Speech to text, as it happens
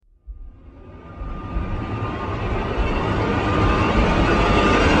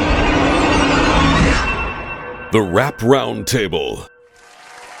The Rap Roundtable.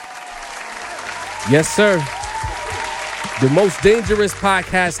 Yes, sir. The most dangerous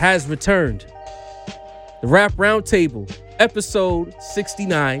podcast has returned. The Rap Roundtable, episode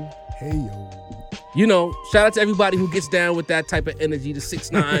 69. Hey, yo. You know, shout out to everybody who gets down with that type of energy, the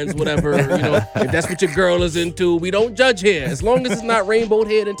 6ix9ines, whatever. You know, if that's what your girl is into, we don't judge here. As long as it's not rainbow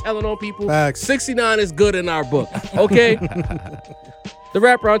head and telling on people, Facts. 69 is good in our book. Okay? The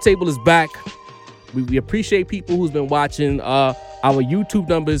Rap Roundtable is back. We appreciate people who's been watching. Our YouTube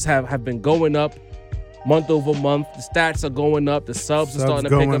numbers have been going up month over month. The stats are going up. The subs are starting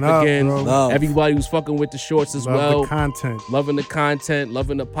to pick up again. Everybody who's fucking with the shorts as well. The content. Loving the content,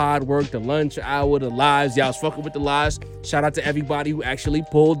 loving the pod work, the lunch hour, the lives. Y'all was fucking with the lives. Shout out to everybody who actually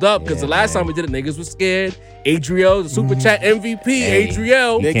pulled up. Because the last time we did it, niggas was scared. Adriel, the super chat MVP.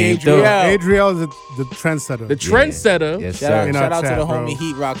 Adriel. Adriel is the trendsetter. The trendsetter. Yes, sir. Shout out to the bro. homie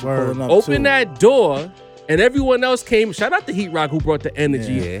Heat Rock for pulling up. Open that door. And everyone else came. Shout out to Heat Rock who brought the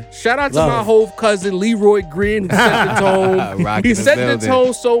energy. Yeah. Shout out to my whole cousin Leroy Green who set the tone. He set the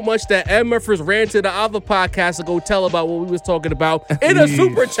tone so much that Ed Murphys ran to the other podcast to go tell about what we was talking about in a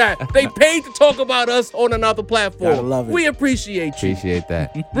super chat. They paid to talk about us on another platform. Gotta love it. We appreciate you. Appreciate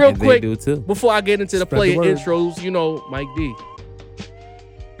that. Real And quick, they do too. before I get into the Spread player the word. intros, you know, Mike D.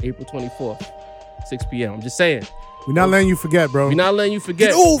 April 24th, 6 p.m. I'm just saying. We're not letting you forget, bro. We're not letting you forget.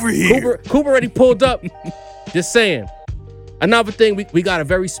 Get over here. Cooper already pulled up. Just saying. Another thing, we got a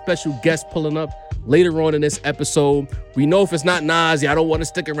very special guest pulling up later on in this episode. We know if it's not Nas, y'all don't want to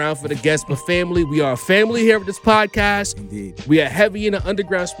stick around for the guest, but family, we are a family here at this podcast. Indeed. We are heavy in the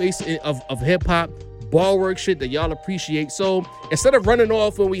underground space of hip-hop, bar work shit that y'all appreciate. So instead of running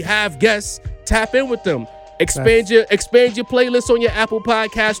off when we have guests, tap in with them. Expand your playlist on your Apple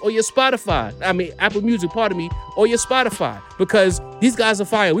Podcast or your Spotify. Apple Music, pardon me, or your Spotify. Because these guys are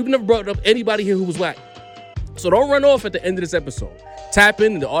fire. We've never brought up anybody here who was whack. So don't run off at the end of this episode. Tap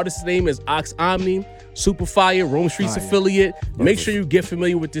in. The artist's name is Ox Omni, super fire, Rome Streets affiliate. Make sure you get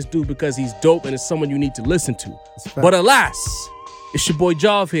familiar with this dude because he's dope and it's someone you need to listen to. But alas, it's your boy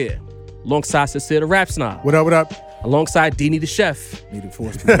Jav here, alongside Sincere the Rap Snob, What up? alongside Dini the Chef, Need to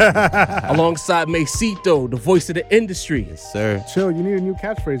force me. alongside Macito, the voice of the industry. Yes, sir. Chill, you need a new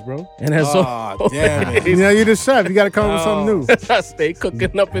catchphrase, bro. And as Oh, damn it. You know, you're the chef. You got to come up with something new. I stay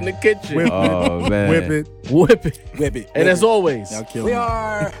cooking up in the kitchen. Oh, man. Whip it. Whip it. Whip it. And as always, Y'all kill We me.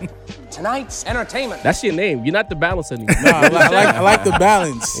 are tonight's entertainment. that's your name. You're not the balance anymore. Nah, I like the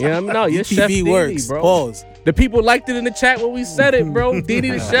balance. Yeah, no, you're Chef TV Dini, works. bro. Pause. The people liked it in the chat when we said it, bro.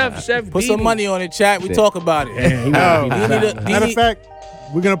 Dini the Chef Put Dini. some money on it, chat. We talk about it. Oh, matter of fact,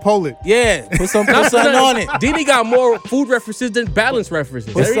 we're going to poll it. Yeah, put something on it. Dini got more food references than balance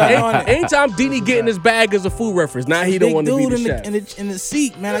references. Put something on it. Anytime Dini get in his bag is a food reference. Now he don't Big want to be dude the chef. in the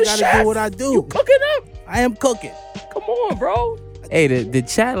seat, man. You I the gotta chef. do what I do. You cooking up? I am cooking. Come on, bro. Hey, the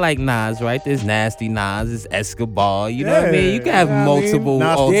chat like Nas, right? There's Nasty Nas, there's Escobar. You know what I mean? You can have Yeah, I mean, multiple.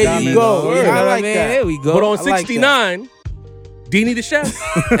 Nas alter There you egos, go. You know I what like mean? that. There we go. But on I like 69, Dini the Chef.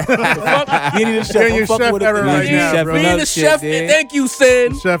 You need a chef. You're in your I'm fucking chef with it. era right Yeah. now, chef bro. We in another the shit, chef. dude. Thank you,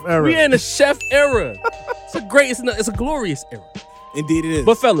 Sin. Chef era. We in the chef era. It's a glorious era. Indeed it is.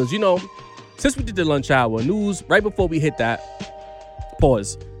 But fellas, you know, since we did the lunch hour news, right before we hit that,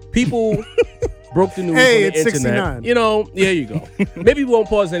 pause. People broke the news Hey, on the it's internet. 69. You know, there you go. Maybe we won't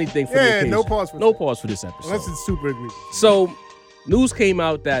pause anything for the Yeah, occasion. no pause for No this. pause for this episode. Unless it's super egregious. So, news came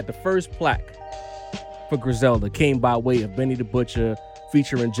out that the first plaque for Griselda came by way of Benny the Butcher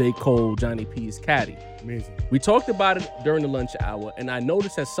featuring J. Cole, Johnny P's caddy. Amazing. We talked about it during the lunch hour, and I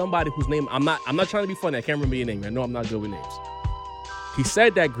noticed that somebody whose name I'm not trying to be funny. I can't remember your name. I know I'm not good with names. He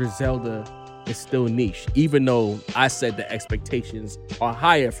said that Griselda is still niche, even though I said the expectations are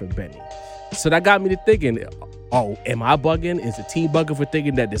higher for Benny. So that got me to thinking, oh, am I bugging? Is the team bugging for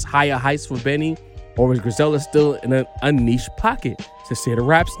thinking that there's higher heights for Benny? Or is Griselda still in an unniche pocket? To say the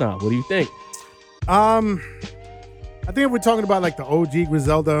rap snob. What do you think? I think if we're talking about like the OG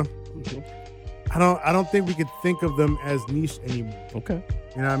Griselda, I don't think we could think of them as niche anymore. Okay.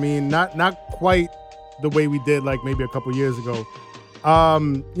 You know what I mean? Not quite the way we did like maybe a couple years ago. You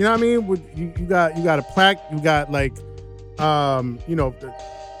know what I mean? You got a plaque, you got like you know,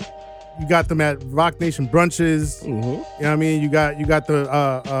 you got them at Rock Nation brunches. Mm-hmm. You know what I mean? You got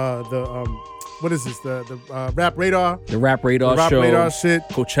the what is this? The Rap Radar. The Rap Radar Rap show. Radar shit.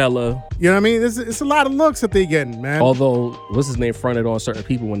 Coachella. You know what I mean? It's a lot of looks that they getting, man. Although, what's his name fronted on certain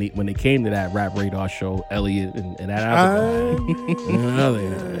people when they came to that Rap Radar show, Elliot and that other guy. Go We'll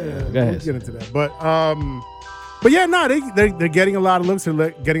ahead. get into that. But yeah, no, they're getting a lot of looks. They're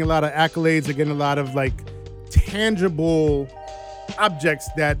getting a lot of accolades. They're getting a lot of like tangible objects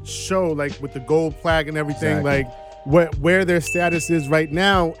that show, like with the gold plaque and everything, Exactly. like where their status is right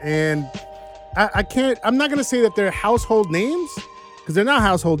now. And I'm not gonna say that they're household names, because they're not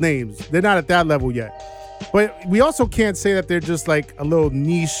household names. They're not at that level yet. But we also can't say that they're just like a little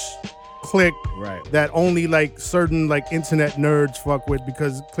niche clique Right. that only like certain like internet nerds fuck with,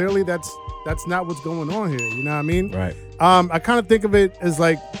 because clearly that's not what's going on here. You know what I mean? Right. I kind of think of it as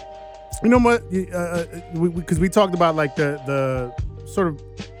like, you know what? Because we talked about like the sort of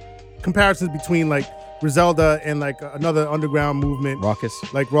comparisons between like Griselda and like another underground movement,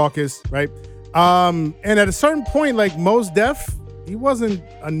 Raucous. like Raucous, right? And at a certain point, like Mos Def, he wasn't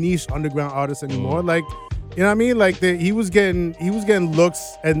a niche underground artist anymore. Like, you know what I mean? Like he was getting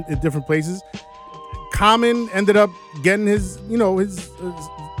looks at different places. Common ended up getting his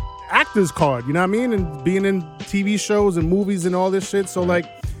actor's card, you know what I mean? And being in TV shows and movies and all this shit. So like,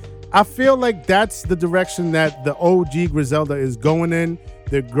 I feel like that's the direction that the OG Griselda is going in.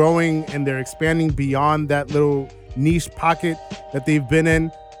 They're growing and they're expanding beyond that little niche pocket that they've been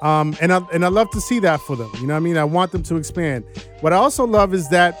in. And I love to see that for them. You know what I mean? I want them to expand. What I also love is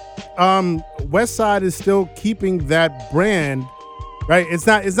that West Side is still keeping that brand, right? It's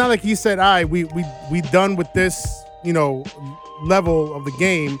not like he said, all right, we done with this, level of the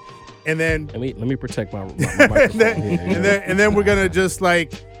game, and then Let me protect my microphone here. and then we're gonna just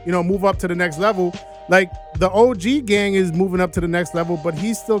like, move up to the next level. Like the OG gang is moving up to the next level, but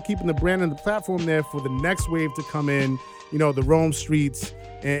he's still keeping the brand and the platform there for the next wave to come in, the Rome Streets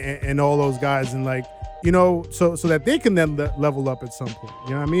and all those guys, and like, so that they can then level up at some point,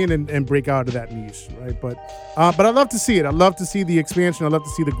 you know what I mean, and break out of that niche, right? But I love to see it. I love to see the expansion. I love to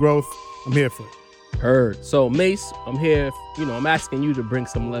see the growth. I'm here for it. Heard. So Mace, I'm here. I'm asking you to bring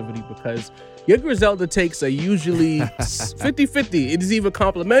some levity, because your Griselda takes are usually 50-50. It is either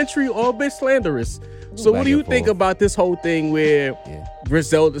complimentary or a bit slanderous. So what do you think about this whole thing where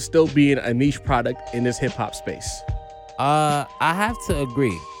Griselda still being a niche product in this hip hop space? I have to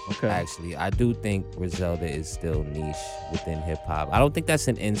agree. Okay. Actually, I do think Griselda is still niche within hip hop. I don't think that's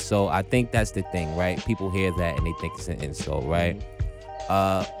an insult. I think that's the thing, right? People hear that and they think it's an insult, right?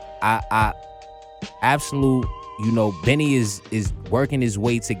 I absolute, Benny is working his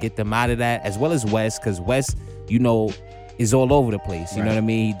way to get them out of that, as well as West, because West, is all over the place. You know what I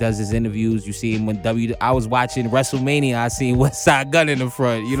mean? He does his interviews. You see him when I was watching WrestleMania. I seen West Side Gun in the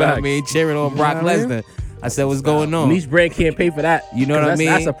front. You know what I mean? Cheering on Brock Lesnar. I said, what's going on? Niche brand can't pay for that. You know what I mean?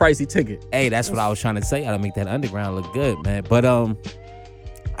 That's a pricey ticket. Hey, that's what I was trying to say. I gotta make that underground look good, man. But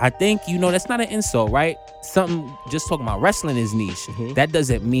I think, that's not an insult, right? Something, just talking about wrestling is niche. Mm-hmm. That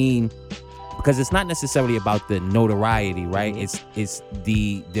doesn't mean, because it's not necessarily about the notoriety, right? Mm-hmm. It's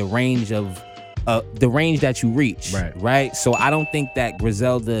the range of the range that you reach, right? So I don't think that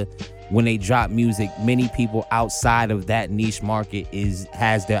Griselda, when they drop music, many people outside of that niche market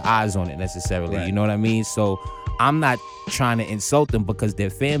has their eyes on it necessarily. Right. You know what I mean? So I'm not trying to insult them because their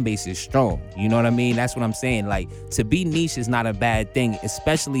fan base is strong. You know what I mean? That's what I'm saying. Like, to be niche is not a bad thing,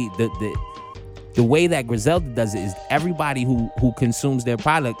 especially the way that Griselda does it is everybody who consumes their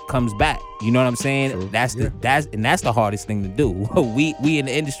product comes back. You know what I'm saying? True. That's the hardest thing to do. We in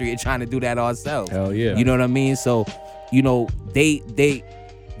the industry are trying to do that ourselves. Hell yeah. You know what I mean? So,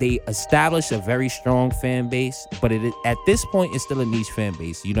 they establish a very strong fan base, but at this point, it's still a niche fan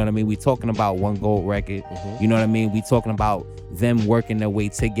base. You know what I mean? We're talking about one gold record. Mm-hmm. You know what I mean? We're talking about them working their way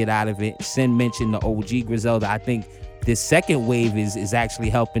to get out of it. Sin mentioned the OG Griselda. I think this second wave is actually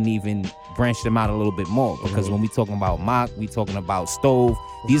helping even branch them out a little bit more, because when we talking about Mock, we talking about Stove,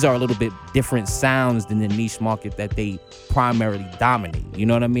 these are a little bit different sounds than the niche market that they primarily dominate. You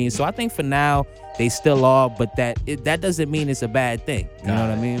know what I mean? So I think for now, they still are, but that doesn't mean it's a bad thing. You know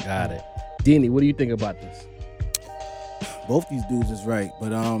what I mean? Got it. Deanie, what do you think about this? Both these dudes is right,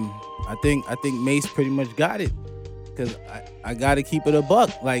 but I think Mace pretty much got it, because I gotta keep it a buck.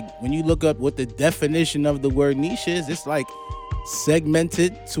 Like, when you look up what the definition of the word niche is, it's like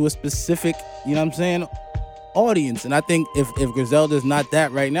segmented to a specific, audience. And I think if Griselda's not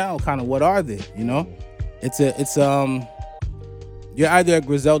that right now, kind of what are they? It's you're either a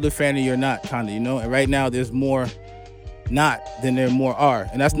Griselda fan or you're not, kind of, and right now there's more not than there more are.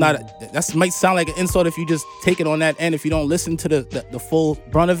 And that's not, that might sound like an insult if you just take it on that end, if you don't listen to the full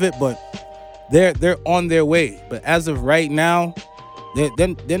brunt of it, but they're on their way. But as of right now,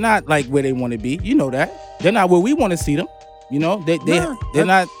 they're not like where they want to be. You know that. They're not where we want to see them.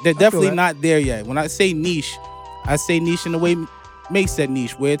 They're definitely not there yet. When I say niche in the way Mace said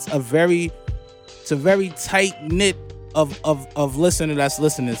niche, where it's a very tight-knit of listener that's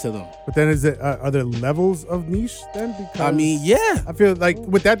listening to them. But then are there levels of niche then? Because I mean, yeah. I feel like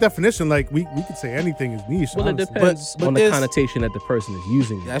with that definition, like we could say anything is niche. Well, honestly. it depends But on the there's- connotation that the person is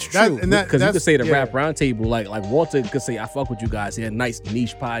using. it. That's That- true. and that- Because you could say the yeah. rap roundtable, like Walter could say, "I fuck with you guys." He had a nice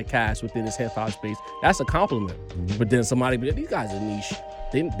niche podcast within his hip hop space. That's a compliment. But then somebody be like, "These guys are niche.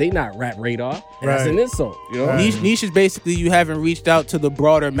 They not rap radar." And that's Right. an insult. You know. Right. Niche is basically you haven't reached out to the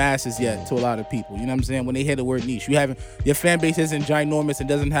broader masses yet, to a lot of people. You know what I'm saying? When they hear the word niche, your fan base isn't ginormous and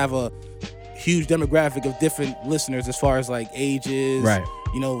doesn't have a huge demographic of different listeners as far as like ages, Right.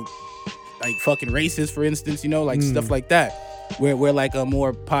 You know, like fucking races, for instance. You know, like stuff like that. Where like a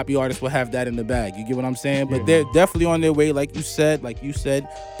more popular artist will have that in the bag. You get what I'm saying? But they're definitely on their way, like you said,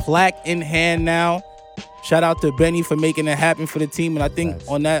 plaque in hand now. Shout out to Benny for making it happen for the team. And I think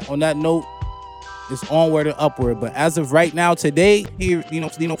on that note, it's onward and upward. But as of right now, today, here, no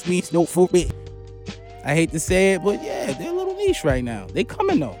food. I hate to say it, but yeah, they're a little niche right now. They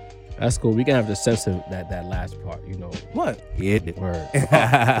coming though. That's cool. We can have to censor that last part. You know. What? Yeah. Word.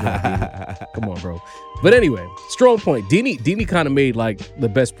 Come on, bro. But anyway, strong point. Dini kind of made like the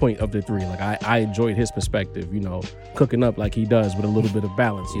best point of the three. Like I enjoyed his perspective, you know, cooking up like he does with a little bit of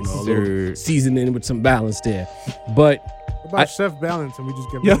balance, you know, a little seasoning with some balance there. But What about Chef Balance and we just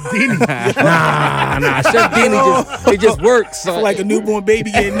get rid of Dini? nah, Chef Dini just works. I feel like a newborn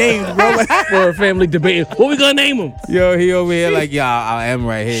baby getting named, bro. Like, for a family debate. What we gonna name him? Yo, he over here like, yeah, I am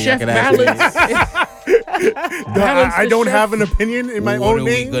right here. Chef Y'all can ask me. Balance. I don't have an opinion in my What own are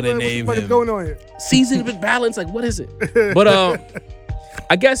we name. gonna What name the fuck is him? going on here? Seasoned with balance. Like, what is it? But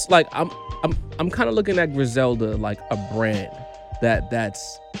I guess like I'm kind of looking at Griselda like a brand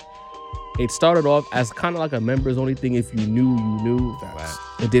that's. It started off as kind of like a members only thing. If you knew, you knew.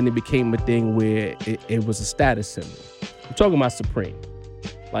 And then it became a thing where it was a status symbol. I'm talking about Supreme,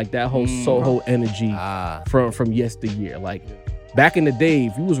 like that whole Soho energy from yesteryear. Like back in the day,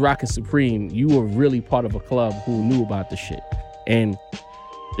 if you was rocking Supreme, you were really part of a club who knew about the shit. And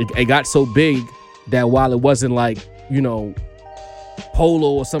it got so big that while it wasn't like, you know,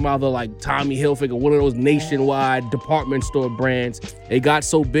 Polo or some other like Tommy Hilfiger, one of those nationwide department store brands, it got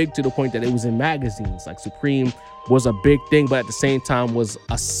so big to the point that it was in magazines. Like Supreme was a big thing, but at the same time was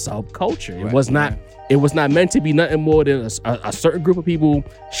a subculture. It was not. It was not meant to be nothing more than a certain group of people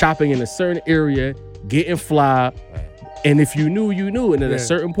shopping in a certain area, getting fly. And if you knew, you knew. And at a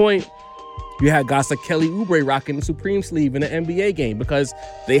certain point, you had guys like Kelly Oubre rocking the Supreme sleeve in the NBA game because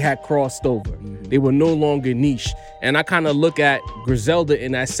they had crossed over. They were no longer niche. And I kind of look at Griselda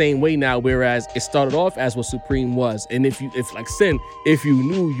in that same way now, whereas it started off as what Supreme was. And if like Sin, if you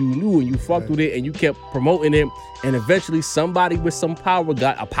knew, you knew, and you fucked with it and you kept promoting it, and eventually somebody with some power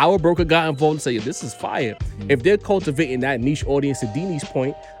a power broker got involved and said, yeah, this is fire. If they're cultivating that niche audience, to Dini's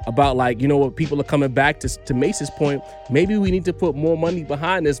point about like, you know what, people are coming back to Mace's point, maybe we need to put more money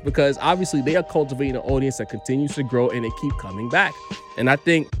behind this because obviously they are cultivating an audience that continues to grow and they keep coming back. And I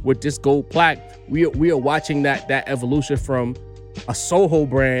think with this gold plaque, we are watching that evolution from a Soho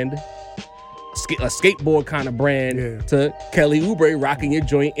brand, a skateboard kind of brand, to Kelly Oubre rocking your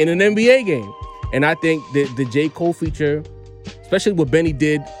joint in an NBA game. And I think the J. Cole feature, especially what Benny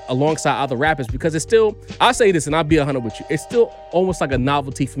did alongside other rappers, because it's still, I'll say this and I'll be 100 with you, it's still almost like a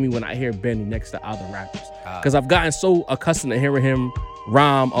novelty for me when I hear Benny next to other rappers. Because I've gotten so accustomed to hearing him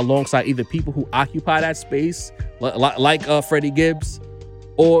rhyme alongside either people who occupy that space, like Freddie Gibbs,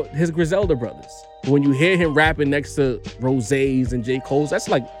 or his Griselda brothers. When you hear him rapping next to Rosé's and J. Cole's, that's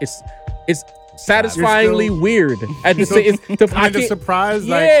like, it's satisfyingly weird. At the same, Kind of surprised,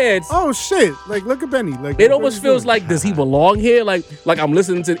 yeah, like, it's, oh shit, like look at Benny. Like it almost feels like, does he belong here? Like I'm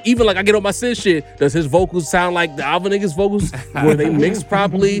listening to, even like I get on my Sid shit, does his vocals sound like the other niggas' vocals? Were they mixed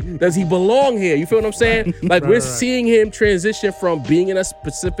properly? Does he belong here? You feel what I'm saying? Like we're seeing him transition from being in a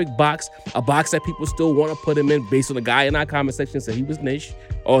specific box, a box that people still want to put him in based on the guy in our comment section said he was niche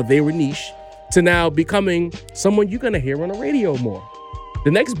or they were niche, to now becoming someone you're gonna hear on the radio more. The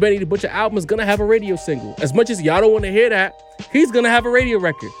next Benny the Butcher album is gonna have a radio single. As much as y'all don't want to hear that, he's gonna have a radio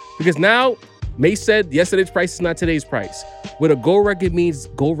record. Because now, Mace said yesterday's price is not today's price. What a gold record means,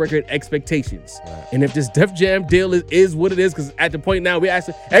 gold record expectations. Right. And if this Def Jam deal is what it is, because at the point now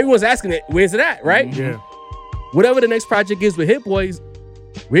everyone's asking it, where's it at, right? Yeah. Whatever the next project is with Hit Boys,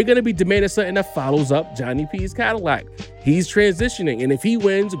 we're gonna be demanding something that follows up Johnny P's Cadillac. He's transitioning, and if he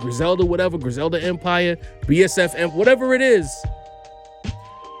wins, Griselda, whatever, Griselda Empire, BSF, whatever it is.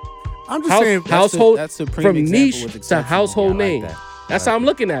 I'm just saying, household that's Supreme from example niche with to exceptional. household Yeah, I like name. that. That's how I'm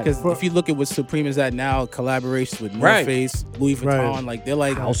looking at it. Because if you look at what Supreme is at now, collaborations with North Right. Face, Louis Vuitton, Right. like they're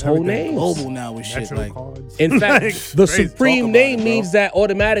like Household everything names. global now with shit. Metro Like cards. In fact, Like, the crazy. Supreme Talk about name it, bro. means that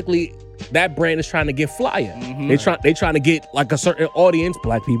automatically that brand is trying to get flyer. They trying to get like a certain audience,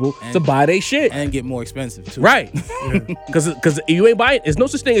 black people, to buy their shit. And get more expensive too. Right. Because you ain't buying, there's no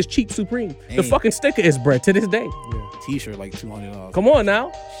such thing as cheap Supreme. The Ain't. fucking sticker is bread to this day. T-shirt like $200. Come on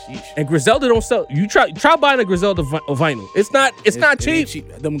now. Sheesh. And Griselda don't sell. You try buying a Griselda vinyl. It's not It cheap.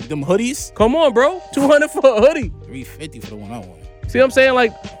 ain't Them hoodies, Come on, bro. $200 for a hoodie. $350 for the one I want. See what I'm saying?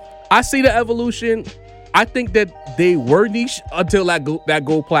 Like, I see the evolution. I think that they were niche until that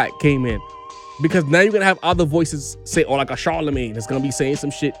gold plaque came in. Because now you're going to have other voices say, or like a Charlemagne that's going to be saying some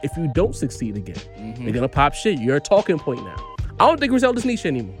shit if you don't succeed again. They're going to pop shit. You're a talking point now. I don't think Griselda's niche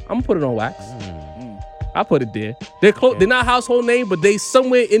anymore. I'm going to put it on wax. I put it there. They're not household name, but they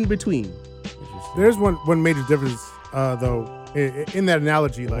somewhere in between. There's one major difference, though, in that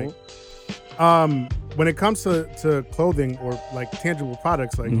analogy. Like, when it comes to clothing or like tangible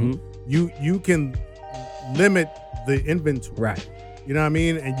products, like you can limit the inventory. Right. You know what I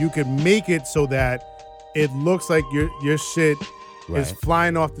mean? And you can make it so that it looks like your shit is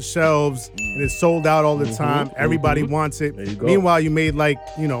flying off the shelves and it's sold out all the time. Everybody wants it. There you go. Meanwhile, you made like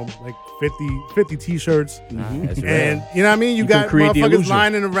 50 t-shirts. That's And real. you know what I mean? You can got create the motherfuckers illusion.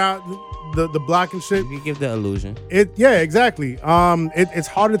 lining around the block and shit. You can give the illusion. Yeah, exactly. It's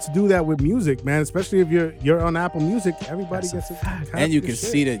harder to do that with music, man. Especially if you're on Apple Music, everybody gets it. And you can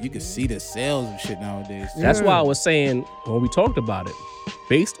see the sales of shit nowadays. That's why I was saying when we talked about it,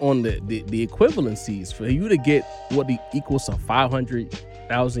 based on the equivalencies, for you to get what the equals to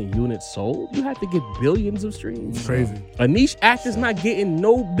 500,000 units sold, you have to get billions of streams. Crazy. A niche act is not getting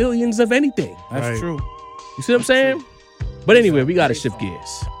no billions of anything. That's Right. true. You see what I'm saying? But anyway, we got to shift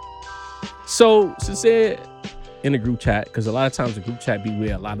gears. So, Sincere in the group chat, because a lot of times the group chat be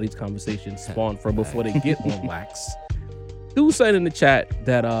where a lot of these conversations spawn from before they get on wax. Dude said in the chat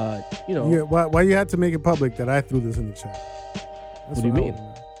that, Yeah, why you had to make it public that I threw this in the chat? That's What do you I mean? wanna know.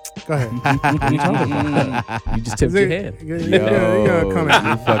 Go ahead. what are you talking about? You just tipped your hand. You're gonna come at me.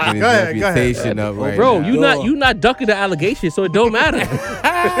 You fucking his Go ahead, go ahead. reputation up right Bro, now. you not ducking the allegation, so it don't matter.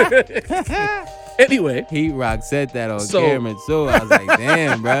 Anyway, Heat Rock said that on So- camera too. I was like,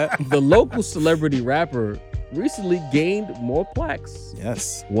 damn, bro. the local celebrity rapper recently gained more plaques.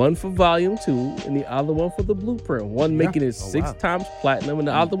 Yes. One for Volume 2 and the other one for The Blueprint. One making it 6 times platinum and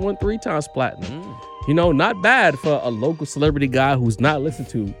the other one 3 times platinum. You know, not bad for a local celebrity guy who's not listened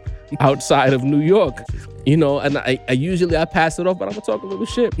to outside of New York. You know, and I usually pass it off, but I'm gonna talk a little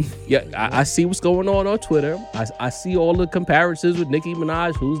shit. Yeah, I see what's going on Twitter. I see all the comparisons with Nicki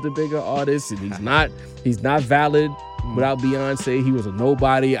Minaj, who's the bigger artist, and he's not valid without Beyonce. He was a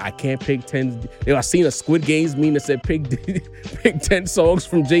nobody. I can't pick 10. I seen a Squid Games meme that said pick 10 songs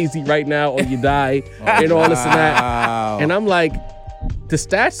from Jay-Z right now or you die, and all this and that. Wow. And I'm like, the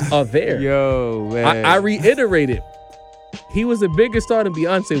stats are there. Yo, man. I reiterate it. He was a bigger star than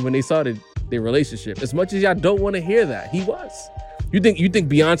Beyonce when they started their relationship. As much as y'all don't want to hear that, he was. You think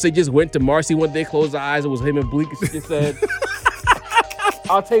Beyonce just went to Marcy one day, closed her eyes, it was him and Bleak, and she just said,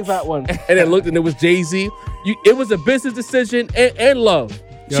 "I'll take that one," and then looked and it was Jay-Z. It was a business decision and love.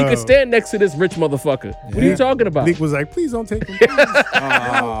 She Yo. could stand next to this rich motherfucker. What are you talking about? Bleak was like, please don't take him. please."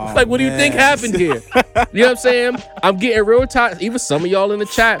 Like, what do you think happened here? You know what I'm saying? I'm getting real tired. Even some of y'all in the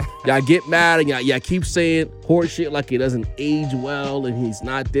chat, y'all get mad and y'all keep saying horse shit like it doesn't age well and he's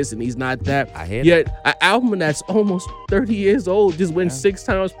not this and he's not that. I hear Yet an album that's almost 30 years old just went 6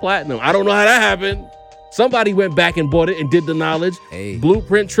 times platinum. I don't know how that happened. Somebody went back and bought it and did the knowledge. Hey.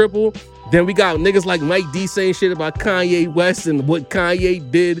 Blueprint triple. Then we got niggas like Mike D saying shit about Kanye West and what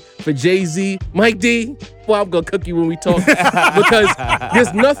Kanye did for Jay-Z. Mike D, well, I'm gonna cook you when we talk because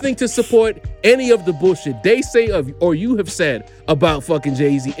there's nothing to support any of the bullshit they say or you have said about fucking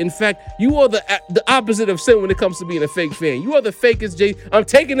Jay-Z. In fact, you are the opposite of sin when it comes to being a fake fan. You are the fakest Jay. I'm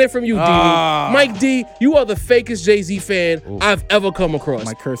taking it from you, D. Mike D, you are the fakest Jay-Z fan I've ever come across.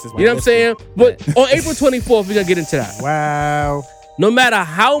 My curse is my You know what I'm saying? listening. But on April 24th, we're gonna get into that. Wow. No matter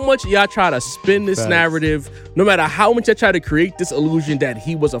how much y'all try to spin this narrative, no matter how much y'all try to create this illusion that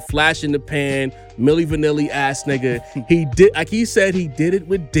he was a flash in the pan, Milli Vanilli ass nigga, he did, like he said, he did it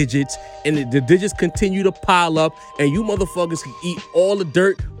with digits, and the digits continue to pile up, and you motherfuckers can eat all the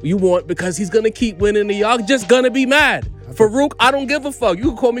dirt you want because he's gonna keep winning, and y'all just gonna be mad. Farouk, I don't give a fuck. You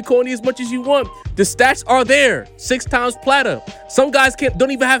can call me corny as much as you want. The stats are there. 6 times platinum. Some guys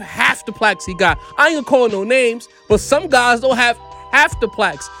don't even have half the plaques he got. I ain't gonna call no names, but some guys don't have half the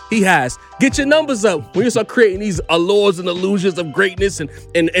plaques he has. Get your numbers up when you start creating these allures and illusions of greatness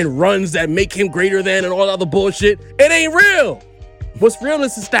and runs that make him greater than and all other bullshit. It ain't real. What's real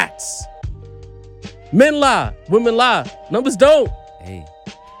is the stats. Men lie, women lie, numbers don't. Hey.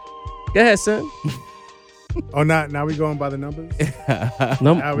 Go ahead, son. Oh, now we going by the numbers?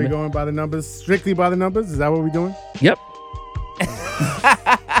 No, Now we going by the numbers? Strictly by the numbers? Is that what we're doing? Yep.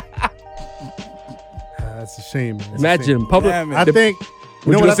 That's a shame. Man. That's a Imagine shame. public. Yeah, man. I think. Would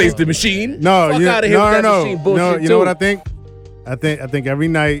You know you what I say think? it's the machine? No, Fuck you, out of here with that machine no. bullshit You know what too. I think? I think every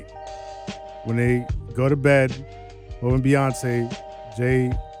night when they go to bed, when Beyonce,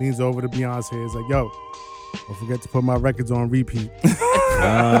 Jay leans over to Beyonce and is like, "Yo, don't forget to put my records on repeat.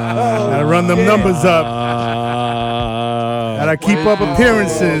 Gotta run them numbers up. Gotta keep up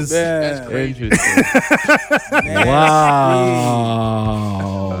appearances." Interesting.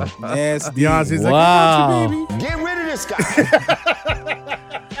 Wow. Nasty. Beyonce's like, Wow. "I got you, baby." Get rid of this guy.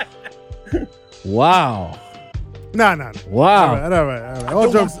 Wow. Nah. Wow. All right.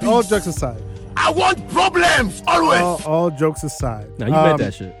 All jokes aside. I want problems always. All jokes aside. Now you meant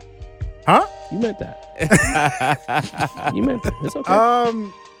that shit. Huh? You meant that. You meant that. It's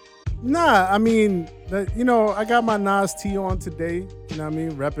okay. Nah, I mean, I got my Nas T on today, you know what I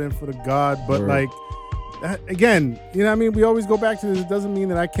mean, repping for the God, but Word. like, again, you know what I mean, we always go back to this. It doesn't mean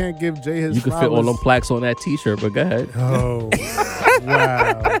that I can't give Jay his You can fit all them plaques on that T-shirt, but go ahead. Oh,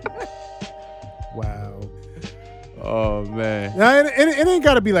 wow. Oh man. Nah, it ain't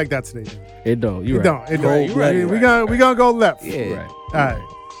got to be like that today. Man. It don't. You It right. don't. It Right, don't. you right, We gonna go left. Yeah. Right.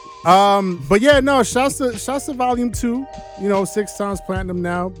 All right. But yeah, no, shouts to Volume 2, 6 times platinum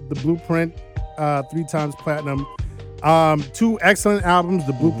now. The Blueprint, 3 times platinum. 2 excellent albums.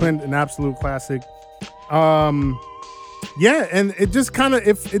 The Blueprint, an absolute classic. Yeah, and it just kind of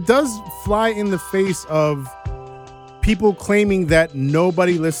it does fly in the face of people claiming that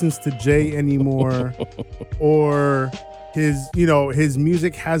nobody listens to Jay anymore, or his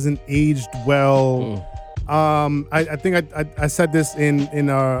music hasn't aged well. I think I said this in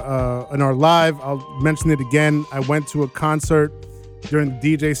our live. I'll mention it again. I went to a concert during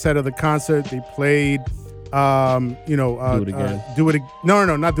the DJ set of the concert. They played, Do It Again.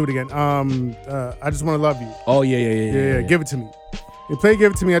 No, not Do It Again. I Just Want to Love You. Oh yeah. Give It to Me. They played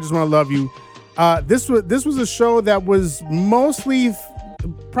Give It to Me. I Just Want to Love You. This was a show that was mostly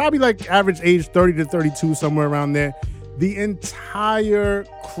probably like average age 30 to 32, somewhere around there. The entire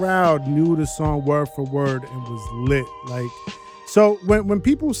crowd knew the song word for word and was lit. Like, so when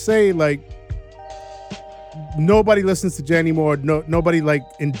people say like nobody listens to Jay anymore, nobody like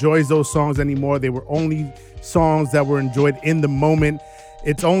enjoys those songs anymore, they were only songs that were enjoyed in the moment,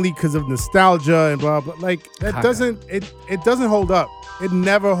 it's only because of nostalgia and blah blah. Like that doesn't hold up. It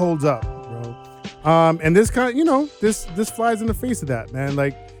never holds up, bro. And this kind of, this flies in the face of that, man.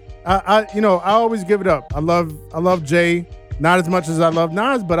 Like, I always give it up. I love Jay, not as much as I love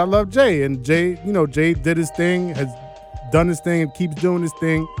Nas, but I love Jay. And Jay, Jay did his thing, has done his thing, and keeps doing his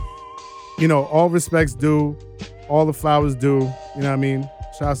thing. All respects due, all the flowers due. You know what I mean?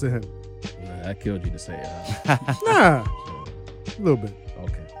 Shouts to him. Nah, I killed you to say it. Huh? Nah, a little bit.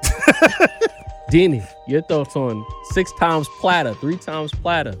 Okay. Dini, your thoughts on 6 times platter, 3 times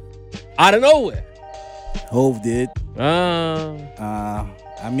platter, out of nowhere? Hove did. Uh,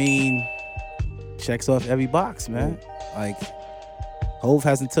 I mean, checks off every box, man. Like, Hove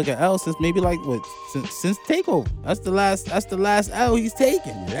hasn't took an L since maybe since Takeover. That's the last L he's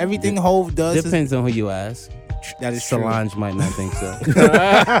taken. Everything Hove does Depends on who you ask. that is true. Solange might not think so.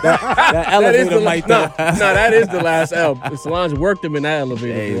 That elevator might no, that is the last L. Solange worked him in that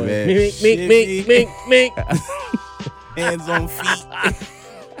elevator. Hey, boy. man. Mink. hands on feet.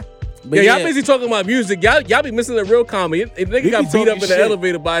 Yeah, y'all busy talking about music. Y'all be missing the real comedy. If nigga We got be beat talking up in the shit.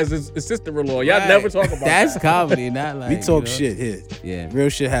 elevator by his sister-in-law. Y'all Right. never talk about That's that. comedy, not like We talk you know. shit here. Yeah. Real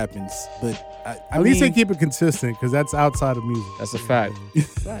shit happens. But I At least they mean, keep it consistent, because that's outside of music. That's a fact.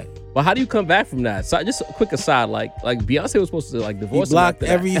 Right. But how do you come back from that? So just a quick aside, like Beyonce was supposed to like he divorce him blocked after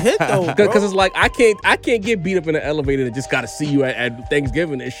that. every hit though. Because bro. it's like I can't get beat up in the elevator and just gotta see you at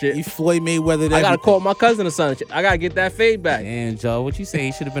Thanksgiving and shit. He Floyd Mayweather. I gotta call my cousin or something. I gotta get that fade back. And Joe, what you say?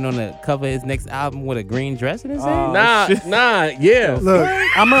 He should have been on the cover of his next album with a green dress in his hand? Nah, yeah. Look,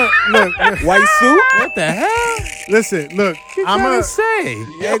 look, white suit. What the hell? listen, look, I'm gonna say.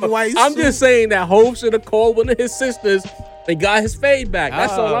 Egg white I'm suit. just saying that Hov should have called one of his sisters and got his fade back.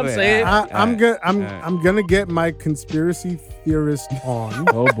 That's all I'm man. saying. I'm gonna get my conspiracy theorist on.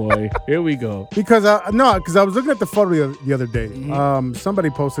 Oh boy, here we go. Because I was looking at the photo the other day. Somebody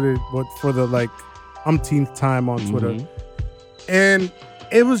posted it for the like umpteenth time on Twitter, and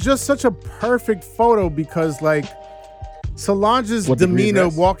it was just such a perfect photo because like Solange's What, the green demeanor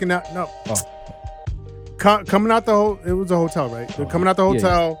dress? walking out. No, coming out the it was a hotel, right? They're coming out the Yeah.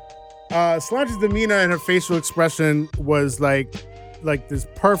 hotel. Solange's demeanor and her facial expression was like this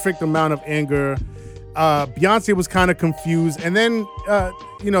perfect amount of anger. Beyonce was kind of confused, and then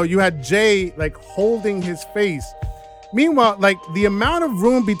you had Jay like holding his face. Meanwhile, like the amount of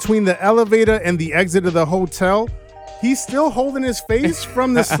room between the elevator and the exit of the hotel, he's still holding his face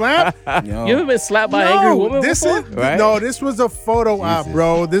from the slap. Yo. You ever been slapped by an angry woman this before? Right? This was a photo op,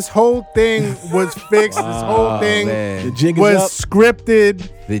 bro. This whole thing was fixed. This whole thing The jig is was up. scripted.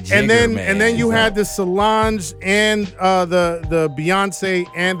 The and then man you is had up. the Solange and the Beyonce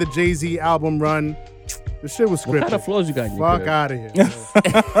and the Jay-Z album run. The shit was scripted. What kind of floors you got in your Fuck crib? out of here.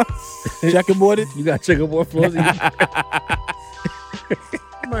 Bro. Checkerboarded. You got checkerboard floors in your I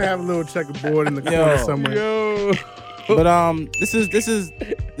might have a little checkerboard in the corner somewhere. Yo. But this is What's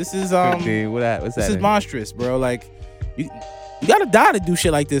that? this is monstrous, bro. Like you gotta die to do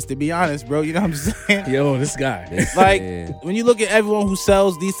shit like this. To be honest, bro, you know what I'm saying? Yo, this guy. Like Yeah. when you look at everyone who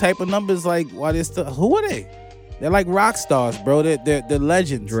sells these type of numbers, like why they still who are they? They're like rock stars, bro. They're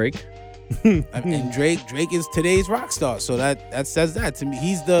legends. Drake. And Drake is today's rock star. So that says that to me.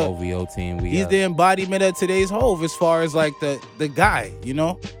 He's the OVO team. he's the embodiment of today's Hove as far as like the guy, you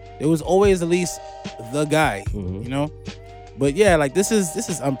know? It was always at least the guy, you know? But yeah, like this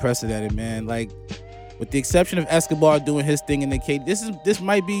is unprecedented, man. Like with the exception of Escobar doing his thing in the cage, this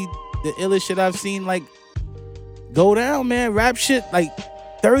might be the illest shit I've seen like go down, man. Rap shit like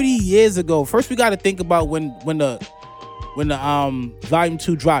 30 years ago. First we got to think about when the volume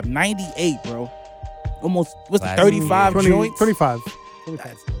 2 dropped, 98, bro. Almost what's the Classic. 35 joints? 25.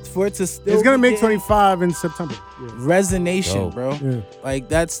 For it to still It's gonna be make there. 25 in September. Yeah. Resonation, Dope. bro. Yeah. Like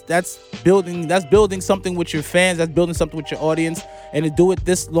that's building something with your fans, that's building something with your audience, and to do it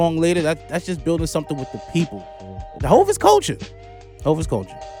this long later, that's just building something with the people. The Hove is culture. Hove is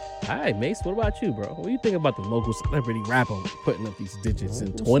culture. All right, Mace, what about you, bro? What do you think about the local celebrity rapper putting up these digits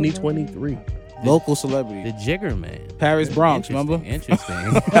in 2023? Local celebrity. The Jigger man. Paris Bronx, remember? Interesting.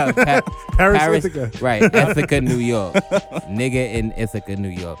 Paris, Ithaca. Right, Ithaca, New York. Nigga in Ithaca, New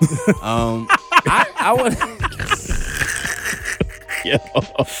York. I would.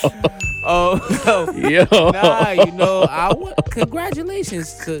 Oh, Yo. nah, you know,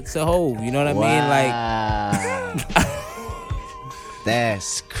 congratulations to Hove. You know what I mean? Like,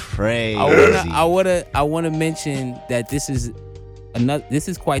 That's crazy. I wanna mention that this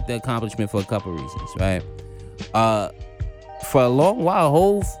is quite the accomplishment for a couple reasons, right? For a long while,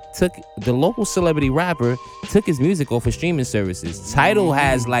 Hove took the local celebrity rapper took his music off of streaming services. Tidal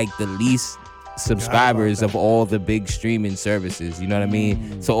has like the least subscribers of all the big streaming services. You know what I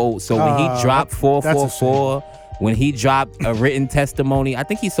mean? So when he dropped 444, when he dropped a written testimony, I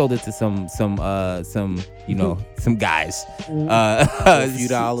think he sold it to some guys. A few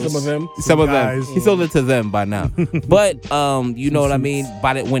dollars. Some of them. guys. He sold it to them by now. But you know what I mean?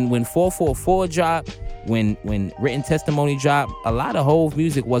 When 444 dropped, when written testimony dropped, a lot of Hove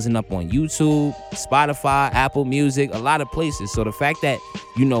music wasn't up on YouTube, Spotify, Apple Music, a lot of places. So the fact that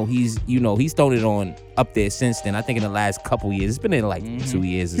he's thrown it on up there since then, I think in the last couple years, it's been in like 2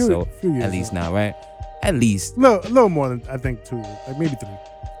 years or so, Few years, at least now, right? At least. A little more than I think 2 years, like maybe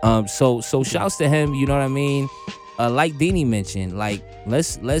 3. So shouts to him, you know what I mean? Like Deanie mentioned, like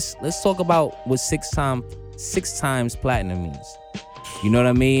let's talk about what six times platinum means. You know what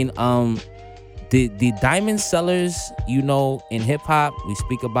I mean? The diamond sellers, in hip hop, we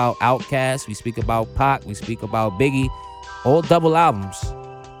speak about Outkast, we speak about Pac, we speak about Biggie, all double albums,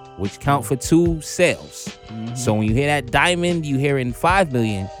 which count for 2 sales. So when you hear that diamond, you hearing 5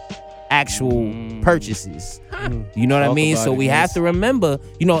 million actual purchases. You know what I Talk mean? about So it, we yes. have to remember,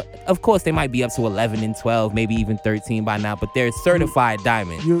 of course they might be up to 11 and 12, maybe even 13 by now, but they're certified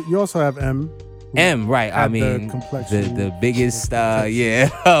diamond. You also have M. M, right? I Have the mean, complexion. the biggest, So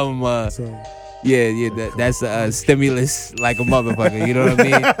that's a stimulus like a motherfucker. You know what I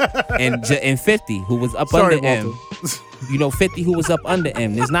mean? And 50, who was up sorry, under M. Walter. 50 who was up under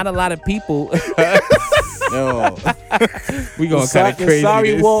M. There's not a lot of people. Yo. We gonna There's cut it crazy.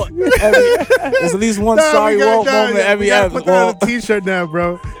 Sorry, Walt. There's at least one sorry Walt moment every We gotta episode. put that on a T-shirt now,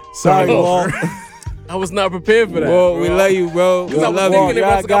 bro. Sorry, Walt. I was not prepared for that. Whoa, bro. we love you, bro. We I was love thinking you. it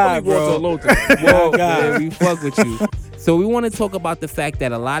was God, I believe Walter bro. alone today. Whoa, God. man, we fuck with you. So we want to talk about the fact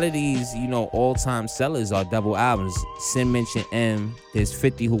that a lot of these, all-time sellers are double albums. Sin mentioned M. There's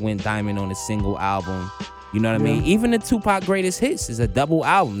 50 who went diamond on a single album. You know what I mean? Even the Tupac Greatest Hits is a double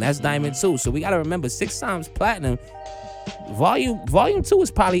album. That's diamond too. So we got to remember 6 times platinum. Volume 2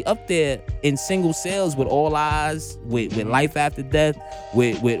 is probably up there in single sales with All Eyes, with Life After Death,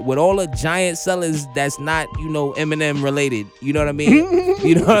 with all the giant sellers that's not, Eminem related. You know what I mean?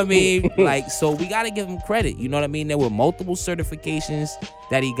 You know what I mean? Like, so we got to give him credit. You know what I mean? There were multiple certifications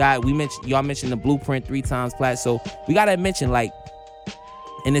that he got. Y'all mentioned the Blueprint 3 times plat. So we got to mention, like,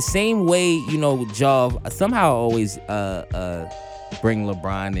 in the same way, you know, Jaw somehow always bring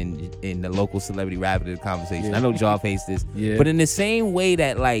LeBron and the local celebrity rapper to the conversation. Yeah. I know Jaw hates this. Yeah. But in the same way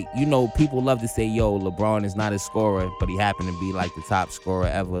that, like, you know, people love to say, yo, LeBron is not a scorer, but he happened to be like the top scorer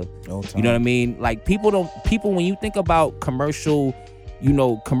ever. You know what I mean? Like, people, when you think about commercially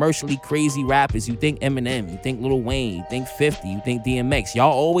crazy rappers, you think Eminem, you think Lil Wayne, you think 50, you think DMX.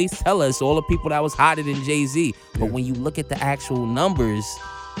 Y'all always tell us all the people that was hotter than Jay-Z. But when you look at the actual numbers,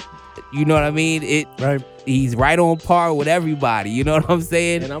 you know what I mean? He's right on par with everybody. You know what I'm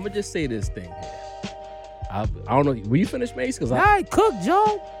saying? And I'm gonna just say this thing here. I don't know. Will you finish, Mace? Because All right, cook,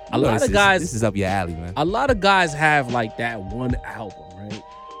 Joe. A lot of guys. This is up your alley, man. A lot of guys have like that one album, right?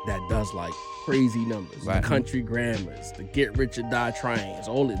 That does like crazy numbers. Right. The Country Grammars, the Get Rich or Die Trying.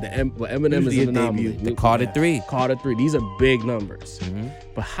 Only Eminem is Usually an a anomaly. debut. The Carter 3. Carter 3. These are big numbers. Mm-hmm.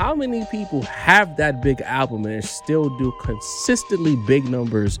 But how many people have that big album and still do consistently big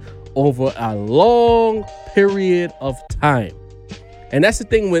numbers over a long period of time? And that's the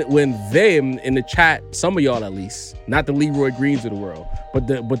thing when them in the chat, some of y'all at least, not the Leroy Greens of the world, but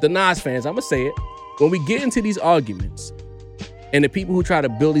the Nas fans, I'm gonna say it. When we get into these arguments and the people who try to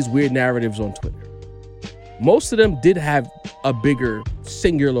build these weird narratives on Twitter, most of them did have a bigger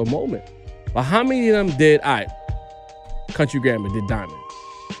singular moment. But how many of them did, all right, Country Grammar did Diamond.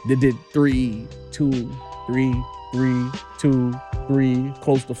 They did 3, 2, 3, 3, 2, 3,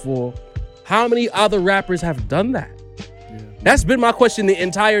 close to 4. How many other rappers have done that? That's been my question the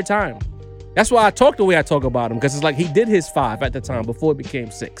entire time. That's why I talk the way I talk about him, because it's like he did his 5 at the time before it became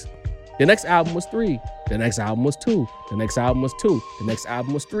 6. The next album was 3. The next album was 2. The next album was 2. The next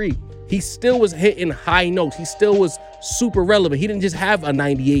album was 3. He still was hitting high notes. He still was super relevant. He didn't just have a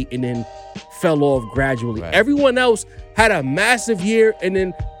 98 and then fell off gradually. Right. Everyone else had a massive year and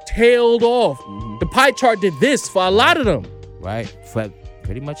then tailed off. The pie chart did this for a lot of them. Right? For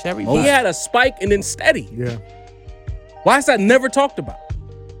pretty much everybody. He had a spike and then steady. Yeah. Why is that never talked about?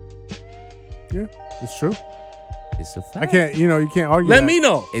 Yeah. It's true. It's a fact. I can't, you can't argue. Let that. me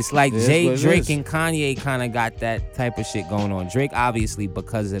know. It's like It is Jay, what it Drake, is. and Kanye kind of got that type of shit going on. Drake, obviously,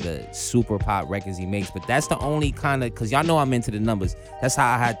 because of the super pop records he makes, but that's the only kind of, because y'all know I'm into the numbers. That's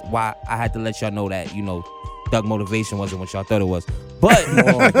how why I had to let y'all know that, Thug Motivation wasn't what y'all thought it was. But,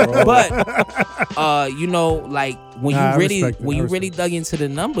 like when Nah, I you really, respect it. when I you respect really dug into the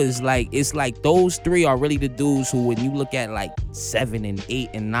numbers, like it's like those 3 are really the dudes who, when you look at like 7 and 8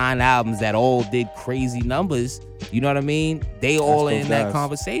 and 9 albums that all did crazy numbers, you know what I mean? They all those in that guys.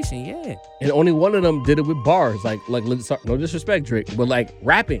 conversation, yeah. And only one of them did it with bars. Like no disrespect, Drake, but like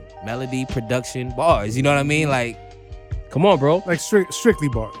rapping. Melody, production, bars. You know what I mean? Like, Come on, bro. Like strictly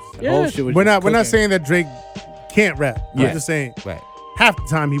bars. The whole shit was We're just not cooking. saying that Drake can't rap. Yeah. We're just saying right. half the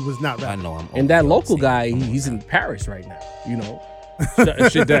time he was not I rapping. know I'm And that overdoing local it. guy, he's in Paris right now. Shutting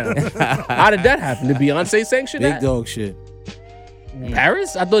shit down. How did that happen? Did Beyonce sanction Big that? dog shit.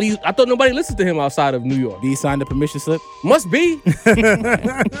 Paris? I thought nobody listened to him outside of New York. B signed the permission slip. Must be.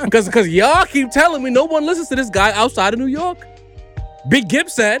 Because y'all keep telling me no one listens to this guy outside of New York. Big Gibb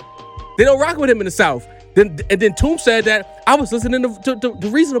said they don't rock with him in the South. Then Toom said that I was listening to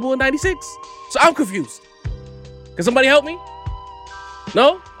Reasonable in 96. So I'm confused. Can somebody help me?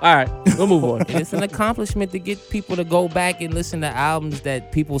 No? All right, we'll move on. And it's an accomplishment to get people to go back and listen to albums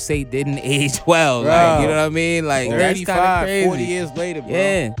that people say didn't age well. Like, Bro. you know what I mean? Like, that's kind of 35, crazy. 40 years later, bro.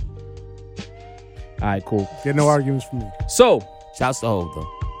 Yeah. All right, cool. Get no arguments from me. So, Shouts to Hov, though.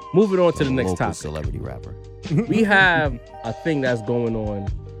 moving on to the next Local topic. celebrity rapper. We have a thing that's going on.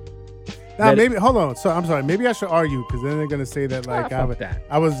 Now That- maybe hold on. So I'm sorry. Maybe I should argue because then they're gonna say that like fuck I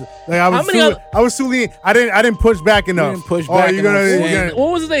that. was How many too lenient. I didn't push back enough. didn't push Or back you gonna, enough. you gonna,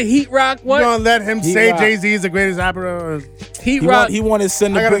 What was it? Heat Rock? you What? gonna let him Heat say Rock. Jay-Z is the greatest rapper? Or, Heat He, Rock. he wanted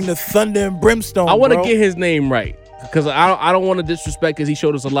Son I to gotta- bring the thunder and brimstone. I want to bro. get his name right because I don't want to disrespect because he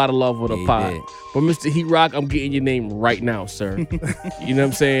showed us a lot of love with Yeah, a he pod. did. But Mr. Heat Rock, I'm getting your name right now, sir. You know what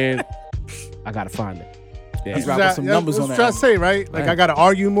I'm saying? I gotta find it. Yeah. He's dropping some numbers on That's that what I say, right? Like I gotta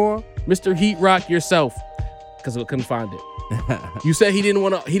argue more. Mr. Heat Rock yourself, because I couldn't find it. You said he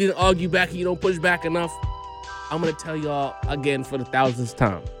didn't argue back. He don't push back enough. I'm gonna tell y'all again for the 1000th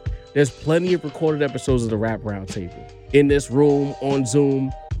time. There's plenty of recorded episodes of the Rap Roundtable in this room on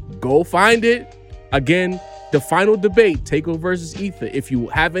Zoom. Go find it. Again, the final debate, Takeover versus Ether. If you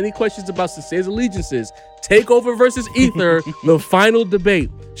have any questions about Sincere's allegiances, Takeover versus Ether, the final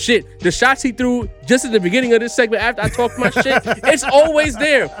debate. Shit, the shots he threw just at the beginning of this segment after I talked my shit, it's always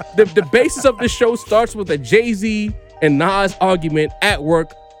there. The basis of this show starts with a Jay-Z and Nas argument at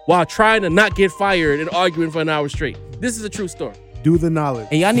work while trying to not get fired and arguing for an hour straight. This is a true story. Do the knowledge.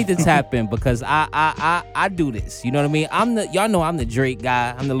 And y'all need to tap in because I do this. You know what I mean? Y'all know I'm the Drake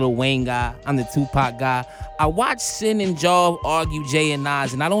guy. I'm the Lil Wayne guy. I'm the Tupac guy. I watch Sin and Jaw argue Jay and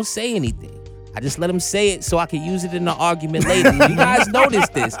Nas, and I don't say anything. I just let them say it so I can use it in the argument later. You guys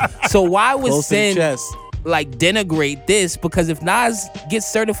noticed this. So why would Close to the Sin chest. like denigrate this? Because if Nas gets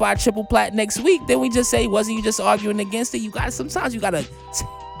certified triple plat next week, then we just say, wasn't you just arguing against it? You guys, sometimes you gotta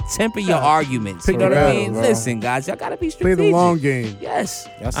temper your arguments. You know what I mean? bro. Listen, guys, y'all gotta be Play strategic. the long game. Yes.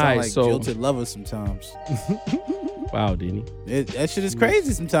 Y'all sound All right, like so- jilted lovers sometimes. Wow, Dini. That shit is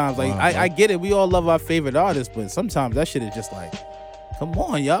crazy sometimes. Like, I get it. We all love our favorite artists, but sometimes that shit is just like, come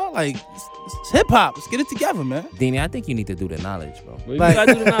on, y'all. Like, it's hip hop. Let's get it together, man. Dini, I think you need to do the knowledge, bro. Well, Like- you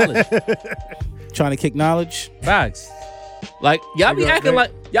gotta do the knowledge. Trying to kick knowledge. Facts. Like y'all be They go- acting they-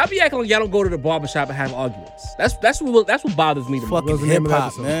 like y'all don't go to the barbershop and have arguments. That's what bothers me the most. Fucking the name hip of the hop,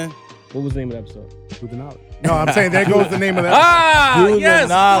 episode? man. What was the name of the episode? Do the knowledge. No, I'm saying there goes the name of that. Ah, Do the yes,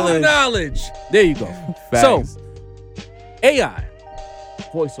 knowledge. do the knowledge. There you go. So, AI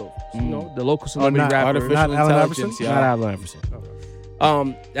voiceovers. You know, the local celebrity not rapper. Artificial Not Allen intelligence, Iverson? y'all. Not Allen Iverson.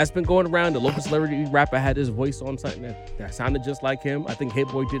 That's been going around. The local celebrity rapper had his voice on something that sounded just like him. I think Hit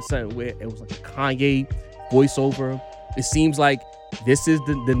Boy did something where it was like a Kanye voiceover. It seems like this is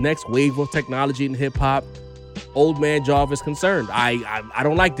the next wave of technology in hip hop. Old man Jarvis is concerned. I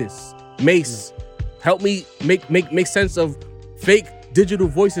don't like this. Mace, help me make sense of fake digital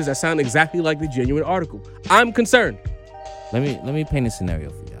voices that sound exactly like the genuine article. I'm concerned. Let me paint a scenario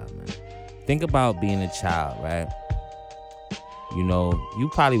for y'all, man. Think about being a child, right? You know, you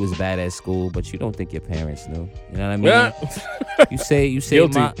probably was bad at school, but you don't think your parents knew. You know what I mean? Yeah. You say,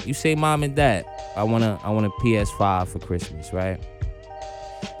 Guilty. mom and dad, I want a PS5 for Christmas, right?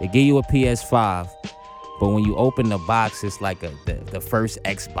 They give you a PS5, but when you open the box, it's like the first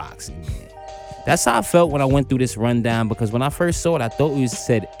Xbox in there. That's how I felt when I went through this rundown, because when I first saw it, I thought it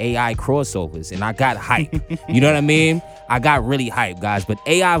said AI crossovers, and I got hype. You know what I mean? I got really hype, guys. But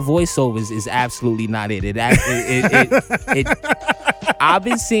AI voiceovers is absolutely not it. I've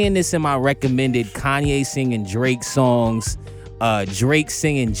been seeing this in my recommended Kanye singing Drake songs, Drake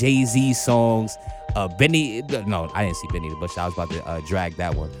singing Jay-Z songs, Benny. No, I didn't see Benny the Butcher. I was about to drag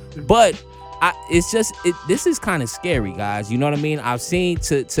that one, but. This is kind of scary, guys. You know what I mean? I've seen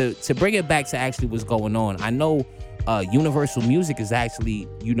to bring it back to actually what's going on. I know Universal Music is actually,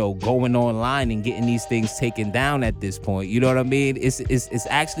 you know, going online and getting these things taken down at this point. You know what I mean? It's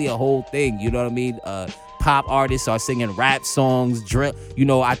actually a whole thing. You know what I mean? Pop artists are singing rap songs, drill. You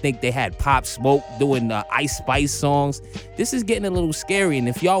know, I think they had Pop Smoke doing Ice Spice songs. This is getting a little scary. And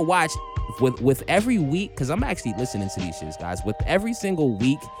if y'all watch with every week, because I'm actually listening to these shits, guys. With every single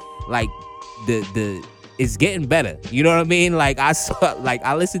week, like. It's getting better. You know what I mean? Like I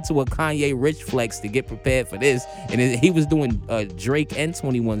listened to a Kanye Rich Flex to get prepared for this, and he was doing Drake and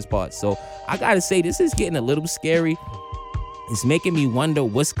 21's parts. So I gotta say, this is getting a little scary. It's making me wonder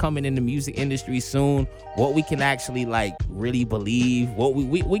what's coming in the music industry soon. What we can actually like really believe. What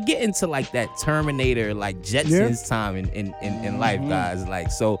we get into like that Terminator, like Jetsons time in life, guys. Like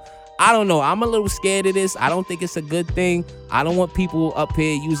so. I don't know. I'm a little scared of this. I don't think it's a good thing. I don't want people up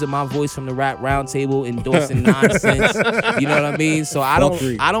here using my voice from the Rap Roundtable endorsing nonsense. You know what I mean? So I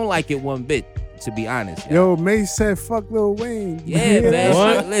don't like it one bit, to be honest. Yo, Mace said fuck Lil Wayne. Yeah, man.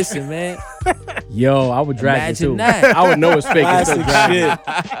 What? Listen, man. Yo, I would drag Imagine it too. that. I would know it's fake. and still Classic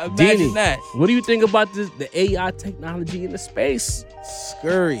drag it. shit. Imagine that. What do you think about the AI technology in the space?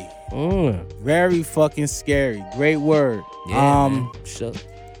 Scurry. Mm. Very fucking scary. Great word. Yeah, man. Sure.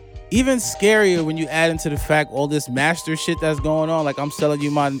 Even scarier when you add into the fact all this master shit that's going on. Like I'm selling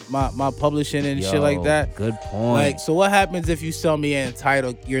you my publishing and shit like that. Good point. Like, so what happens if you sell me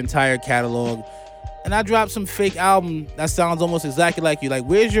your entire catalog, and I drop some fake album that sounds almost exactly like you? Like,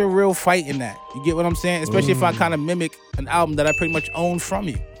 where's your real fight in that? You get what I'm saying? Especially if I kind of mimic an album that I pretty much own from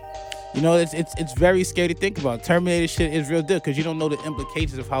you. You know, it's very scary to think about. Terminator shit is real deal because you don't know the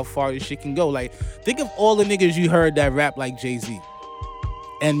implications of how far this shit can go. Like, think of all the niggas you heard that rap like Jay-Z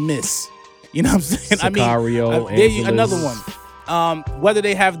and Miss. You know what I'm saying? Sicario, there you Angelus. another one. Whether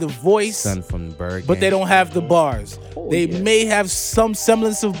they have the voice, Son from Berg, but they don't have the bars. They may have some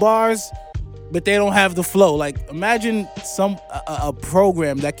semblance of bars, but they don't have the flow. Like, imagine a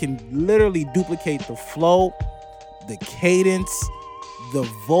program that can literally duplicate the flow, the cadence, the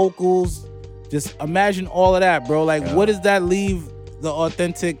vocals. Just imagine all of that, bro. Like, what does that leave the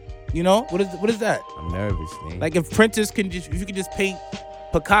authentic? You know, what is that? I'm nervous, man. Like, if printers if you could just paint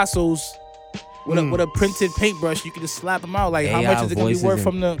Picasso's with a printed paintbrush, you can just slap them out. Like, how much is it gonna be worth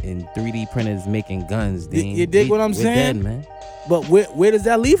from the? In 3D printers making guns. You dig what I'm saying? Dead, man. But where does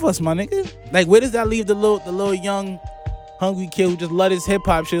that leave us, my nigga? Like, where does that leave the little young hungry kid who just loved his hip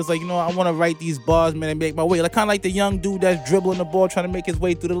hop shit. It's like, I want to write these bars, man, and make my way. Like kind of like the young dude that's dribbling the ball trying to make his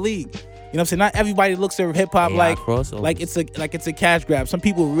way through the league. You know what I'm saying? Not everybody looks at hip hop like it's a cash grab. Some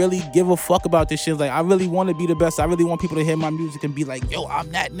people really give a fuck about this shit. Like I really want to be the best. I really want people to hear my music and be like, yo, I'm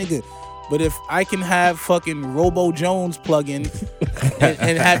that nigga. But if I can have fucking Robo Jones plug in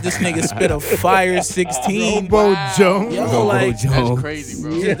and have this nigga spit a fire 16. Robo Jones. Yo, like, That's crazy,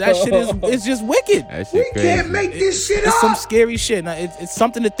 bro. that shit it's just wicked. That shit crazy. make this shit It's some scary shit. Now, it's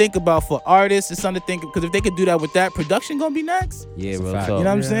something to think about for artists. It's something to think because if they could do that with that, production gonna be next. Yeah, real fact. talk. You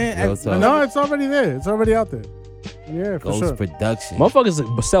know what I'm saying? Real talk. No, it's already there. It's already out there. Yeah, for Ghost sure. production.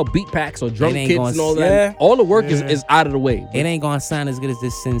 Motherfuckers sell beat packs or drum It ain't kits gonna and all yeah. that. All the work Yeah. is out of the way. It ain't gonna sound as good as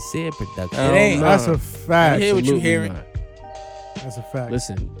this sincere production. It ain't. That's a I fact. hear what you Absolutely hearing. not. That's a fact.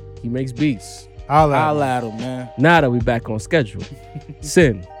 Listen, he makes beats. I'll I'll at him, man. Now that we back on schedule,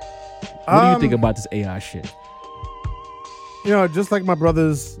 Sin, what do you think about this AI shit? Just like my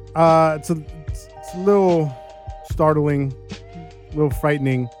brothers, it's a little startling, a little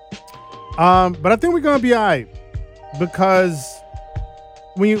frightening. But I think we're gonna be all right because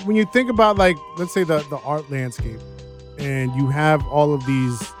when you think about, like, let's say the art landscape, and you have all of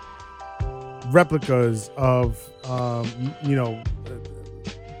these replicas of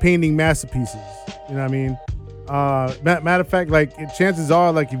painting masterpieces. You know what I mean? Matter of fact, like, chances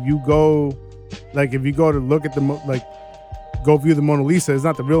are, like, if you go to look at go view the Mona Lisa, it's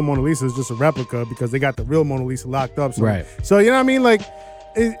not the real Mona Lisa, it's just a replica because they got the real Mona Lisa locked up. So, Right. So you know what I mean? Like,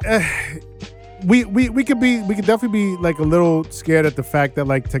 we could definitely be like a little scared at the fact that,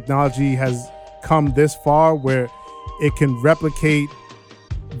 like, technology has come this far where it can replicate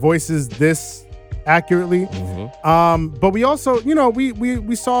voices this accurately. But we also,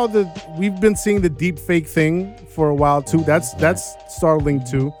 we saw we've been seeing the deep fake thing for a while too. That's startling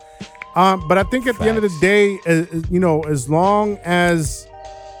too. But I think at the end of the day, as long as,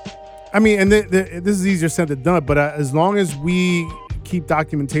 I mean, and this is easier said than done, but as long as we keep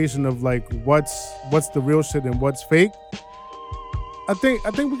documentation of, like, what's the real shit and what's fake, I think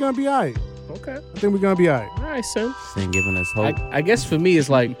we're gonna be all right. Okay. I think we're gonna be all right. All right, Sin. Sin giving us hope. I guess for me, it's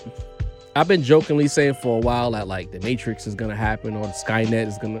like, I've been jokingly saying for a while that, like, the Matrix is gonna happen or the Skynet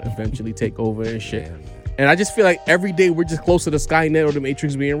is gonna eventually take over and shit. Yeah. And I just feel like every day we're just closer to Skynet or the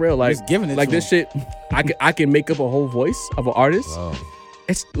Matrix being real. Like, Just giving it like to this shit, I can make up a whole voice of an artist. Wow.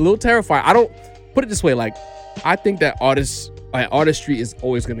 It's a little terrifying. I don't put it this way. Like, I think that artistry is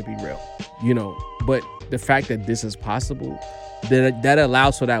always going to be real, but the fact that this is possible, that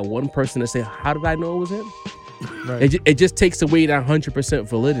allows for that one person to say, how did I know it was him? Right. It just takes away that 100%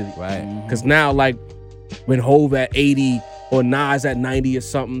 validity. Right. Because now, like, when Hove at 80 or Nas at 90 or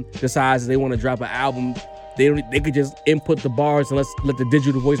something decides they want to drop an album, they could just input the bars and let the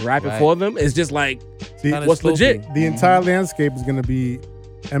digital voice rap it Right. for them. It's just like, Kinda what's spooky. legit? The entire landscape is gonna be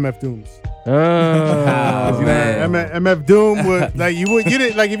MF Dooms. Oh, You man. know, MF Doom would, like, you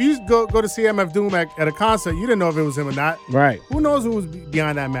didn't, like, if you go to see MF Doom at a concert, you didn't know if it was him or not. Right. Who knows who was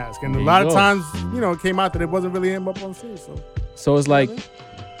behind that mask? And There a you lot of go. times, it came out that it wasn't really him up on stage. So it's like,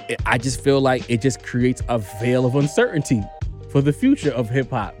 I just feel like it just creates a veil of uncertainty for the future of hip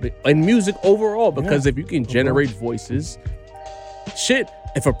hop and music overall. Because if you can generate voices, shit,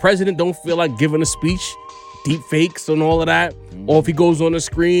 if a president don't feel like giving a speech, deep fakes and all of that, or if he goes on the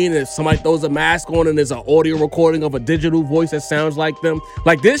screen and somebody throws a mask on and there's an audio recording of a digital voice that sounds like them,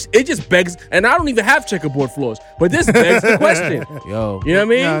 like this, it just begs, and I don't even have checkerboard floors, but this begs the question. Yo. You know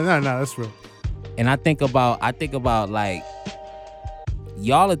what I mean? No, that's real. And I think about like,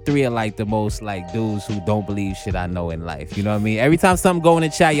 y'all are three are like the most, like, dudes who don't believe shit I know in life. You know what I mean? Every time something go in the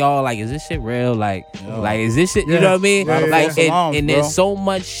chat, y'all like, is this shit real? Like is this shit? You know what I mean? Yeah, yeah, like, false alarms, and bro. there's so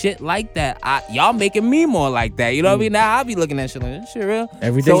much shit like that. Y'all making me more like that. You know what I mean? Now I'll be looking at shit like, this shit real.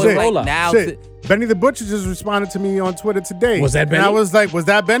 Every So day's it's a like roll-up. now. Shit. Benny the Butcher just responded to me on Twitter today. Was that Benny? And I was like, was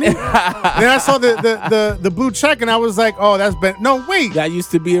that Benny? Then I saw the blue check and I was like, oh, that's Benny. No, wait. That used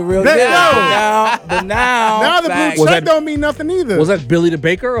to be a real That- nigga. But now Now the blue facts. check Was that- don't mean nothing either. Was that Billy the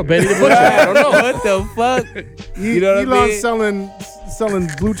Baker or Benny the Butcher? I don't know. What the fuck? You know what I Elon's mean? selling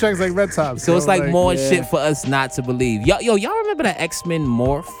blue checks like red tops. So it's like more yeah. shit for us not to believe. Y'all remember the X-Men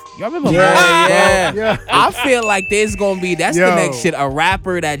Morph? Y'all remember Yeah, Morph? yeah. Yeah. I feel like there's gonna be the Yo. next shit. A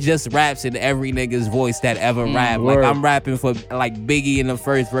rapper that just raps in every nigga's voice that ever rap. Like word. I'm rapping for like Biggie in the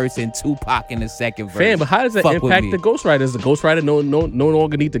first verse and Tupac in the second verse. Fam, but how does that Fuck with impact me. the ghostwriter? Does the ghostwriter no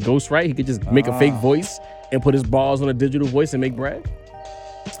longer need to ghostwrite? He could just make a fake voice and put his balls on a digital voice and make bread?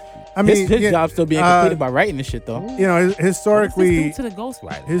 I mean, his yeah, job's still being completed by writing this shit though. historically, to the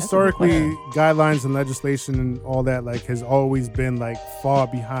ghostwriter. historically, guidelines and legislation and all that, like, has always been, like, far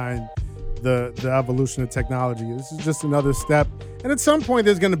behind the evolution of technology. This is just another step. And at some point,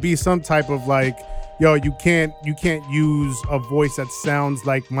 there's going to be some type of like, yo, you can't use a voice that sounds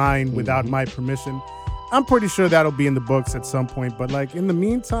like mine without my permission. I'm pretty sure that'll be in the books at some point. But like in the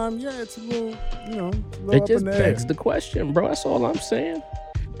meantime, yeah, it's a little, It up just in the begs air. the question, bro. That's all I'm saying.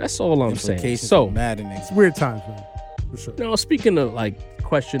 That's all I'm saying. Implications So, are maddening. It's weird times, man. For sure. now speaking of like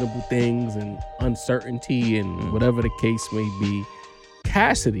questionable things and uncertainty and whatever the case may be,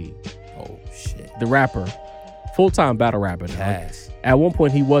 Cassidy, Oh shit. the rapper, full-time battle rapper now. Cass. At one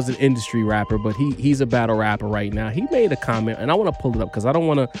point, he was an industry rapper, but he's a battle rapper right now. He made a comment, and I want to pull it up because I don't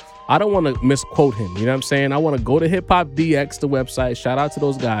want to misquote him. You know what I'm saying? I want to go to Hip Hop DX, the website. Shout out to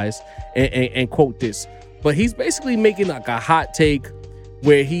those guys and quote this. But he's basically making like a hot take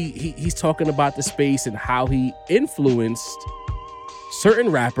where he's talking about the space and how he influenced certain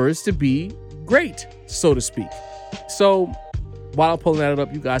rappers to be great, so to speak. So while I'm pulling that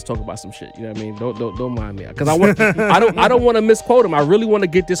up, you guys talk about some shit. You know what I mean? Don't mind me, because I don't want to misquote him. I really want to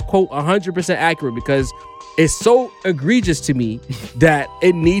get this quote 100% accurate because it's so egregious to me that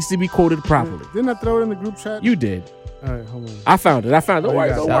it needs to be quoted properly. Didn't I throw it in the group chat? You did. All right, hold on. I found it. Don't Oh, you worry.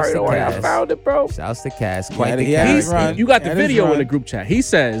 got it. Don't worry. I Cass. found it, bro. Shouts to Cass. Quite Yeah, the he had Cass. his run. You got the That is video in right. the group chat. He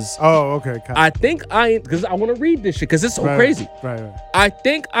says, Oh, okay. because I want to read this shit because it's so Right, crazy. Right. I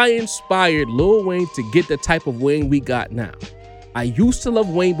think I inspired Lil Wayne to get the type of Wayne we got now. I used to love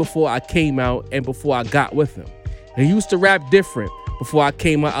Wayne before I came out and before I got with him. He used to rap different before I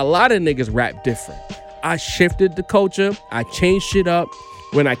came out. A lot of niggas rap different. I shifted the culture. I changed shit up.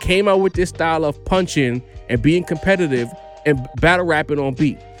 When I came out with this style of punching and being competitive and battle rapping on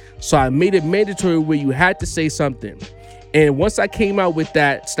beat. So I made it mandatory where you had to say something. And once I came out with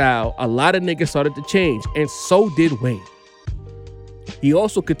that style, a lot of niggas started to change. And so did Wayne. He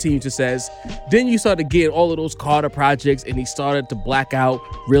also continued to says, then you started getting all of those Carter projects and he started to black out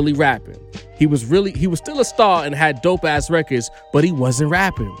really rapping. He was still a star and had dope ass records, but he wasn't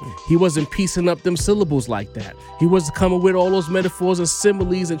rapping. He wasn't piecing up them syllables like that. He wasn't coming with all those metaphors and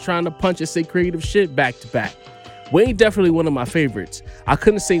similes and trying to punch and say creative shit back to back. Wayne definitely one of my favorites. I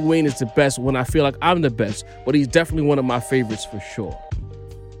couldn't say Wayne is the best when I feel like I'm the best, but he's definitely one of my favorites for sure.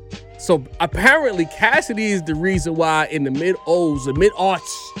 So apparently Cassidy is the reason why in the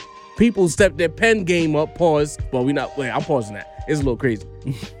mid-aughts, people stepped their pen game up, pause. Well, I'm pausing that. It's a little crazy.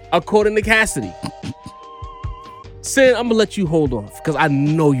 According to Cassidy. Sin, I'm gonna let you hold off because I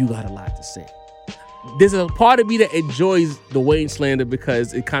know you got a lot to say. There's a part of me that enjoys the Wayne slander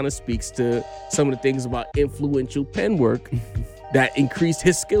because it kind of speaks to some of the things about influential pen work that increased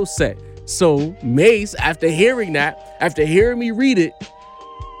his skill set. So Mace, after hearing me read it,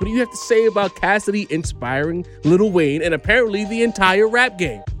 what do you have to say about Cassidy inspiring Lil Wayne and apparently the entire rap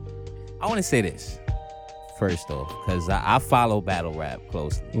game? I want to say this first off, because I follow battle rap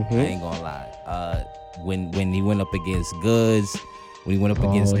closely. I ain't gonna lie. When he went up against Goods, when he went up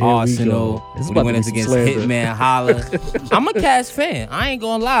against here we Arsenal, go. It's when he about went to up be against some slander. Hitman Holla. I'm a Cass fan. I ain't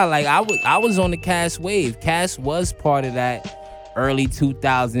gonna lie. Like I was on the Cass wave. Cass was part of that early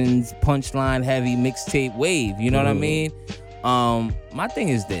 2000s punchline heavy mixtape wave. You know what I mean? My thing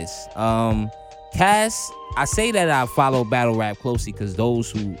is this. Cass, I say that I follow battle rap closely because those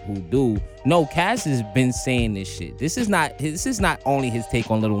who do know Cass has been saying this shit. This is not only his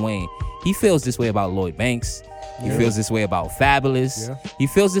take on Lil Wayne. He feels this way about Lloyd Banks. He feels this way about Fabulous. Yeah. He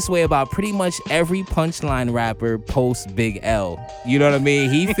feels this way about pretty much every punchline rapper post Big L. You know what I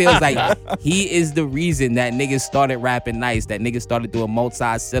mean? He feels like he is the reason that niggas started rapping nice, that niggas started doing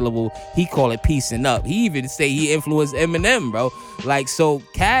multi-syllable. He call it piecing up. He even say he influenced Eminem, bro. Like, so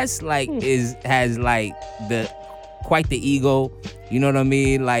Cass has quite the ego. You know what I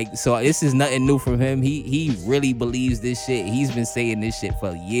mean? Like, so this is nothing new from him. He really believes this shit. He's been saying this shit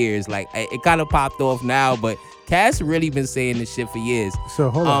for years. Like, it kind of popped off now, but Cass really been saying this shit for years. So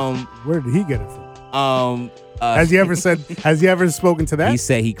hold on. Where did he get it from? Has he ever spoken to that? He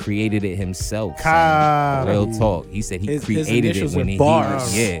said he created it himself. son. God. Real talk. He said he His created it initials when are he bars.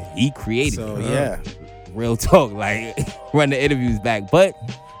 was, he created So it. yeah. Real talk. Like, run the interviews back. But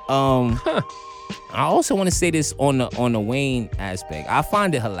I also want to say this on the Wayne aspect. I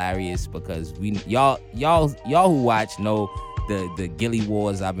find it hilarious because y'all who watch know the Gilly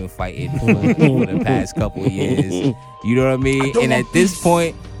wars I've been fighting for the past couple of years. You know what I mean? And at this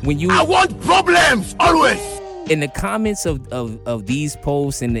point, I want problems always. In the comments of these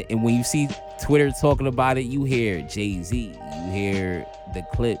posts and when you see Twitter talking about it, you hear Jay-Z, you You hear the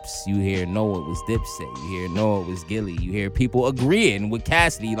clips. You hear no, it was Dipset. You hear no, it was Gilly. You hear people agreeing with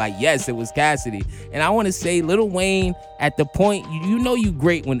Cassidy, like, yes, it was Cassidy. And I want to say, Lil Wayne, at the point, you know you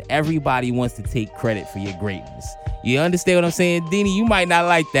great when everybody wants to take credit for your greatness. You understand what I'm saying? Dini, you might not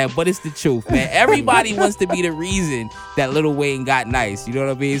like that, but it's the truth, man. Everybody wants to be the reason that Lil Wayne got nice. You know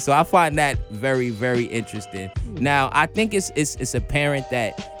what I mean? So I find that very, very interesting. Now, I think it's apparent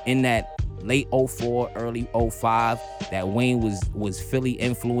that in that late 04, early 05, that Wayne was Philly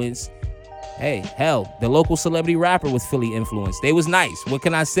influenced. Hey, hell, the local celebrity rapper was Philly influenced. They was nice. What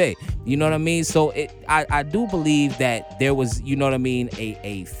can I say? You know what I mean? So I do believe that there was, you know what I mean,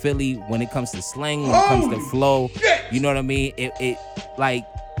 a Philly when it comes to slang, when it comes to flow. You know what I mean? It like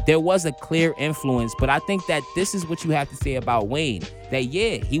there was a clear influence, but I think that this is what you have to say about Wayne. That,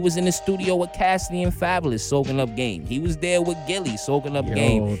 yeah, he was in the studio with Cassidy and Fabulous soaking up game. He was there with Gilly soaking up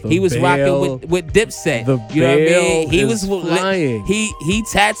game. He was rocking with Dipset. You know what I mean? He was flying. He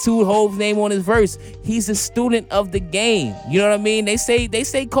tattooed Hove's name on his verse. He's a student of the game. You know what I mean? They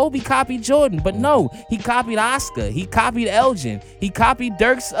say Kobe copied Jordan, but no, he copied Oscar. He copied Elgin. He copied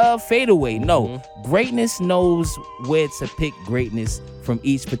Dirk's fadeaway. No, greatness knows where to pick greatness from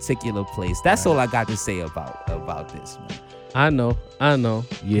each particular place. That's all I got to say about this, man. I know.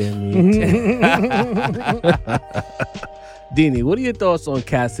 Yeah, me. Dini, what are your thoughts on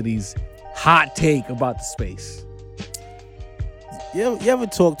Cassidy's hot take about the space? You ever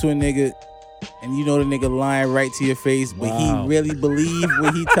talk to a nigga and you know the nigga lying right to your face, but he really believe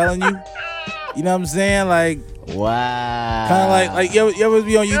what he telling you? You know what I'm saying? Like, wow. Kind of like you ever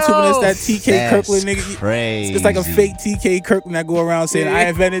be on YouTube and it's that TK Kirkland nigga? Crazy. It's like a fake TK Kirkland that go around saying, I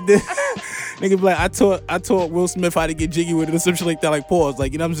invented this. Nigga be like, I taught Will Smith how to get jiggy with it or some shit like that, like pause.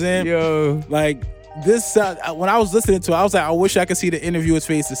 Like, you know what I'm saying? Yo. Like, this, when I was listening to it, I was like, I wish I could see the interviewer's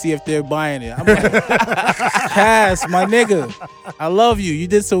face to see if they're buying it. I'm like, Cass, my nigga, I love you. You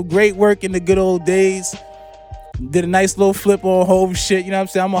did some great work in the good old days. Did a nice little flip on Hove shit. You know what I'm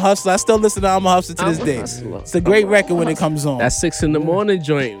saying? I'm a hustler. I still listen to I'm a Hustler to this day. It's a great record when it comes on. That 6 a.m.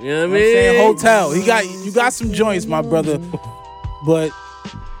 joint. You know what I mean? Saying Hotel. You got some joints, my brother. But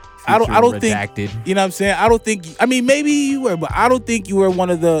I don't think, you know what I'm saying? I don't think, I mean, maybe you were, but I don't think you were one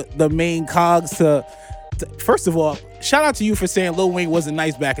of the main cogs to first of all, shout out to you for saying Lil Wayne wasn't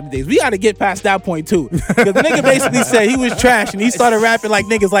nice back in the days. We got to get past that point too. Because the nigga basically said he was trash and he started rapping like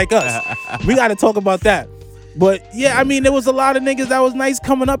niggas like us. We got to talk about that. But yeah, I mean, there was a lot of niggas that was nice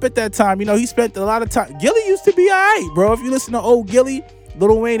coming up at that time. You know, he spent a lot of time. Gilly used to be all right, bro. If you listen to old Gilly,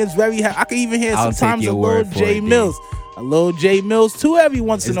 Lil Wayne is very, I can even hear sometimes a Lil J Mills. A Lil J Mills too every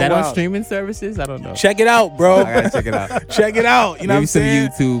once in a while. Is that on streaming services? I don't know. Check it out, bro. I gotta check it out. Check it out. You know what I'm saying?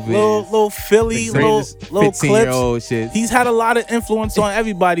 Maybe some YouTube. Little Philly, little clips. Shit. He's had a lot of influence on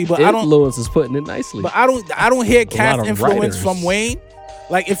everybody, but influence is putting it nicely. But I don't hear Cass influence from Wayne.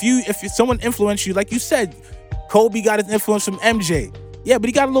 Like if someone influenced you, like you said, Kobe got his influence from MJ. Yeah, but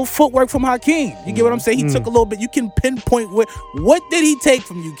he got a little footwork from Hakeem. You get what I'm saying? He took a little bit. You can pinpoint what did he take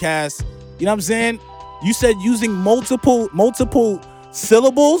from you, Cass? You know what I'm saying? You said using multiple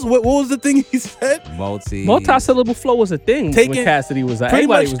syllables. What was the thing he said? Multi-syllable flow was a thing when Cassidy was pretty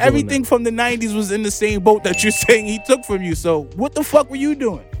much everything from the 90s was in the same boat that you're saying he took from you. So what the fuck were you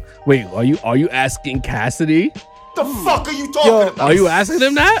doing? Wait, are you asking Cassidy? The fuck are you talking about? Are you asking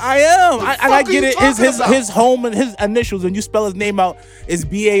him that? I am. I get it. His home and his initials, and you spell his name out, is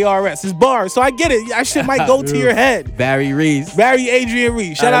BARS. His bars. So I get it. That shit might go to your head. Barry Adrian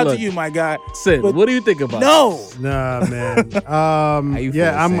Reese. Shout out to you, my guy. Sid, what do you think about this? Nah, man.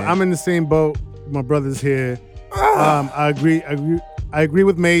 Yeah, I'm in the same boat. My brother's here. I agree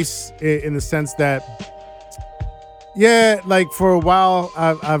with Mace in the sense that, yeah, like for a while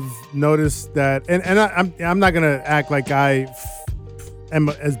I've noticed that, and I'm not gonna act like I am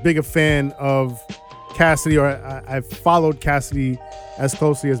as big a fan of Cassidy, or I've followed Cassidy as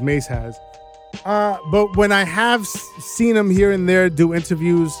closely as Mace has. But when I have seen him here and there do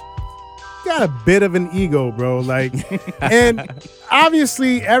interviews, he got a bit of an ego, bro. Like, and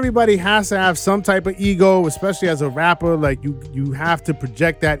obviously everybody has to have some type of ego, especially as a rapper. Like you have to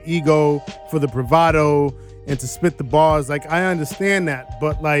project that ego for the bravado and to spit the bars. Like, I understand that,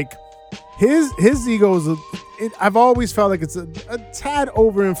 but like his ego is I've always felt like it's a tad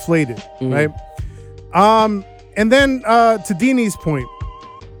overinflated, right? And then to Dini's point,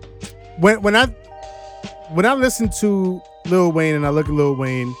 when I listen to Lil Wayne and I look at Lil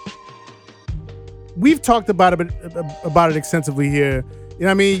Wayne, we've talked about it extensively here. You know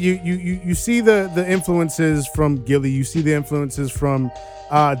what I mean? You see the influences from Gilly, you see the influences from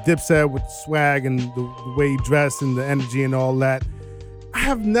Dipset with swag and the way he dressed and the energy and all that. I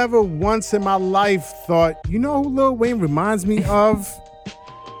have never once in my life thought, you know who Lil Wayne reminds me of?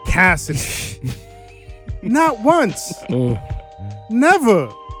 Cassidy. Not once. Never.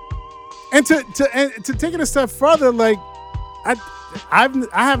 And to take it a step further, like I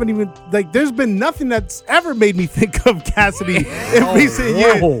haven't even like. There's been nothing that's ever made me think of Cassidy in recent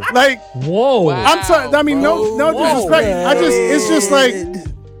years. Like, whoa! I'm sorry. I mean, no disrespect. It's just like.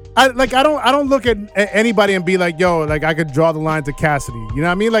 I don't look at anybody and be like, yo, like I could draw the line to Cassidy. You know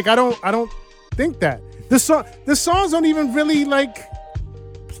what I mean? Like I don't think that. The songs don't even really like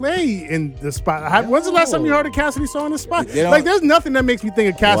play in the spot. When's the last time you heard a Cassidy song in the spot? Like there's nothing that makes me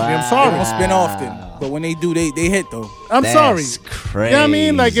think of Cassidy. I'm sorry. They don't spin often, but when they do, they hit though. I'm sorry. Crazy. You know what I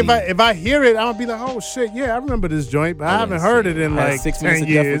mean? Like if I hear it, I'll be like, oh shit, yeah, I remember this joint, but I haven't heard it in like 6 10 minutes of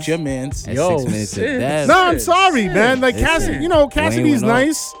death years. with your mans. Yo, 6 minutes of death. No, I'm sorry, man. Like Cassidy, Cassidy's went off.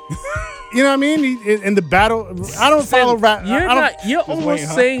 nice. You know what I mean? In the battle, I don't follow rap. You're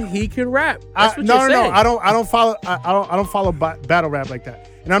almost saying he can rap. That's what you're saying. No. I don't follow battle rap like that.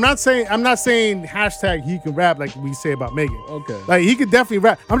 And I'm not saying hashtag he can rap like we say about Megan. Okay. Like he could definitely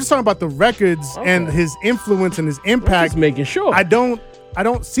rap. I'm just talking about the records and his influence and his impact. Just making sure. I don't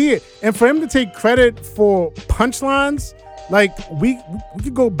see it. And for him to take credit for punchlines, like we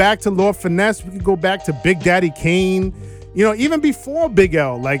could go back to Lord Finesse, we could go back to Big Daddy Kane, even before Big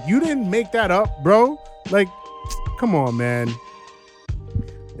L. Like you didn't make that up, bro. Like, come on, man.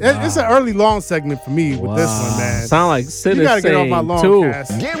 It's an early long segment for me with this one, man. Sound like Sin You gotta is get off saying my long too.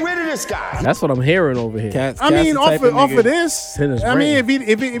 cast. Get rid of this guy. That's what I'm hearing over here. I mean, off of this, Sin is I mean, if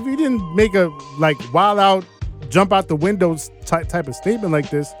he didn't make a like wild out, jump out the windows type of statement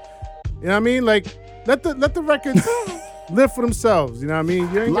like this, you know what I mean? Like let the records live for themselves. You know what I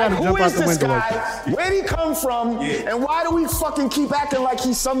mean? You ain't gotta jump out the window like this. Where'd he come from? And why do we fucking keep acting like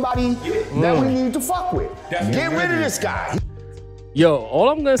he's somebody that we need to fuck with? Get rid of this guy. Yo, all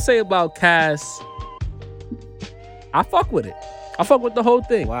I'm gonna say about Cass, I fuck with it. I fuck with the whole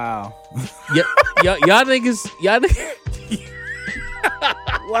thing. Wow. Y'all niggas.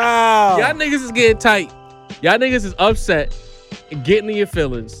 Wow. Y'all niggas is getting tight. Y'all niggas is upset and getting in your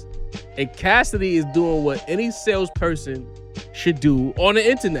feelings. And Cassidy is doing what any salesperson should do on the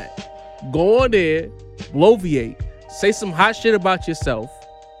internet. Go on there, bloviate, say some hot shit about yourself,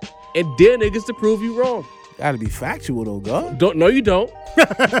 and dare niggas to prove you wrong. Gotta be factual though, God. No, you don't.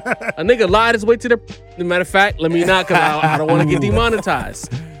 A nigga lied his way to the matter of fact, let me not, because I don't want to get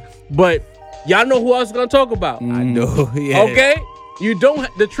demonetized. But y'all know who I was gonna talk about. I know. Yeah. Okay? You don't.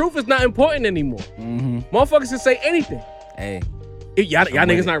 The truth is not important anymore. Motherfuckers can say anything. Hey. Y'all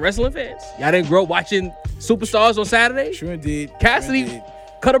niggas not wrestling fans. Y'all didn't grow up watching Superstars on Saturday. Sure did. Cassidy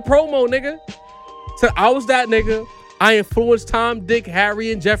cut a promo, nigga. Said I was that nigga. I influenced Tom, Dick,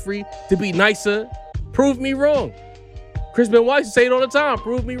 Harry, and Jeffrey to be nicer. Prove me wrong. Chris Benoit used to say it all the time.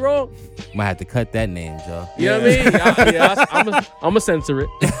 Prove me wrong. Might have to cut that name, Joe. You know what I mean? I'm a censor it.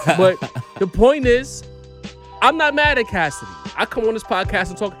 But the point is, I'm not mad at Cassidy. I come on this podcast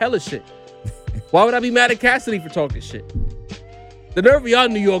and talk hella shit. Why would I be mad at Cassidy for talking shit? The nerve of y'all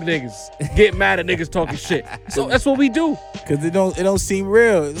New York niggas get mad at niggas talking shit. So that's what we do. Cause it don't seem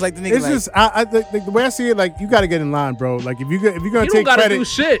real. It's like the nigga. It's just the way I see it, like you got to get in line, bro. Like if you're gonna You don't take gotta credit, do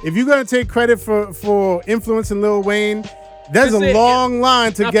shit. if you're gonna take credit for influencing Lil Wayne, there's That's a it. long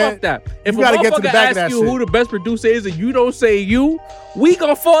line to Now, get. fuck that. If You a got to get to the motherfucker back of that asks you shit. who the best producer is and you don't say you, we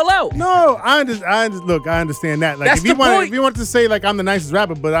gonna fall out. No, I understand that. Like That's if you the want, point. if you want to say like I'm the nicest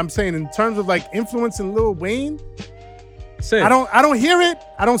rapper, but I'm saying in terms of like influencing Lil Wayne, Sin. I don't hear it.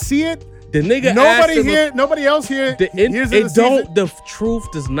 I don't see it. The nigga Nobody else here. The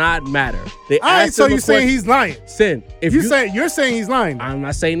truth does not matter. They All right, asked so him a you're saying question. he's lying. Sin. If You're saying he's lying. I'm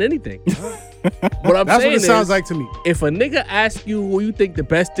not saying anything. What I'm That's saying what it sounds is, like to me. if a nigga asks you who you think the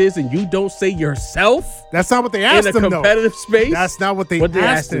best is and you don't say yourself That's not what they in asked a him though. competitive space, That's not what they what they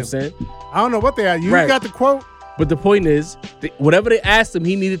asked asked him, him. Sin. I don't know what they asked. You Right. got the quote. But the point is, whatever they asked him,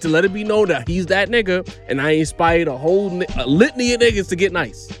 he needed to let it be known that he's that nigga, and I inspired a litany of niggas to get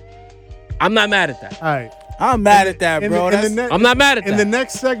nice. I'm not mad at that. All right. I'm mad at that, bro. I'm not mad at In that. the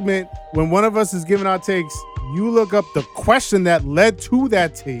next segment, when one of us is giving our takes, you look up the question that led to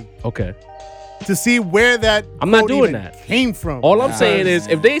that take Okay. to see where that I'm not quote doing even that. came from. All I'm saying is,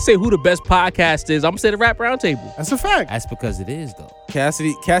 if they say who the best podcast is, I'm gonna say the Rap Roundtable. That's a fact. That's because it is, though.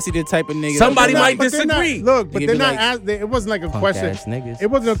 Cassidy the type of nigga. Somebody They're not- might but they're not- disagree. Look, but Nigga they're be not. like, It wasn't like a Punk question. ass niggas. It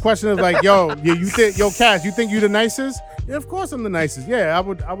wasn't a question of like, yo, Cass, you think you the nicest? Yeah, of course I'm the nicest. Yeah, I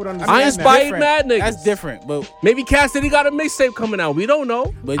would understand. I that. inspired different. mad niggas. That's different, but Maybe Cassidy got a mixtape coming out. We don't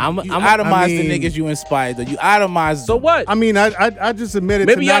know. you I'm itemize I mean- the niggas you inspired. Though you itemize. So what? I mean, I just admitted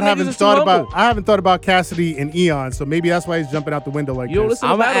Maybe to not y'all having niggas is thought too about. humble. I haven't thought about Cassidy in eons, so maybe that's why he's jumping out the window like You don't this. listen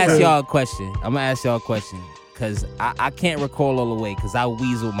to I'm gonna Battle ask Rap. y'all a question. Cause I can't recall all the way because I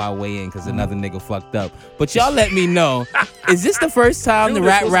weaseled my way in because another nigga fucked up. But y'all let me know, is this the first time the Judas,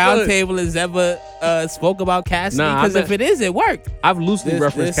 Rap what's Round good? Table has ever spoke about Cassidy? Nah, Because I if it is, it worked. I've loosely This-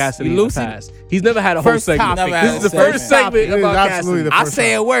 referenced this- Cassidy in you the loosely- past. He's never had a whole First segment. topic. Never had This is a the first segment. segment It is about absolutely Cassidy. the I first say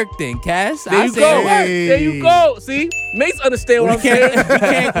time. it worked then, Cass. There I you say go. it worked. There you go. See, Mace understand what I'm saying.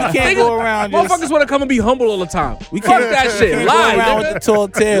 we can't go around. Motherfuckers want to come and be humble all the time. We Fuck can't- that shit. Can't Lie, go around with the nigga. tall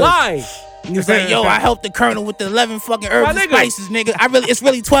tales. Lie. He was like, yo, I helped the Colonel with the 11 fucking herbs My and nigga. spices, nigga. It's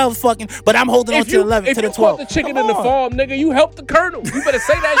really 12 fucking, but I'm holding on to the 11 if to the you 12. caught the chicken Come in the on. farm, nigga, you helped the colonel. You better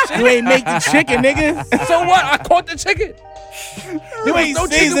say that shit. You ain't make the chicken, nigga. So what? I caught the chicken. You ain't No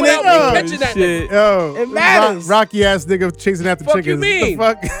chicken seasoning without it. me catching that nigga. Yo, It matters. Rocky ass nigga chasing after Fuck chickens. you mean?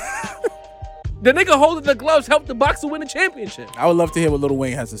 What the fuck? The nigga holding the gloves helped the boxer win the championship. I would love to hear what Lil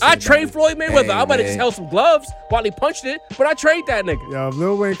Wayne has to say. I about trade it. Floyd Mayweather. Hey, I might have man. just held some gloves while he punched it, but I trade that nigga. Yo, if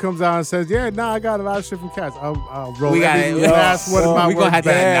Lil Wayne comes out and says, "Yeah, nah, I got a lot of shit from Cass," I'll roll We got every it. last one of my We gonna words have to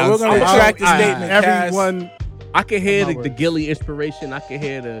back. Yeah, we're announce gonna that. retract the I'll- statement, Cass. Everyone, I can hear My the word. Gilly inspiration. I can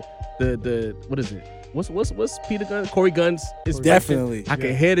hear the what is it? What's Peter Gunn? Corey Gunn's inspiration. Definitely. I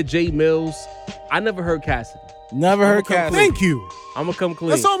can hear the J Mills. I never heard Cassidy. Never heard Cassidy. thank you. I'm gonna come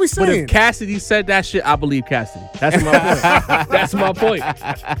clean. That's all we But saying. if Cassidy said that shit, I believe Cassidy. That's my point. That's my point.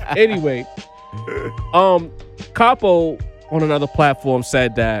 Anyway, Capo on another platform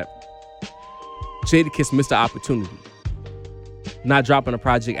said that Jadakiss missed the opportunity, not dropping a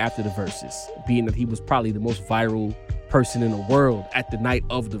project after the verses, being that he was probably the most viral person in the world at the night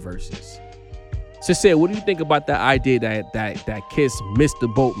of the verses. So, say, what do you think about that idea that Kiss missed the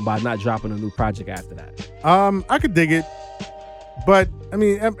boat by not dropping a new project after that? I could dig it, but I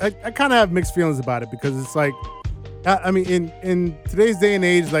mean, I kind of have mixed feelings about it because it's like, I mean, in today's day and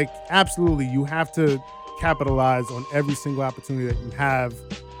age, like, absolutely, you have to capitalize on every single opportunity that you have.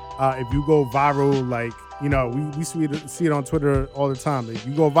 If you go viral, like, you know, we see it on Twitter all the time. Like,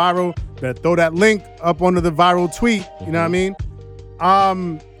 you go viral, better throw that link up under the viral tweet. You know what I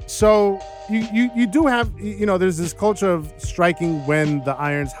mean? So you do have, you know, there's this culture of striking when the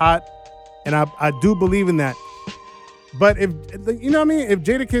iron's hot, and I do believe in that. But if, you know what I mean, if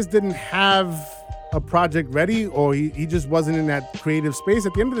Jadakiss didn't have a project ready, or he just wasn't in that creative space,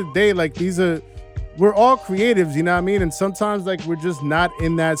 at the end of the day, like, we're all creatives, you know what I mean? And sometimes, like, we're just not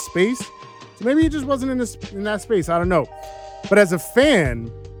in that space. So maybe he just wasn't in that space. I don't know. But as a fan,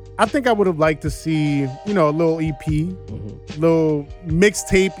 I think I would have liked to see, you know, a little EP, little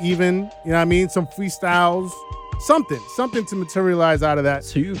mixtape even, you know what I mean? Some freestyles, something to materialize out of that.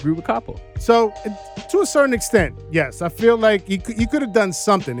 So you agree with Capo? So to a certain extent, yes, I feel like he could have done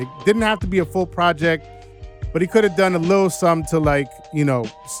something. It didn't have to be a full project, but he could have done a little something to, like, you know,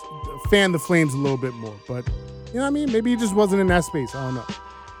 fan the flames a little bit more. But, you know what I mean? Maybe he just wasn't in that space. I don't know.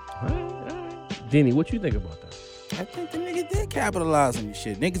 All right. Denny, what you think about that? I think the nigga did capitalize on this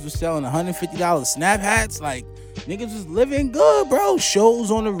shit. Niggas was selling $150 snap hats. Like, niggas was living good, bro.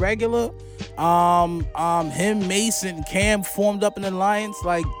 Shows on the regular. Him, Mason, Cam formed up an alliance.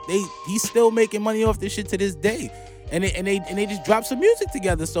 Like, he's still making money off this shit to this day. And they just dropped some music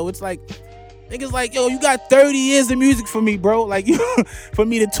together. So it's like, niggas like, yo, you got 30 years of music for me, bro. Like, for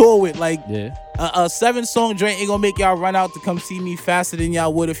me to tour with. Like, Yeah. a 7-song joint ain't gonna make y'all run out to come see me faster than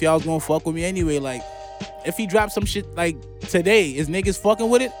y'all would if y'all was gonna fuck with me anyway. Like, if he drops some shit like today, is niggas fucking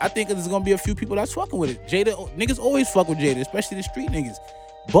with it? I think there's gonna be a few people that's fucking with it. Niggas always fuck with Jada, especially the street niggas.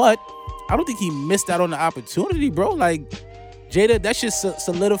 But I don't think he missed out on the opportunity, bro. Like, Jada, that shit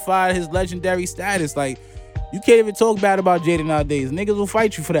solidified his legendary status. Like, you can't even talk bad about Jada nowadays. Niggas will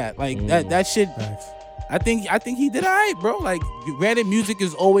fight you for that. Like, that shit. I think he did all right, bro. Like, granted, music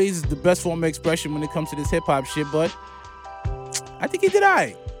is always the best form of expression when it comes to this hip hop shit, but I think he did all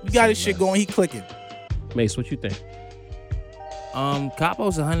right. He got his shit going. He clicking. Mace, what you think?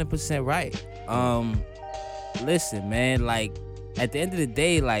 Capo's 100% right. Listen, man, like, at the end of the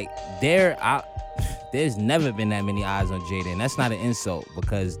day, like, there's never been that many eyes on Jada, and that's not an insult,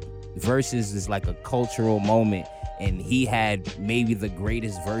 because Versus is like a cultural moment, and he had maybe the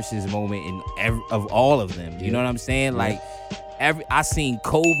greatest Versus moment of all of them. You know what I'm saying? Like, I seen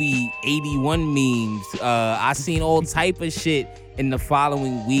Kobe 81 memes. I seen all type of shit in the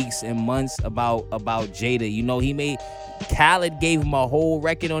following weeks and months about Jada. You know, Khaled gave him a whole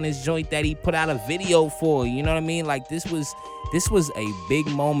record on his joint that he put out a video for. You know what I mean? Like this was a big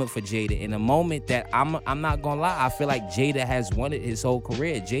moment for Jada, and a moment that I'm not gonna lie, I feel like Jada has wanted his whole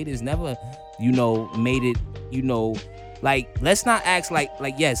career. Jada's never, made it, like, let's not act like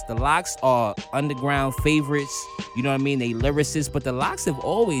yes, the Lox are underground favorites, you know what I mean? They lyricists, but the Lox have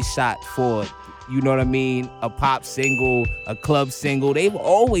always shot for, you know what I mean, a pop single, a club single. They've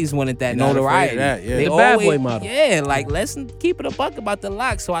always wanted that You're not notoriety. afraid of that, yeah. They The bad always, boy model. Yeah, like let's keep it a buck about the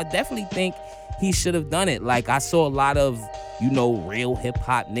Lox. So I definitely think he should have done it. Like I saw a lot of, real hip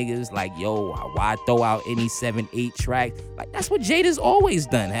hop niggas like, yo, why throw out any 7-8 track? Like that's what Jada's always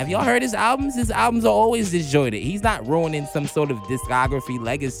done. Have y'all heard his albums? His albums are always disjointed. He's not ruining some sort of discography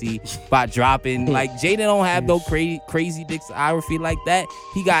legacy by dropping. Like Jada don't have no crazy discography like that.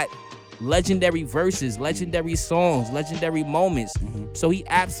 He got legendary verses, legendary songs, legendary moments. So he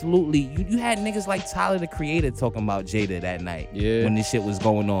absolutely, you had niggas like Tyler the Creator talking about Jada that night when this shit was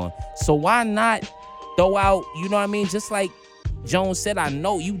going on. So why not throw out, you know what I mean? Just like Jones said, I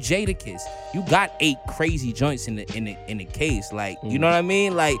know you Jadakiss. You got 8 crazy joints in the case. Like, you know what I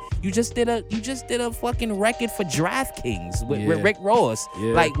mean? Like you just did a fucking record for DraftKings with Rick Ross.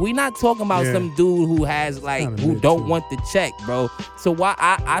 Yeah. Like we not talking about some dude who has like who don't want the check, bro. So why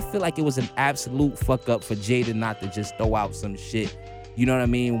I feel like it was an absolute fuck up for Jada not to just throw out some shit. You know what I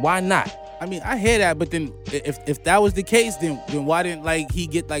mean? Why not? I mean, I hear that, but then if that was the case, then why didn't like he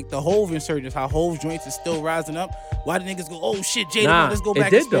get like the Hove insurgence? How Hove joints is still rising up? Why did niggas go, oh shit, Jada, let's go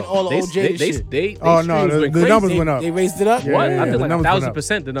back and spend all the old Jada shit? Oh no, the numbers went up. They raised it up. Yeah, What? yeah, I feel the like numbers went up.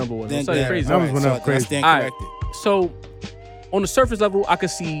 1,000% the number was. Then, It's something crazy. numbers right, went so up crazy. I stand All right. corrected. So on the surface level, I could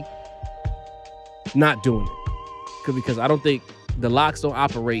see not doing it because I don't think the Lox don't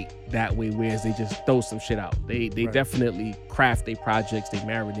operate that way, whereas they just throw some shit out. They definitely craft their projects, they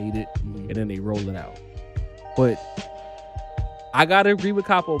marinate it, and then they roll it out. But I gotta agree with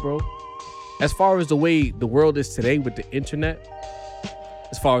Capo, bro. As far as the way the world is today with the internet,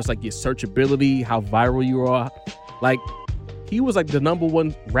 as far as like your searchability, how viral you are, like he was like the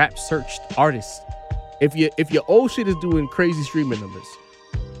 #1 rap searched artist. If your old shit is doing crazy streaming numbers,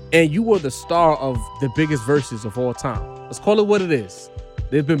 and you were the star of the biggest verses of all time, let's call it what it is.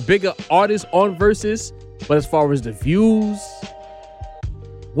 There've been bigger artists on verses, but as far as the views,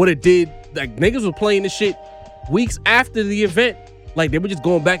 what it did, like niggas were playing this shit weeks after the event. Like they were just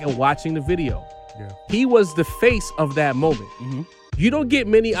going back and watching the video. Yeah. He was the face of that moment. You don't get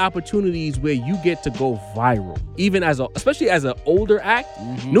many opportunities where you get to go viral, even especially as an older act.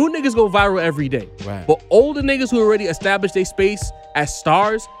 New niggas go viral every day. Right. But older niggas who already established their space as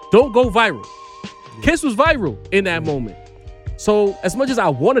stars don't go viral. Kiss was viral in that moment. So as much as I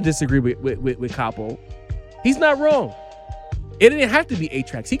want to disagree with Capo, he's not wrong. It didn't have to be 8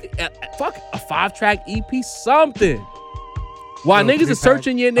 tracks. He could fuck a 5-track EP, something. While niggas are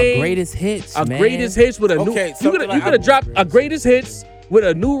searching your name, Greatest hits, a man. greatest hits with a new. Okay, You something could like have dropped a greatest hits with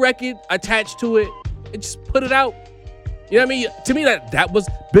a new record attached to it and just put it out. You know what I mean? To me, that was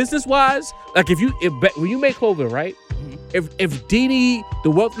business wise. Like when you make clothing, right? If Didi,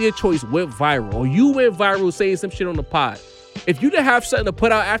 the wealthier choice, went viral, or you went viral saying some shit on the pod, if you didn't have something to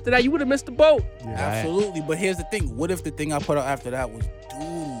put out after that, you would have missed the boat. Absolutely, but here's the thing: what if the thing I put out after that was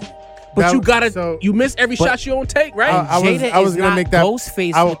doo? But you miss every shot you don't take, right? I was gonna make that.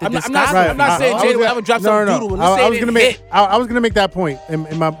 Ghostface with the I'm discography. not saying Jada would ever drop something doodle. Let's say I was it gonna didn't hit. I was gonna make that point,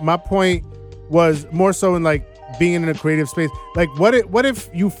 and my point was more so in like being in a creative space. Like, what if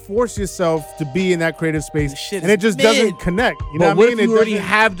you force yourself to be in that creative space Shit and it just is mid. doesn't connect? You know But what I what mean? if you It already doesn't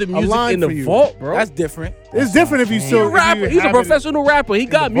have the music align in the for you. vault, bro? That's different. It's different if you He's still. a rapper. He's a professional rapper. He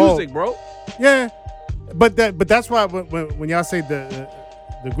got vault. music, bro. Yeah, but that's why when y'all say the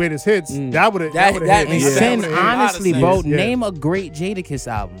greatest hits, that would have That hit. makes And sense. Sen, That makes a lot of honestly, sense. bro, Yeah. name a great Jadakiss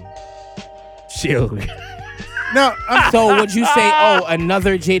album. Chill. No, So would you say,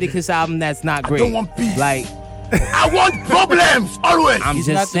 another Jadakiss album that's not great? don't want beef. Like, I want problems always. I'm He's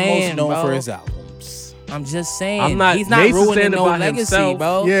just not saying, the most known bro. for his albums. I'm just saying. I'm not. He's not Mason's ruining saying no about legacy, himself.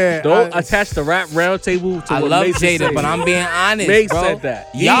 bro. yeah, Don't attach the rap roundtable to I what love Mason Jada, said. but I'm being honest, Mace bro. said that.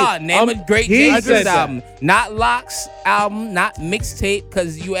 Y'all name a great he Jadakiss said that. album, not Lox album, not mixtape,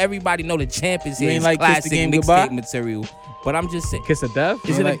 because everybody know the champ is You here. ain't It's like Kiss the classic Game Goodbye? mixtape material. But I'm just saying, Kiss of Death.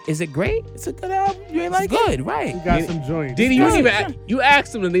 is it great? It's a good album. You ain't It's like it? good, right? you got some joints. Diddy, you didn't even you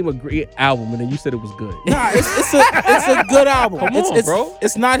asked him to name a great album, and then you said it was good. Nah, it's a good album. Come it's, on, it's, bro.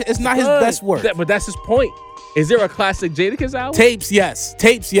 It's not his Good. best work. But that's his point. Is there a classic Jadakiss album? Tapes, yes.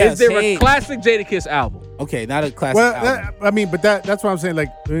 Tapes, yes. Is there a Tape. classic Jadakiss album? Okay, not a classic Well, album. but that's what I'm saying. Like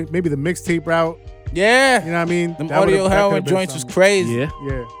maybe the mixtape route. Yeah. You know what I mean? Them That would've- audio that heroin could've been joints was something. crazy. Yeah.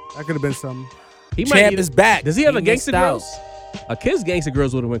 Yeah, that could have been something. He Champ is back. Does he have a missed Gangsta out. Girls? A Kiss Gangsta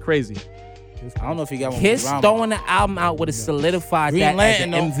Girls would have went crazy. I don't know if he got one. Kiss with Rama. throwing the album out would have solidified Green that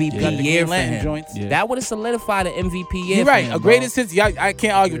Lantern, as an though. MVP Got the year Green for Lantern him. joints. Yeah. That would have solidified an MVP year. You're for right. him, A greatest hits. Yeah, I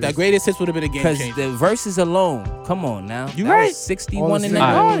can't argue with that. Greatest hits would have been a game because changer. the verses alone. Come on now. You That right. was 61 in the All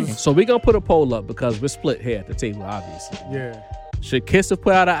All right. audience. right, so we're gonna put a poll up because we're split here at the table, obviously. Yeah. Should Kiss have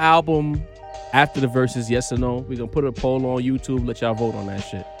put out an album after the verses? Yes or no? We're gonna put a poll on YouTube. Let y'all vote on that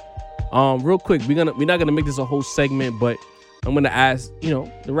shit. Real quick, we're not gonna make this a whole segment, but I'm gonna ask, the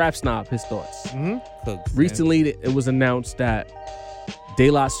rap snob his thoughts. Cooks, man. Recently, it was announced that De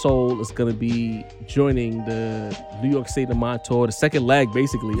La Soul is gonna be joining the New York State of Mind tour, the second leg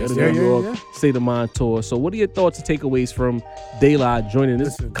basically of the Yeah, New yeah, York State of Mind tour. So, what are your thoughts and takeaways from De La joining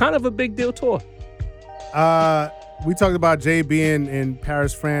this Listen. kind of a big deal tour? We talked about Jay being in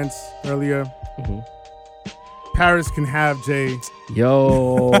Paris, France earlier. Mhm. Paris can have Jay.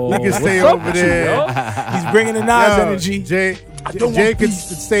 Yo, He can stay what's up over with you, there. yo? He's bringing the Nas Yo, energy. Jay don't Jay want could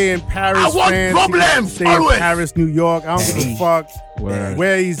peace. stay in Paris, I want France. He could problems, stay in always. Paris, New York. I don't give a fuck Word.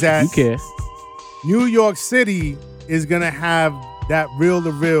 where he's at. You care? New York City is gonna have that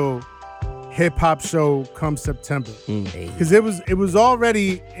real-to-real hip hop show come September. Because it was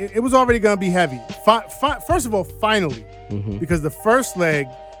already gonna be heavy. First of all, finally, because the first leg,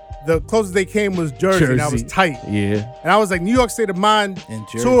 the closest they came was Jersey, and that was Jersey. tight. Yeah. And I was like, New York State of Mind And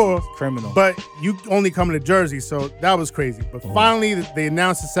Jersey, tour, criminal. but you only coming to Jersey, so that was crazy. But finally, they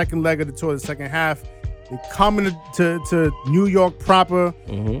announced the second leg of the tour, the second half. They coming to New York proper.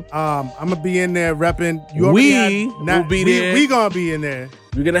 I'm gonna be in there repping. You already We had- will be there. We gonna be in there.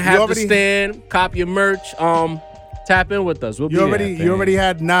 We're gonna have to already- stand, cop your merch. Tap in with us. We'll be You there. already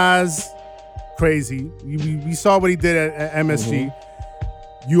had Nas, crazy. We saw what he did at MSG.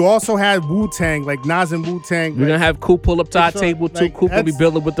 You also had Wu-Tang, like Nas and Wu-Tang. We're gonna have Coop pull up to our So, table too. like, Coop will be that's-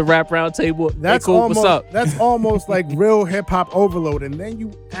 building with the rap round table. That's hey, Coop, almost what's up? that's almost like real hip hop overload, and then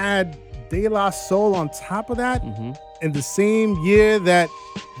you add De La Soul on top of that. In the same year that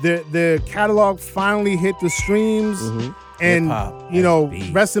the catalog finally hit the streams, and Hip-hop,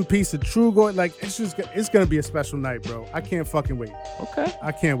 SB. Rest in peace to True Goy. Like it's gonna be a special night, bro. I can't fucking wait. Okay.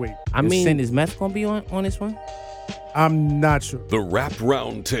 I can't wait. I mean, is Meth gonna be on this one? I'm not sure. The Rap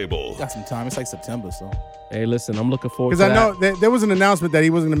Round Table. Got some time. It's like September, so. hey, listen, I'm looking forward to Because I that. know there was an announcement that he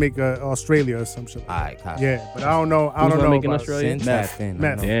wasn't gonna make Australia or some shit. All right, copy. Yeah, but I don't know. I Who's don't gonna know make it in about Australia? Send Meth. tap in.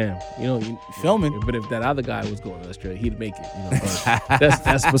 Meth. I know. Damn, you Filming. But if that other guy was going to Australia, he'd make it. But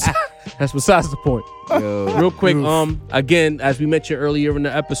that's besides the point. Real quick, again, as we mentioned earlier in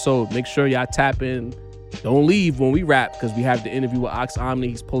the episode, make sure y'all tap in. Don't leave when we rap because we have the interview with Ox Omni.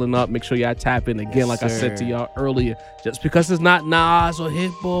 He's pulling up. Make sure y'all tap in again. Like I said to y'all earlier, just because it's not Nas or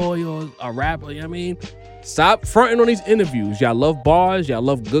Hit Boy or a rapper, you know what I mean? Stop fronting on these interviews. Y'all love bars. Y'all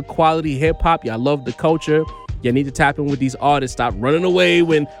love good quality hip hop. Y'all love the culture. You need to tap in with these artists. Stop running away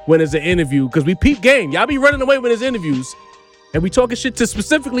when there's an interview because we peep game. Y'all be running away when there's interviews. And we talking shit to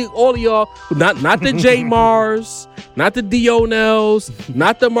specifically all of y'all, not the J Mars, not the Dionels,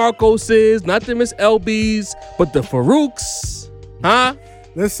 not the Marcoses, not the Miss LBs, but the Farouks, huh?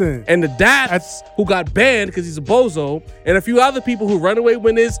 Listen, And the Daps who got banned because he's a bozo, and a few other people who run away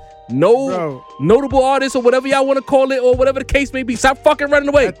when there's no Bro. notable artists or whatever y'all want to call it or whatever the case may be. Stop fucking running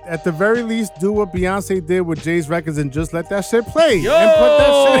away. at the very least, do what Beyonce did with Jay's records and just let that shit play Yo, and put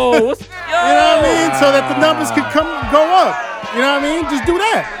that shit. what's- You know what I mean? So that the numbers can go up. You know what I mean? Just do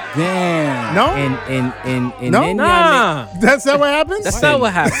that. Damn. No, And No? then y'all Nah, that's not what happens. that's not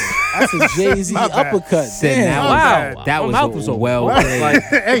what happened. That's a Jay-Z My bad. uppercut. Said Damn. now. Wow, That my was mouth was open. well What? played.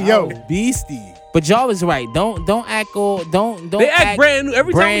 Hey yo, Beastie. But y'all was right. Don't act all. Don't. They act brand new.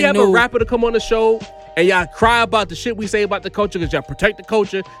 Every time we brand have new. a rapper to come on the show and y'all cry about the shit we say about the culture because y'all protect the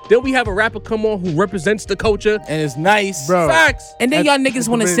culture, then we have a rapper come on who represents the culture. And it's nice. bro. Facts. And then y'all That's- niggas that's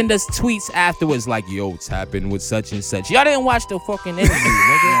want to the send us tweets afterwards like, yo, tapping with such and such. Y'all didn't watch the fucking interview,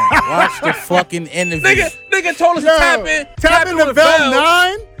 nigga. Watch the fucking interview. Nigga told us Yo, to tap in. tap in the with Vel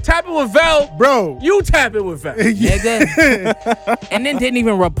 9, Tap in with Vel. bro. You tap in with Vel. Nigga. And then didn't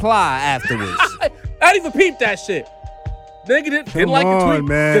even reply afterwards. I didn't even peep that shit. Nigga didn't Come like the on, tweet.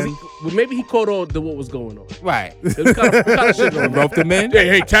 man. Maybe he caught on to what was going on. Right. What kind of shit going on? Roped him in.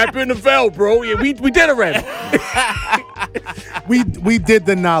 Hey, tap in the Vel, bro. Yeah, we did already. We did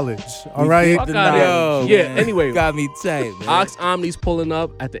the knowledge. All right. Fuck the outta here. Yo, Yeah, man. anyway. Got me tight, man. Ox Omni's pulling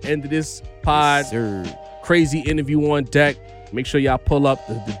up at the end of this pod. Sir. Crazy interview on deck. Make sure y'all pull up.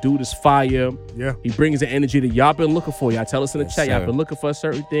 The dude is fire. Yeah. He brings the energy that y'all been looking for. Y'all tell us in the Yes, chat. Y'all sir. been looking for a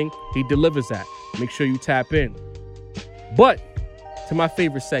certain thing. He delivers that. Make sure you tap in. But to my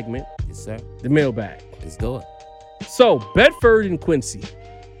favorite segment, Yes, sir. the mailbag. Let's do it. So Bedford and Quincy.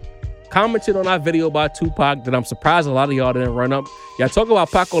 commented on our video about Tupac that I'm surprised a lot of y'all didn't run up. Y'all talk about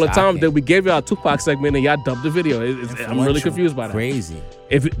Pac all the time. Shocking. Then we gave y'all a Tupac segment and y'all dubbed the video. I'm really confused by that. Crazy.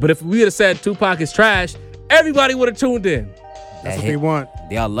 But if we would have said Tupac is trash, everybody would have tuned in. That's what they want.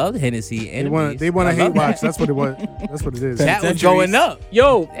 Y'all love Hennessy. They want to hate watch. That's what it was. That's what it is. That was going up.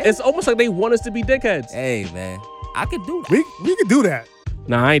 Yo, it's almost like they want us to be dickheads. Hey, man. I could do that. We could do that.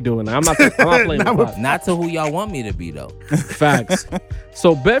 Nah, I ain't doing that. I'm not playing the pot. Not to who y'all want me to be, though. Facts.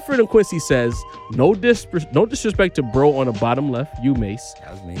 So Bedford and Quincy says, no disrespect to bro on the bottom left, you Mace.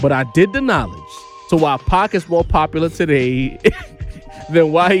 That was me. But I did the knowledge to why Pac is more popular today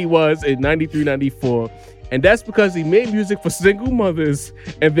than why he was in 93, 94. And that's because he made music for single mothers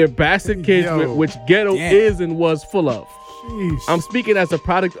and their bastard kids, which ghetto is and was full of. Jeez. I'm speaking as a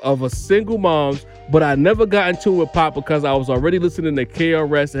product of a single moms, but I never got into it with Pop because I was already listening to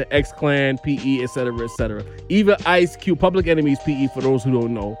KRS and X-Clan, PE, etc., etc. Even Ice Cube, Public Enemy's PE, for those who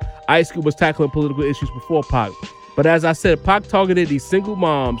don't know. Ice Cube was tackling political issues before Pac. But as I said, Pac targeted these single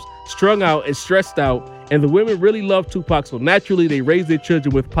moms, strung out and stressed out, and the women really loved Tupac, so naturally they raised their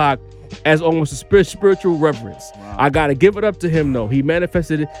children with Pac as almost a spiritual reverence. Wow. I gotta give it up to him though. He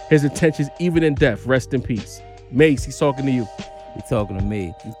manifested his intentions even in death. Rest in peace. Mace, he's talking to you. He talking to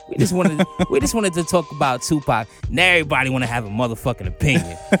me. We just wanted to talk about Tupac. Now everybody want to have a motherfucking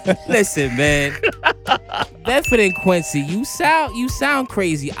opinion. Listen, man. Bedford and Quincy, you sound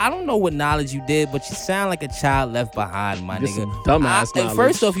crazy. I don't know what knowledge you did, but you sound like a child left behind, my This nigga. is dumbass knowledge.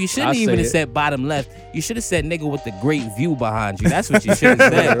 First off, you shouldn't even have said bottom left. You should have said nigga with the great view behind you. That's what you should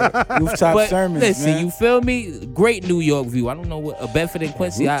have said. Rooftop sermons, listen, man. You feel me? Great New York view. I don't know what Bedford and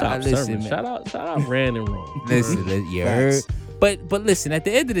Quincy. I listen, man. Shout out Rand and Ron. Listen, you heard. But listen, at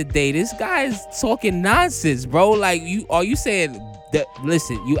the end of the day, this guy is talking nonsense, bro. Like, you saying that?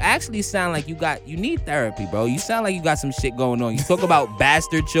 Listen, you actually sound like you need therapy, bro. You sound like you got some shit going on. You talk about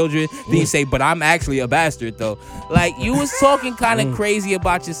bastard children, then you say, but I'm actually a bastard though. Like, you was talking kind of crazy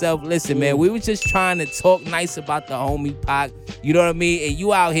about yourself. Listen, man, we was just trying to talk nice about the homie Pac. You know what I mean? And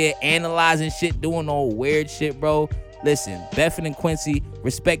you out here analyzing shit, doing all weird shit, bro. Listen, Bedford and Quincy,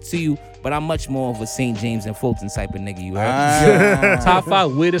 respect to you, but I'm much more of a St. James and Fulton type of nigga, you heard? Top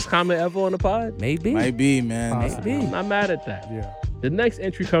 5 weirdest comment ever on the pod? Maybe. Might be, man. Maybe. I'm not mad at that. Yeah. The next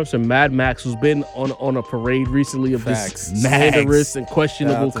entry comes from Mad Max, who's been on a parade recently of Facts. this slanderous and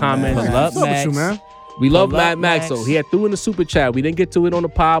questionable Shout out to comments. Mad Love What's up with Max. you, man? We love Pull up, Mad Max, Max. so he had threw in the super chat. We didn't get to it on the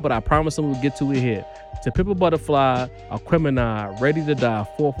pod, but I promise him we'll get to it here. To Pimp a Butterfly, Aquemini, Ready to Die,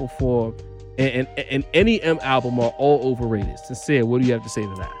 444, and any M album are all overrated. Sincere, what do you have to say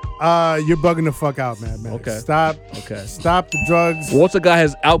to that? You're bugging the fuck out, man. Okay. Stop the drugs. Walter got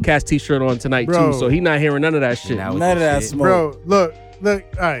his Outkast t-shirt on tonight, Bro. too, so he not hearing none of that shit. Now with None of this that shit. smoke. Bro, look,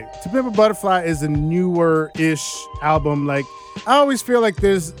 all right. To Pimp a Butterfly is a newer-ish album. Like, I always feel like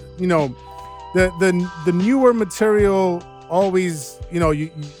there's, the newer material always,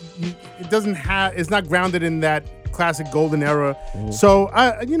 it doesn't have, it's not grounded in that classic golden era. So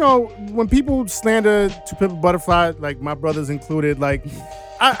when people slander To Pimp a Butterfly, like my brothers included, like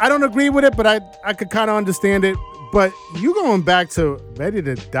I don't agree with it, but I could kind of understand it. But you going back to Ready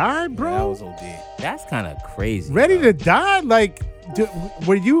to Die, bro? That was OD. That's kind of crazy. Ready to Die? Like,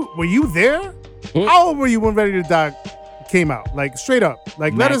 were you there? How old were you when Ready to Die came out? Like, straight up.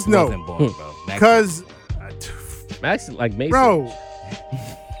 Like, let us know. Wasn't born, bro. Max Because, Max is like Mason. bro,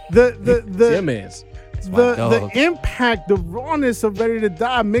 Yeah, man's. the impact, the rawness of Ready to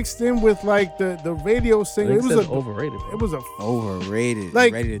Die mixed in with like the radio singer. It was overrated. Bro. It was a Overrated.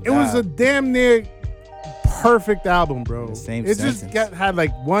 like Ready to it was Die. a damn near perfect album, bro. The same it just sentence. had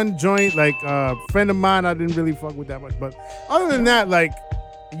like one joint, like a friend of mine. I didn't really fuck with that much, but other than that, like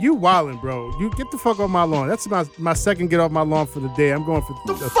you wildin', bro. You get the fuck off my lawn. That's my second get off my lawn for the day. I'm going for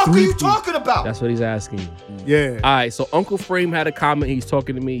The fuck are you talking about? That's what he's asking you. Yeah. All right, so Uncle Frame had a comment. He's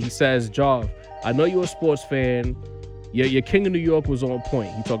talking to me. He says, Jav, I know you're a sports fan. Your King of New York was on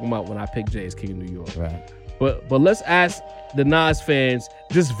point. He talking about when I picked Jay as King of New York. Right. But let's ask the Nas fans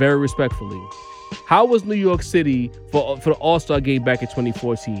just very respectfully. How was New York City for the All-Star game back in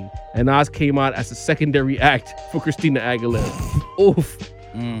 2014? And Nas came out as a secondary act for Christina Aguilera. Oof.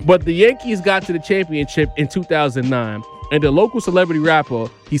 But the Yankees got to the championship in 2009. And the local celebrity rapper,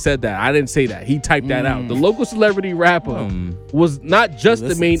 he said that. I didn't say that. He typed that out. The local celebrity rapper was not just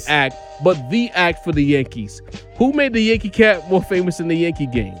the main act, but the act for the Yankees. Who made the Yankee cap more famous in the Yankee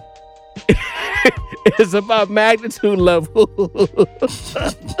game? It's about magnitude level.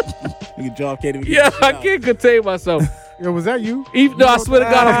 Yeah, I can't contain myself. Yo, was that you? Even though I swear to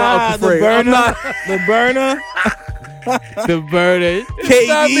God, I'm not Uncle Frame. I'm not The burner. The burner. It's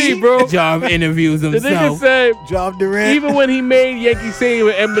not me, bro. Job interviews The nigga himself. said Job Durant. even when he made Yankee Stadium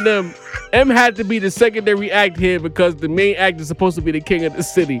with Eminem, M had to be the secondary act here because the main act is supposed to be the king of the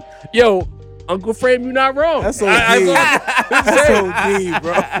city. Yo, Uncle Frame, you not wrong. That's so deep. That's so deep,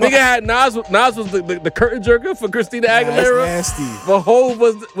 bro. Nigga had Nas was the curtain jerker for Christina Aguilera. That's nasty. But Hov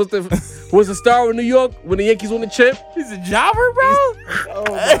was the star of New York when the Yankees won the chip. He's a jobber, bro. Oh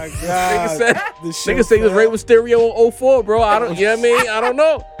my god. Nigga say he was right with Stereo in 04, bro. I don't. You know what I mean? I don't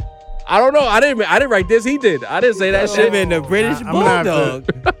know. I didn't write this. He did. I didn't say that shit. In the British Bulldog.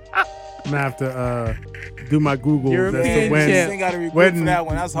 I'm gonna have to do my Google as to European when for that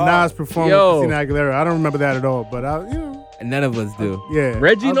one. That's hard. Nas performed with Christina Aguilera. I don't remember that at all, but None of us do. yeah.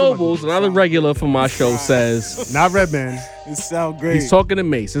 Reggie Nobles, another regular from my show, says Not Redman. It sound great. he's talking to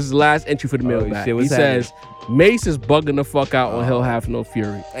Mace. This is the last entry for the mailbag. shit, He what's says Mace is bugging the fuck out on He'll Have No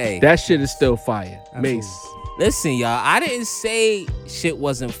Fury. Hey. That shit is still fire. Mace. Listen, y'all, I didn't say shit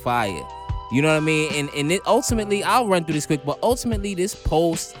wasn't fire. You know what I mean? And it ultimately, I'll run through this quick, but ultimately this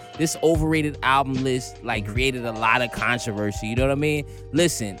overrated album list, like, created a lot of controversy. You know what I mean?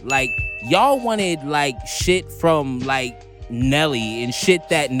 Listen, like, y'all wanted, like, shit from, like, Nelly and shit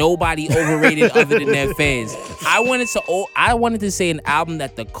that nobody overrated other than their fans. I wanted to say an album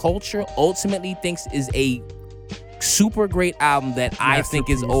that the culture ultimately thinks is a super great album that I think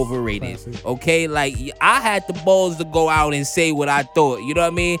is overrated. Classic. Okay, like, I had the balls to go out and say what I thought. You know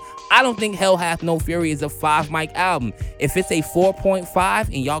what I mean? I don't think Hell Hath No Fury is a 5 mic album. If it's a 4.5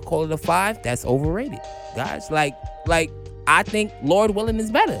 and y'all call it a 5, that's overrated, guys. Like I think Lord Willing is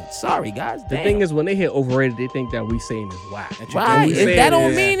better. Sorry, guys. The Damn. thing is, when they hear overrated, they think that we saying is whack. Right? We saying That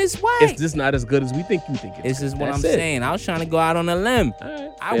don't is, mean it's whack. it's just not as good as we think you think it is. This is what That's I'm it. saying. I was trying to go out on a limb. All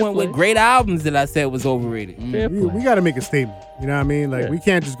right, I fair went play. with great albums that I said was overrated. Fair We play. got to make a statement. You know what I mean? Like, Yeah. we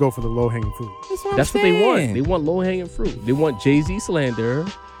can't just go for the low hanging fruit. That's what they want. They want low hanging fruit. They want Jay-Z slander,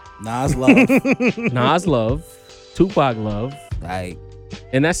 Nas love. Nas love, Tupac love, Like,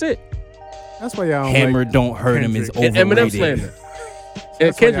 and that's it. That's why y'all don't Hammer like Don't Hurt Him is Kendrick. And overrated. Eminem slander. And That's why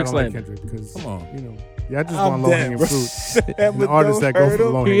y'all Kendrick don't like slander. Kendrick, because, Come on. you know, y'all just I'm want low dead, hanging bro. fruit. And Hammer the artists don't that go hurt for the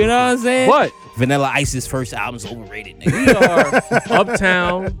him. low You hanging know what I'm saying? What? Vanilla Ice's first album's overrated, nigga. We are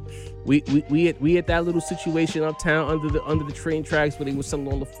uptown. We at that little situation uptown under the train tracks where they were selling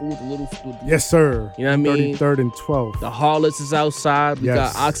all the food, the little food. Yes, sir. You know what I mean? 33rd and 12th. The Harlots is outside. We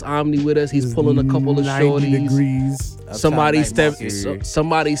Yes. got Ox Omni with us. He's It's pulling a couple of 90 shorties. degrees. Somebody Uptown steps. Night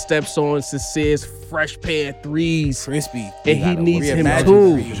Somebody steps on Sincere's fresh pair of threes, Crispy. and he needs him reimagine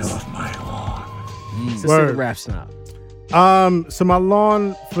too. threes. Sincere Word. rap snob. So my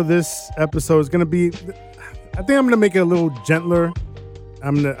lawn for this episode is gonna be, I think I'm gonna make it a little gentler.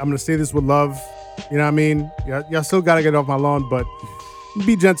 I'm gonna say this with love. You know what I mean? Y'all still gotta get off my lawn, but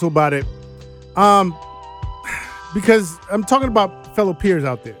be gentle about it. Because I'm talking about fellow peers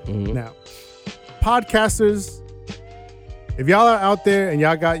out there now. Podcasters, if y'all are out there and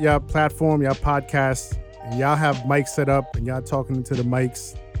y'all got y'all platform, y'all podcast, and y'all have mics set up and y'all talking into the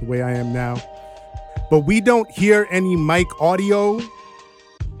mics the way I am now, but we don't hear any mic audio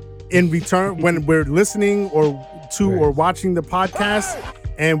in return when we're listening or watching the podcast,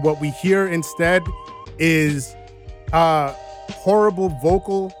 and what we hear instead is horrible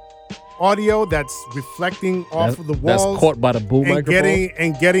vocal audio that's reflecting off of the walls. That's caught by the boom and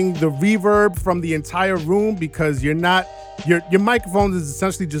microphone. getting the reverb from the entire room because your microphone is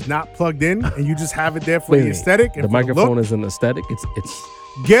essentially just not plugged in, and you just have it there for Wait a the minute. aesthetic. And The for microphone look. is an aesthetic. It's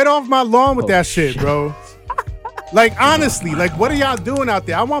Get off my lawn with Oh, that shit, bro. Like, honestly, like, what are y'all doing out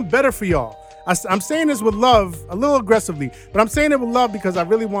there? I want better for y'all. I'm saying this with love, a little aggressively, but I'm saying it with love because I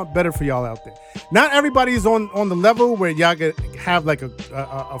really want better for y'all out there. Not everybody's on the level where y'all get have like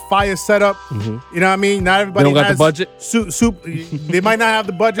a fire setup. You know what I mean? Not everybody They don't got has the budget? They might not have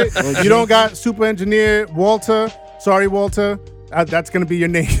the budget. You don't got super engineer Walter. Sorry, Walter. That's gonna be your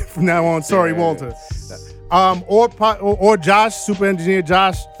name from now on. Sorry, Walter. Or Josh, super engineer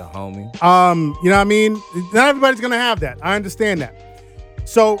Josh. The homie. You know what I mean? Not everybody's gonna have that. I understand that.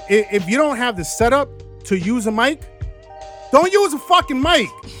 So if you don't have the setup to use a mic, don't use a fucking mic.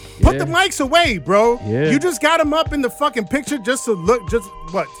 Put the mics away, bro. Yeah. You just got them up in the fucking picture just to look, to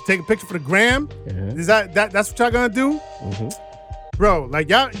take a picture for the gram? Is that's what y'all gonna do? Bro, like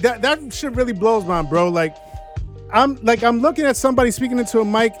y'all, that shit really blows my mind, bro. Like I'm looking at somebody speaking into a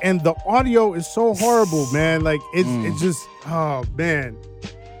mic and the audio is so horrible, man. Like it's just, oh man.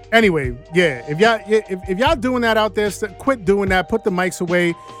 Anyway, yeah, if y'all doing that out there, quit doing that. Put the mics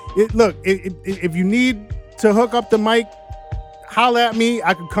away. If you need to hook up the mic, holla at me.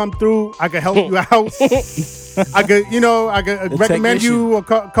 I could come through. I could help you out. I could recommend you a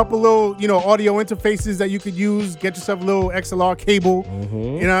couple little, audio interfaces that you could use. Get yourself a little XLR cable.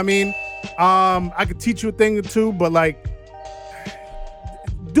 You know what I mean? I could teach you a thing or two, but like,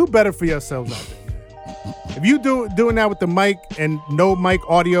 do better for yourselves out there, man. If you doing that with the mic and no mic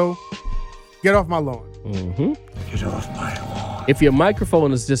audio, get off my lawn. Mm-hmm. Get off my lawn. If your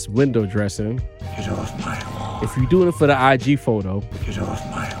microphone is just window dressing, Get off my lawn. if you're doing it for the IG photo, Get off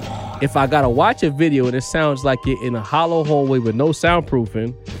my lawn. if I gotta watch a video and it sounds like you're in a hollow hallway with no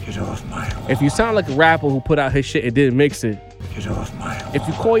soundproofing, Get off my lawn. if you sound like a rapper who put out his shit and didn't mix it, Get off my lawn. if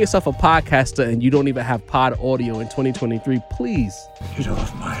you call yourself a podcaster and you don't even have pod audio in 2023, please, Get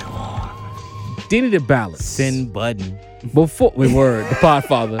off my lawn. Denny the Balance. Send button. Before we word the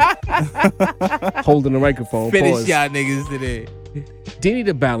Podfather holding the microphone. Finish Pause. y'all niggas today. Denny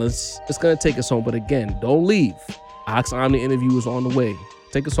the Balance is gonna take us home, but again, don't leave. Ox Omni interview is on the way.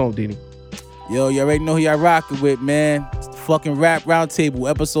 Take us home, Denny. Yo, you already know who y'all rocking with, man. It's the fucking Rap Roundtable,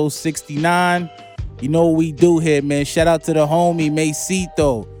 episode 69. You know what we do here, man. Shout out to the homie,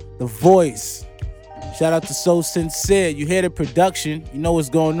 Macito, the voice. Shout out to So Sincere. You hear the production. You know what's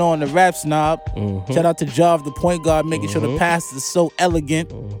going on, the Rap Snob. Shout out to Jarv, the point guard, making sure the passes is so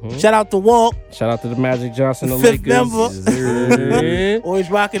elegant. Shout out to Walt, Shout out to the Magic Johnson, the fifth Lakers. member. Always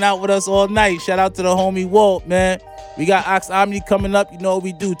rocking out with us all night. Shout out to the homie Walt, man. We got Ox Omni coming up. You know what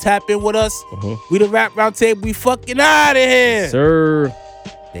we do. Tap in with us. We the Rap Roundtable. We fucking out of here. Sir.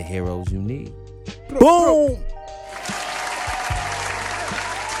 The heroes you need. Boom.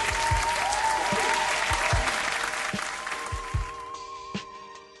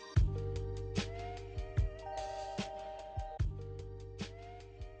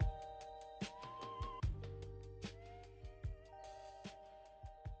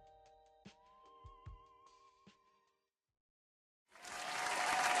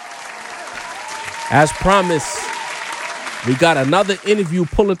 As promised, we got another interview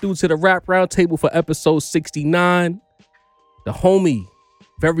pulling through to the Rap Roundtable for episode 69. The homie,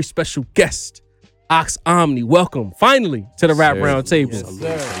 very special guest, Ox Omni. Welcome, finally, to the Rap Roundtable.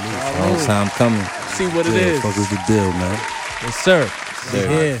 Yes, Long time coming. See what it is. Fuck is the deal, man? Yes, sir.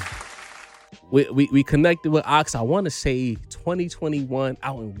 Yeah. We connected with Ox, I want to say 2021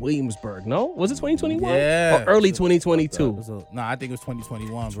 out in Williamsburg. No? Was it 2021? Yeah. Or early 2022? No, I think it was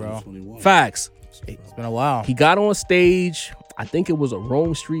 2021, bro. Facts. It's been a while. He got on stage. I think it was a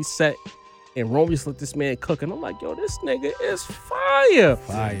Rome Street set. And Rome just let this man cook. And I'm like, yo, this nigga is fire.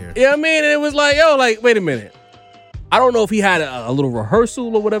 Fire. You know what I mean? And it was like, yo, like, wait a minute. I don't know if he had a little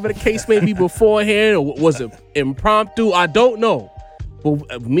rehearsal or whatever the case may be beforehand, or was it impromptu? I don't know.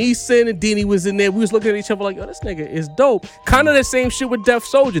 But me, Sin, and Dini was in there. We was looking at each other like, yo, this nigga is dope. Kind of the same shit with Def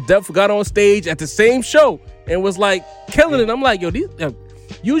Soldier. Def got on stage at the same show and was like killing it. I'm like, yo,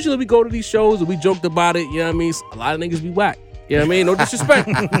 usually we go to these shows and we joked about it. You know what I mean? A lot of niggas be whack. You know what I mean? No disrespect.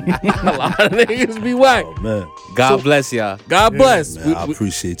 A lot of niggas be whack. Oh, man. God bless y'all. God bless. Man, I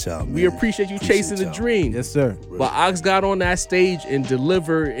appreciate y'all, man. We appreciate you chasing the y'all. dream. Yes, sir. But Ox got on that stage and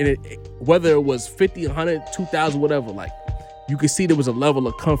delivered, and whether it was 50, 100, 2,000, whatever, like, you could see there was a level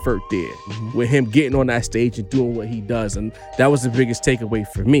of comfort there with him getting on that stage and doing what he does. And that was the biggest takeaway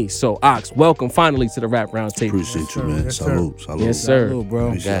for me. So, Ox, welcome finally to the Rap Roundtable. Appreciate you, man. Yes, sir. Salute. Salute. Yes, sir. Salute, bro.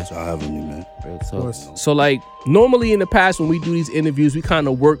 Appreciate y'all having me, man. Real Of talk. course. So, like, normally in the past when we do these interviews, we kind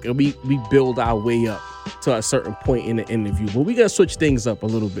of work and we build our way up to a certain point in the interview. But we got to switch things up a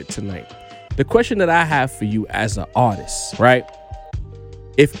little bit tonight. The question that I have for you as an artist, right?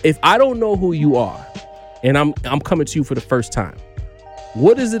 If I don't know who you are and I'm coming to you for the first time,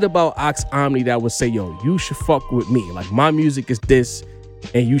 what is it about Ox Omni that would say, yo, you should fuck with me? Like, my music is this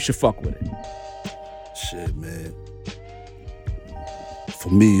and you should fuck with it. Shit, man. For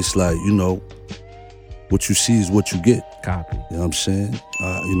me, it's like, you know, what you see is what you get. Copy. You know what I'm saying?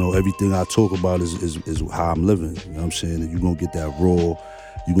 You know, everything I talk about is how I'm living. You know what I'm saying? And you're going to get that raw.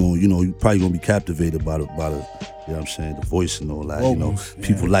 You're going to, you know, you're probably going to be captivated by the, you know what I'm saying, the voice and all that. You know,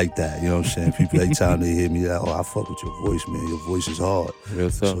 people like that. You know what I'm saying? People, every time they hear me, like, oh, I fuck with your voice, man. Your voice is hard. Real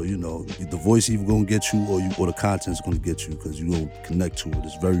talk. So, you know, the voice either going to get you or the content's going to get you because you don't connect to it.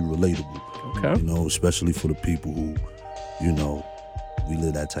 It's very relatable. Okay. You know, especially for the people who, you know, we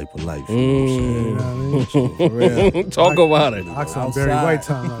live that type of life. You know what I'm saying? You know what I mean? For real. Talk about it. Ox on Barry Outside. White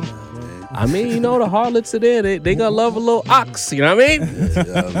time right now, man. I mean, you know, the harlots are there. They gonna love a little Ox. You know what I mean? You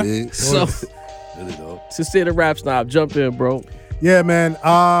know what I mean? So, Really though. Sincere the Rap Snob, jump in, bro. Yeah, man.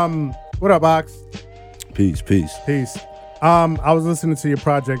 What up, Ox? Peace, peace. Peace. I was listening to your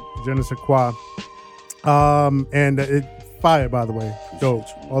project, Je ne sais quoi. And it fire, by the way. Dope.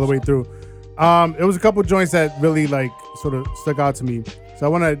 All the way through. It was a couple joints that really like sort of stuck out to me. So I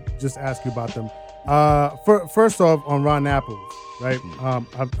want to just ask you about them. First off, on Ron Apples, right?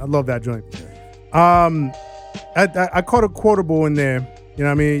 I love that joint. I caught a quotable in there. You know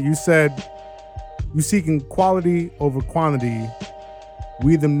what I mean? You said you seeking quality over quantity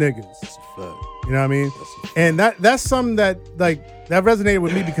We them niggas. That's a fact. You know what I mean? That's a fact. And that's something that like that resonated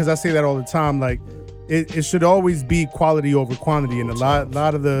with me because I say that all the time. Like it should always be quality over quantity. And a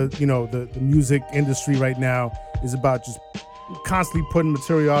lot of the the music industry right now is about just constantly putting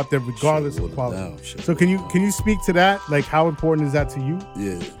material out there regardless of quality. So can you speak to that? Like how important is that to you?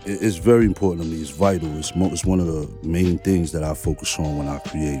 Yeah, it's very important to me. It's vital. It's one of the main things that I focus on when I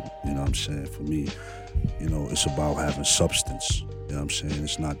create. You know what I'm saying? For me, it's about having substance. You know what I'm saying?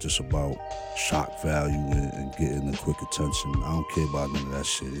 It's not just about shock value and getting a quick attention. I don't care about none of that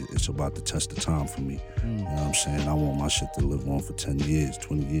shit. It's about the test of time for me. You know what I'm saying? I want my shit to live on for 10 years,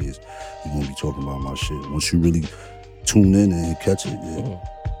 20 years. You're going to be talking about my shit. Once you really tune in and catch it,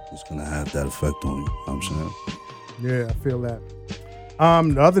 it's going to have that effect on you. You know what I'm saying? Yeah, I feel that.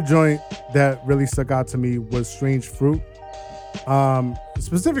 The other joint that really stuck out to me was Strange Fruit.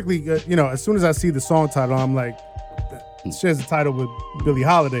 Specifically, as soon as I see the song title, I'm like, it shares the title with Billie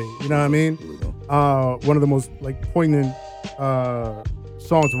Holiday. You know what I mean? One of the most poignant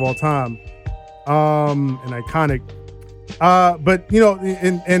songs of all time, and iconic. But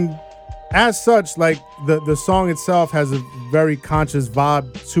and as such, the song itself has a very conscious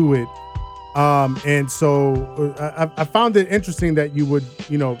vibe to it. And so I found it interesting that you would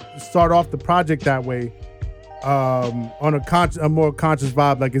start off the project that way. On a more conscious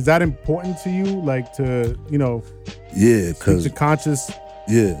vibe. Like, is that important to you? Like to yeah, because the conscious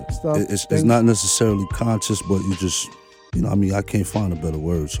stuff. It's not necessarily conscious, but you just I can't find a better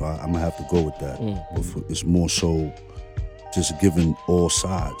word, so I'm gonna have to go with that. But it's more so just giving all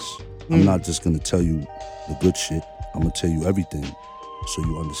sides. I'm not just gonna tell you the good shit. I'm gonna tell you everything, so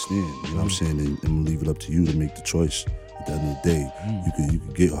you understand. You know what I'm saying? And I'm gonna leave it up to you to make the choice. At the end of the day, you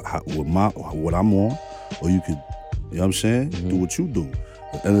could get what I'm on. Or you could, you know what I'm saying? Do what you do.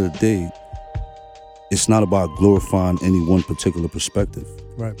 At the end of the day, it's not about glorifying any one particular perspective.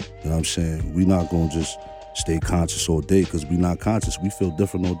 Right. You know what I'm saying? We're not going to just stay conscious all day because we're not conscious. We feel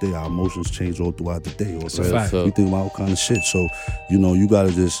different all day. Our emotions change all throughout the day. That's a fact. We think about all kind of shit. So, you got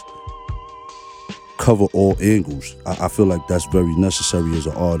to just cover all angles. I feel like that's very necessary as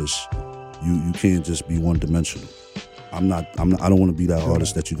an artist. You can't just be one-dimensional. I don't want to be that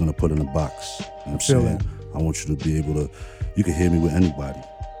artist that you're going to put in a box. You know what I'm saying? I want you to be able to, you can hear me with anybody.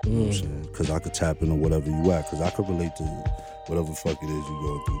 You know what I'm saying? Because I could tap into whatever you at. Because I could relate to whatever fuck it is you're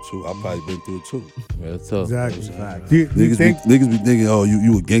going through too. I've probably been through it too. Exactly. Niggas be thinking, oh,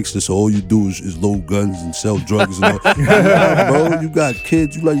 you a gangster, so all you do is load guns and sell drugs and all. Nah, bro, you got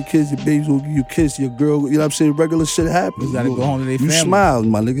kids. You love your kids. Your babies will give you a kiss. Your girl, you know what I'm saying? Regular shit happens. You gotta go home to their family. You smile,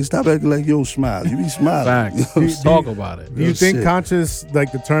 my nigga. Stop acting like you don't smile. You be smiling. Facts. You know what I'm saying? Talk about it. Do you think conscious, the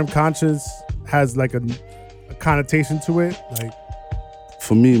term conscious, has a connotation to it?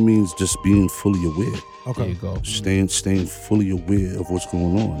 For me, it means just being fully aware. Okay. There you go. Staying fully aware of what's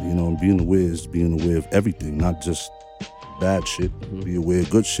going on. And being aware is being aware of everything, not just bad shit. Be aware of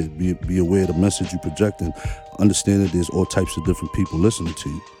good shit. Be aware of the message you're projecting. Understand that there's all types of different people listening to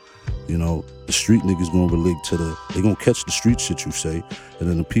you. The street niggas gonna relate to they gonna catch the street shit you say, and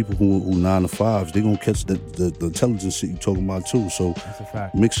then the people who 9 to 5s, they gonna catch the intelligence shit you talking about too. So that's a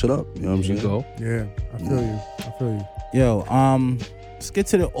fact. Mix it up. You know what I'm saying? Go. Yeah, I feel you. Yo, let's get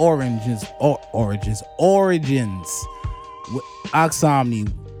to the origins. Oxomni,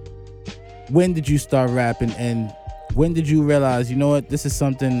 when did you start rapping, and when did you realize, you know what, this is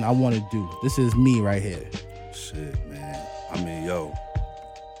something I want to do? This is me right here. Shit, man. I mean,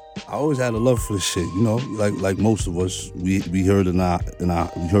 I always had a love for this shit. Like most of us, we heard it in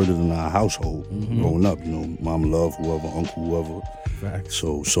our household growing up. Mama love whoever, uncle whoever. Facts.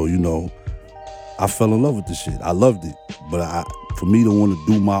 So I fell in love with this shit. I loved it, but for me to want to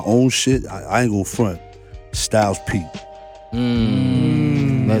do my own shit, I ain't gonna front. Styles P.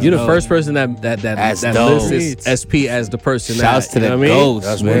 You're the first person that lists SP as the person. Shouts to the Ghost.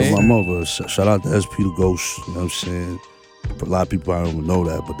 That's man. My mother. Shout out to SP the Ghost. You know what I'm saying? A lot of people I don't even know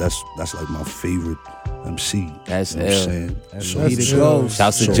that, but that's like my favorite MC. That's you know what I'm saying? That's the Ghost.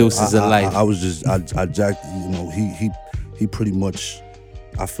 Shouts to Juices of Life. I jacked. He pretty much.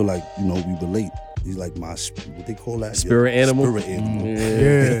 I feel like we relate. He's like my, what they call that? Spirit animal? Spirit animal.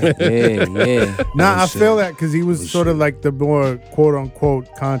 Yeah. Nah, I feel that because he was sort of like the more quote-unquote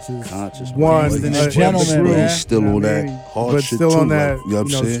conscious one. He's the gentleman, man. He's still on that hard but shit still too. on that, you know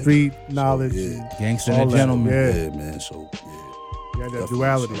what I'm saying? Street knowledge. So, Gangster and gentleman. Yeah, man. So, Yeah, that Definitely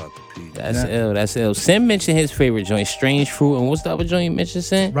duality. shout out to P. That's ill. That's ill. Sim mentioned his favorite joint, Strange Fruit, and what's the other joint you mentioned,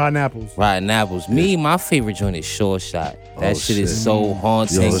 Sim? Rotten apples. Rotten Apples. Me, my favorite joint is Short Shot. That Oh, shit shit. is so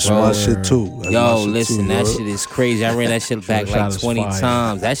haunting, Yo, that's bro. my shit too. That's my Yo, shit listen, too, that bro. shit is crazy. I ran that shit back Shot like is 20 fire.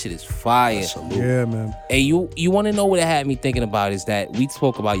 times. That shit is fire. Salute. Yeah, man. And you want to know what it had me thinking about is that we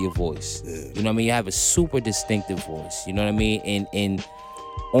spoke about your voice. Yeah. You know what I mean? You have a super distinctive voice. You know what I mean? And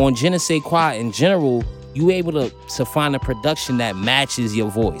on Je ne sais quoi in general, you able to find a production that matches your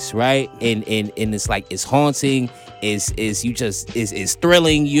voice, right? And it's like it's haunting. It's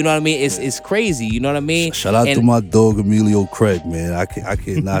thrilling. You know what I mean? It's crazy. You know what I mean? Shout out And to my dog Emilio Craig, man. I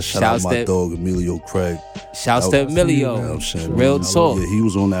can't not shout out Shouts my to- dog Emilio Craig. Shouts That to was- Emilio. You know what I'm saying? Real Man, talk. Yeah, he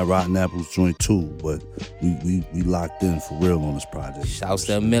was on that Rotten Apples joint too, but we locked in for real on this project. Shouts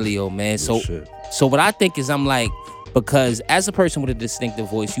to Emilio, man. Real So shit. So what I think is I'm like, because as a person with a distinctive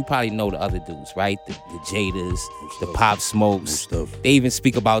voice, you probably know the other dudes, right? The Jadas, the Pop Smokes. stuff. They even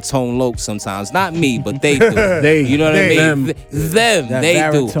speak about Tone Loc sometimes. Not me, but they do. They, You know what I mean? them. Them, That they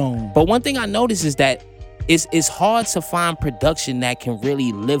baritone. do. But one thing I notice is that it's hard to find production that can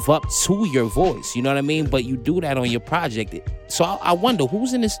really live up to your voice. You know what I mean? But you do that on your project. So I wonder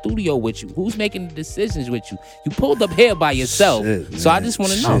who's in the studio with you? Who's making the decisions with you? You pulled up here by yourself. Shit, So I man. just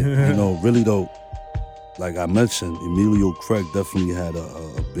want to Shit. know. You know, really though, like I mentioned, Emilio Craig definitely had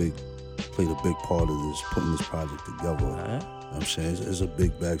played a big part of this, putting this project together. You know what I'm saying? There's a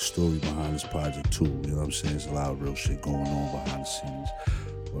big backstory behind this project too. You know what I'm saying? There's a lot of real shit going on behind the scenes.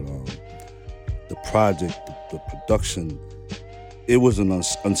 But the project, the production, it was an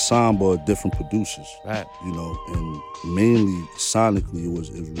ensemble of different producers. Right. You know, and mainly sonically, it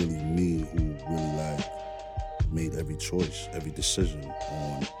was really me who really like made every choice, every decision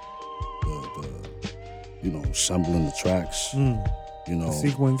on the assembling the tracks. You know, The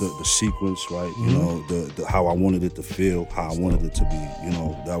sequence. the sequence, right? You know, the how I wanted it to feel, how I wanted it to be. You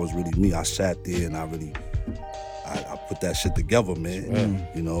know, that was really me. I sat there and I put that shit together, man.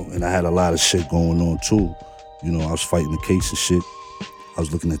 You know, and I had a lot of shit going on too. You know, I was fighting the case and shit. I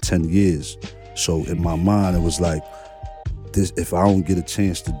was looking at 10 years. So in my mind, it was like, this. If I don't get a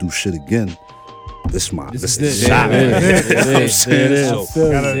chance to do shit again, this is the it. shot. It is. You know what I'm It saying? is. So-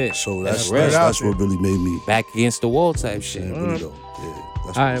 It. So That's that's real. what really made me. Back against the wall type Shit, shit. really though. Yeah,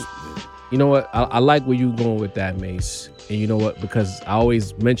 that's All right. yeah. You know what? I like where you going with that, Mace. And you know what? Because I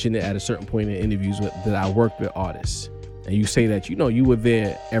always mention it at a certain point in interviews that I worked with artists. And you say that, you were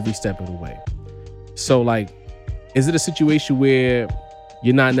there every step of the way. So, like, is it a situation where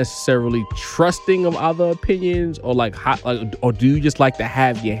you're not necessarily trusting of other opinions, or or do you just like to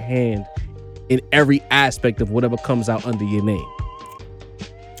have your hand in every aspect of whatever comes out under your name?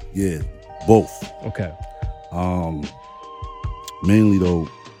 Yeah, both. Okay. Mainly though,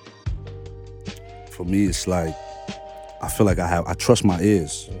 for me, it's like I feel like I trust my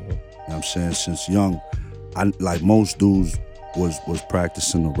ears. You know what I'm saying? Since young, I like most dudes was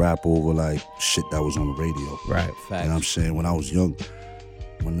practicing to rap over like shit that was on the radio. Right. You know what I'm saying? When I was young,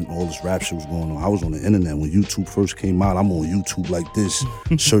 when all this rap shit was going on, I was on the internet. When YouTube first came out, I'm on YouTube like this,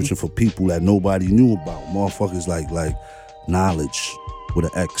 searching for people that nobody knew about. Motherfuckers like Knowledge with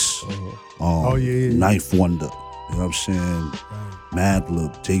an X. Knife Wonder. You know what I'm saying?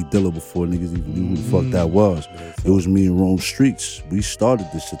 Madlib, Jay Dilla before niggas even knew who the fuck that was. It was me and Rome Streets. We started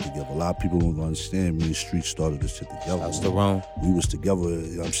this shit together. A lot of people don't understand me and Streets started this shit together. Shouts to Rome. We was together, you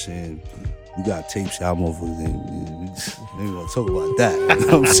know what I'm saying? We got tapes, y'all motherfuckers ain't gonna talk about that. You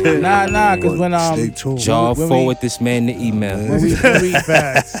know what I'm saying? Nah, cause when Stay tuned. Jaw when we- forward this man the email. When we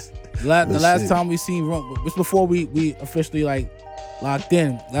Facts. the That's last it. time we seen Rome, it was before we officially like locked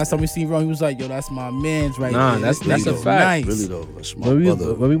in. Last time we seen Rome, he was like, "Yo, that's my man's right Nah, there. that's a nigga's fact. Nice. Really though, that's my When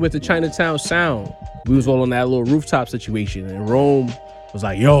brother. we went to Chinatown Sound, we was all on that little rooftop situation, and Rome was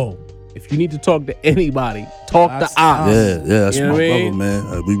like, "Yo, if you need to talk to anybody, talk That's to Ops." Yeah, that's You know my what I brother, mean?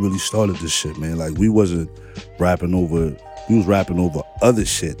 man. We really started this shit, man. Like we wasn't rapping over. We was rapping over other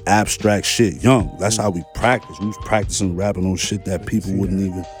shit, abstract shit. Young. That's how we practiced. We was practicing rapping on shit that people wouldn't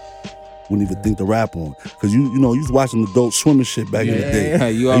even think to rap on. Cause you was watching Adult Swim and shit back in the day. Yeah,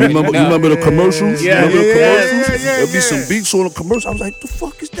 you And already you know. remember the commercials? Yeah, Remember the yeah, commercials? yeah, There'd be some beats on the commercial. I was like, the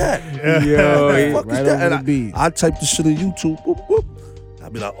fuck is that? Yo, The fuck is right that? over And the beat. I typed this shit on YouTube. Whoop, whoop.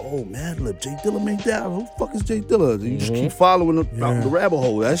 I'd be like, oh, Madlib, Jay Dilla made that. Who the fuck is Jay Dilla? You just keep following the rabbit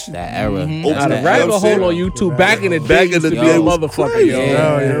hole. That shit. That era. Open Now, the that, rabbit you know what I'm hole on saying? YouTube back in the day, Back in used the to day be a was motherfucker, crazy. yo. Yeah. You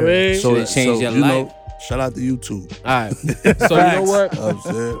know what I mean? Should've changed your life. Shout out to YouTube. All right. So you know what? You know what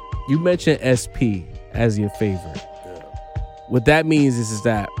I'm saying? You mentioned SP as your favorite. What that means is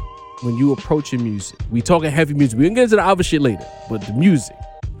that when you approach your music, we talking heavy music. We can get into the other shit later, but the music.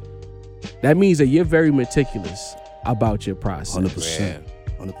 That means that you're very meticulous about your process. 100%.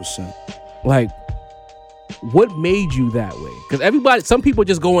 100%. Like, what made you that way? Because some people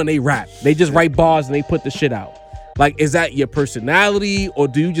just go and they rap. They just write bars and they put the shit out. Like, is that your personality, or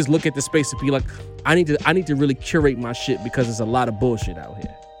do you just look at the space and be like, I need to really curate my shit because there's a lot of bullshit out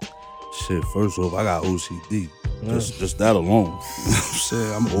here? Shit, first off, I got OCD. Just that alone. You know what I'm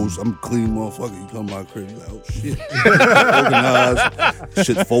saying? I'm a clean motherfucker. You come to my crib, you like, oh shit. Organized,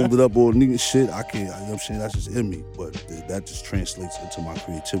 shit folded up or nigga shit. I can't, you know what I'm saying? That's just in me. But that just translates into my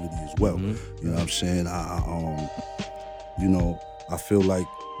creativity as well. You know what I'm saying? You know, I feel like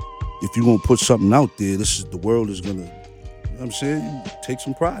if you're gonna put something out there, the world is gonna, you know what I'm saying? You take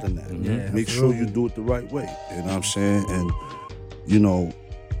some pride in that. Yeah, Make sure you do it the right way. You know what I'm saying? And, you know,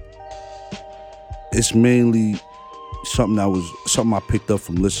 it's mainly something I picked up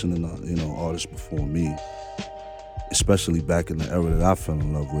from listening to, you know, artists before me, especially back in the era that I fell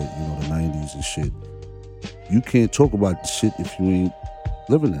in love with, you know, the 90s and shit. You can't talk about the shit if you ain't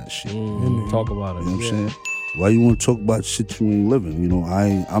living that shit. Talk about it. You know what I'm saying? Why you want to talk about shit you ain't living? You know,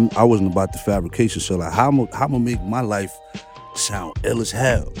 I wasn't about the fabrication. So like, how I'm gonna make my life sound ill as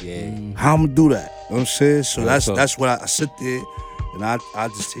hell? Yeah. How I'm gonna do that? You know what I'm saying? So that's what I sit there and I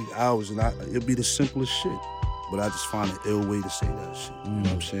just take hours and it'll be the simplest shit. But I just find an ill way to say that shit. You know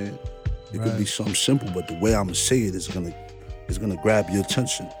what I'm saying? It could be something simple, but the way I'm gonna say it is gonna grab your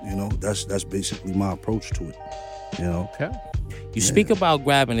attention. You know, that's basically my approach to it. You know? Okay. You speak about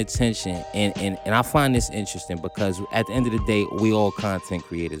grabbing attention, and I find this interesting because at the end of the day, we all content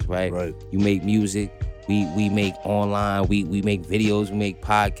creators, right? Right. You make music, we make online, we make videos, we make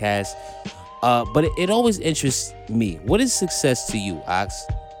podcasts. But it always interests me. What is success to you, Ox?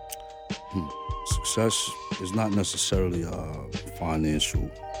 Success is not necessarily a financial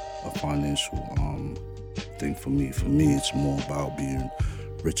thing for me. For me, it's more about being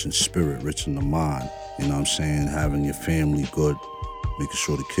rich in spirit, rich in the mind. You know what I'm saying? Having your family good, making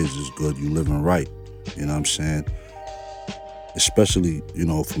sure the kids is good, you living right. You know what I'm saying? Especially, you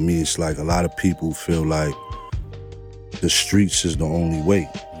know, for me, it's like a lot of people feel like the streets is the only way.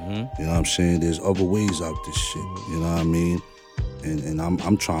 You know what I'm saying? There's other ways out this shit. You know what I mean? And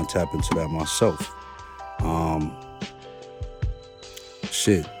I'm trying to tap into that myself.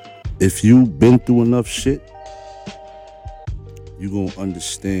 Shit. If you been through enough shit, you gonna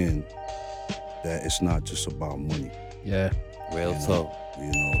understand that it's not just about money. Yeah. Real talk. You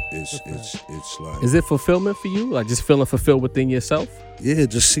know, it's like, Is it fulfillment for you? Like just feeling fulfilled within yourself? yeah,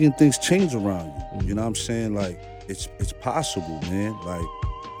 just seeing things change around you. You know what I'm saying? Like, it's possible, man. Like,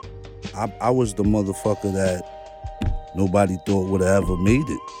 I was the motherfucker that nobody thought would have ever made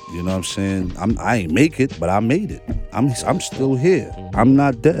it. You know what I'm saying? I ain't make it, but I made it. I'm still here. I'm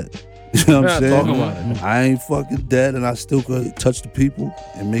not dead. You know what I'm saying? Talk about it. I ain't fucking dead, and I still could touch the people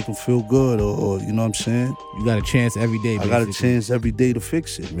and make them feel good, or you know what I'm saying? You got a chance every day. I got a chance every day to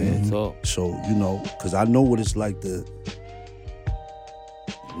fix it, man. Real talk. So, you know, because I know what it's like to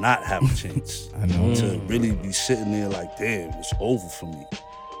not have a chance. I know. To really be sitting there like, damn, it's over for me.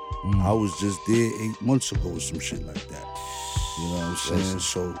 I was just there 8 months ago or some shit like that. You know what I'm saying?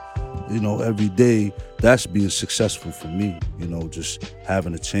 So, you know, every day, that's being successful for me. You know, just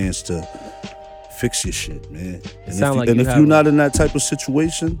having a chance to fix your shit, man. And if you're not in that type of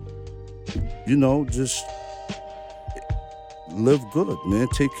situation, you know, just live good, man.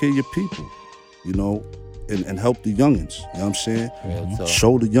 Take care of your people, you know, and help the youngins. You know what I'm saying? Real talk.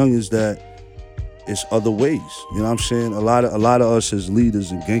 Show the youngins that it's other ways. You know what I'm saying? A lot of us as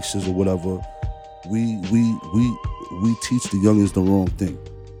leaders and gangsters or whatever, we teach the youngins the wrong thing.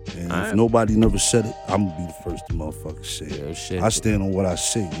 And if nobody never said it, I'm gonna be the first to motherfucker say it. Real shit. I stand on what I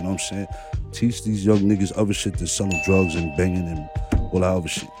say, you know what I'm saying? Teach these young niggas other shit than selling drugs and banging and all that other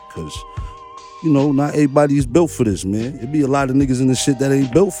shit. Cause, you know, not everybody is built for this, man. It be a lot of niggas in this shit that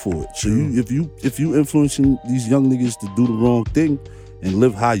ain't built for it. So if you influencing these young niggas to do the wrong thing and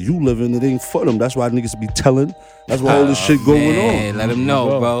live how you living, it ain't for them. That's why niggas be telling. That's why all this shit going on. Let them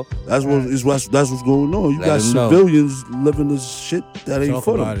know, bro. That's what's going on. You Let got 'em know. civilians living this shit that ain't Talk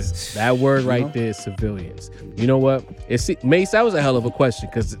for them. about it. That word right there is civilians. You know what? Mace, that was a hell of a question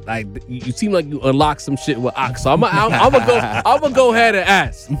because like you seem like you unlocked some shit with Ox. So I'm gonna go ahead and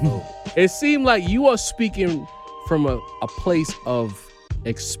ask. It seemed like you are speaking from a place of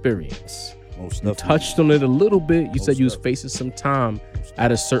experience. Most You definitely. touched on it a little bit. You said you was definitely. facing some time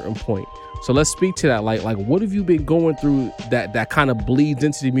at a certain point. So let's speak to that. Like what have you been going through that kind of bleeds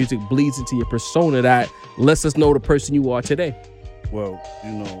into the music, bleeds into your persona that lets us know the person you are today? Well,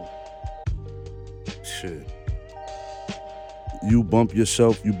 you know, shit. You bump your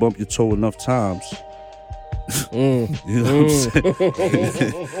toe enough times. You know what I'm saying?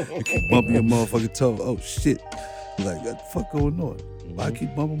 You keep bumping your motherfucking toe. Oh shit. Like, what the fuck going on? Why I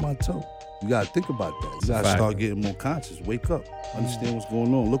keep bumping my toe? You gotta think about that. You gotta start getting more conscious. Wake up. Understand what's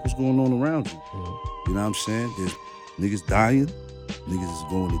going on. Look what's going on around you. You know what I'm saying? There's niggas dying. Niggas is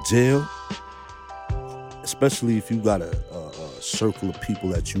going to jail. Especially if you got a circle of people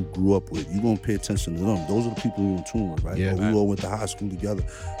that you grew up with. You gonna pay attention to them. Those are the people you're in tune with, right? Yeah, we all went to high school together.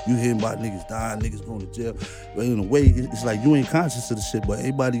 You hearing about niggas dying, niggas going to jail. But in a way, it's like you ain't conscious of the shit, but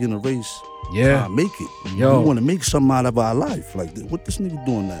everybody in a race trying to make it. Yo. We want to make something out of our life. Like, what this nigga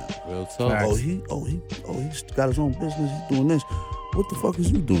doing now? Real talk. He's got his own business. He's doing this. What the fuck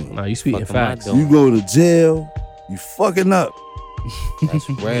is you doing? Nah, you speaking Fuck am I facts. doing? You go to jail. You fucking up. That's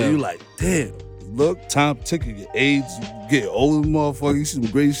real. And you like, damn. Look, time ticking, get AIDS, you get older, motherfucker. You see some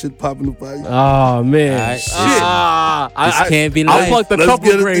great shit popping up out. Oh man, Alright. shit. This can't be I life. fucked a Let's couple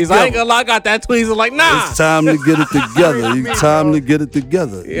get it grades. I ain't gonna lie, I got that tweezers like nah. It's time to get it together. It's time to get it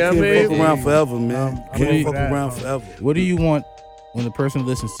together. You Yeah, can't man. fuck around forever, man. I'm Can't over fuck that, around man. forever. What do you want when the person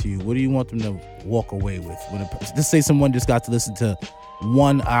listens to you? What do you want them to walk away with? Just say someone just got to listen to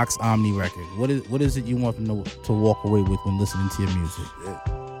one Ox Omni record. What is it you want them to walk away with when listening to your music?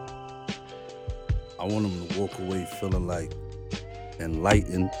 I want them to walk away feeling like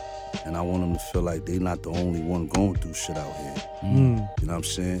enlightened, and I want them to feel like they not the only one going through shit out here. You know what I'm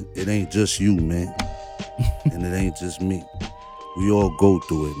saying? It ain't just you, man. And it ain't just me. We all go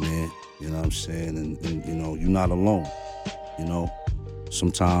through it, man. You know what I'm saying? And you know, you're not alone. You know,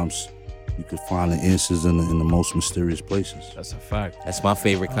 sometimes you could find the answers in the most mysterious places. That's a fact. That's my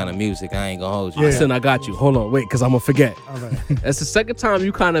favorite kind of music. I ain't gonna hold you. Yeah. Listen, I got you. Hold on, wait, because I'm gonna forget. All right. That's the second time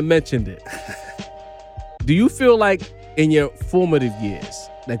you kind of mentioned it. Do you feel like in your formative years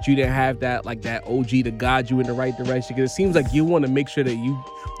that you didn't have that OG to guide you in the right direction? Because it seems like you want to make sure that you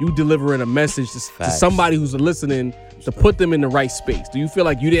delivering a message to Facts. somebody who's listening to put them in the right space. Do you feel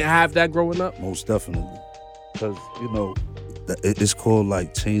like you didn't have that growing up? Most definitely. Because, you know, it's called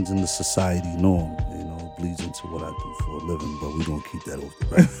like changing the society norm. You know, it bleeds into what I do for a living, but we're going to keep that off the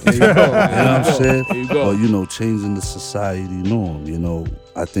record. There you go. You know what I'm saying? There you go. But, you know, changing the society norm. You know,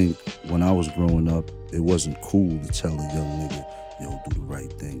 I think when I was growing up, it wasn't cool to tell a young nigga, yo, do the right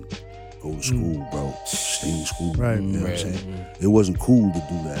thing. Go to school, bro. Stay in school. Right. You know what I'm saying? It wasn't cool to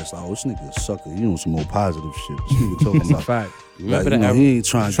do that. It's like, oh, this nigga a sucker. You know, some more positive shit. This nigga talking That's a about, fact. Remember like, you that know, he ain't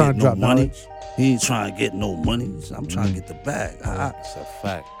trying to Trying get to no drop money. knowledge. He ain't trying to get no money. I'm trying to get the bag. That's a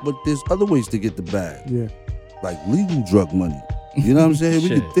fact. But there's other ways to get the bag, Yeah. like legal drug money. You know what I'm saying? We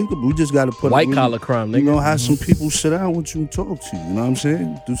Shit. can think of it. We just got to put White it, collar crime, You nigga. know, have some people sit down with you and talk to you. You know what I'm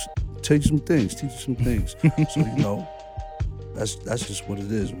saying? Take some things, teach you some things. So, you know, that's just what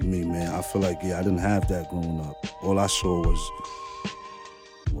it is with me, man. I feel like, I didn't have that growing up. All I saw was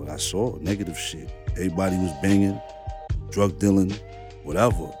what I saw, negative shit. Everybody was banging, drug dealing,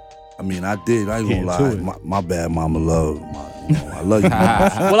 whatever. I mean, I did. I ain't gonna lie. My bad, mama love. I love you,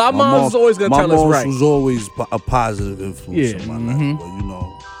 mama. Well, our mom's always gonna tell us My right. mom was always a positive influence Yeah. in my life. But, you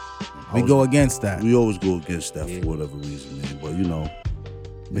know, We go against that. we always go against that for whatever reason, man. But, you know.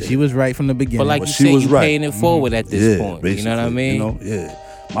 But she was right from the beginning. But like But you she said, was you right. paying it forward at this point. You know what I basically, mean? You know, yeah.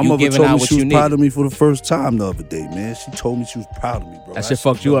 My You mother giving told out me what she was you proud need. of me for the first time the other day, man. She told me she was proud of me, bro. That shit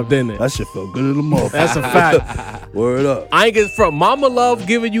fucked you up, didn't it? That shit felt good in the motherfucker. That's a fact. Word up. I ain't get from Mama Love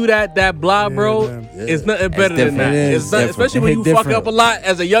giving you that blah, bro. man. It's nothing better than different. that. It is It's not, different. especially when you fuck Different. up a lot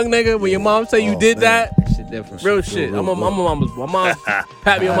as a young nigga. When your mom say you Oh, did man. that, Shit different. real shit. real My mom good.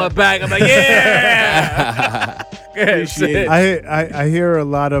 pat me on my back. I'm like, yeah. Good shit. I hear a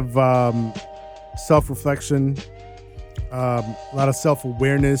lot of self-reflection, a lot of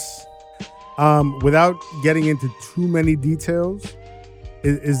self-awareness. Without getting into too many details,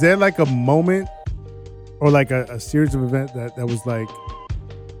 is there like a moment or like a series of events that was like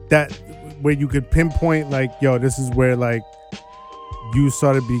that where you could pinpoint like, yo, this is where like you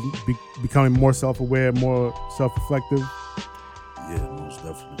started becoming more self-aware, more self-reflective? Yeah, most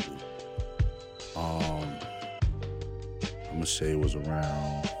definitely. I'm gonna say it was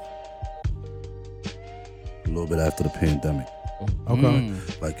around a little bit after the pandemic. Okay.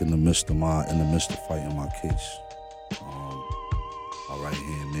 Like in the midst of fighting my case. My right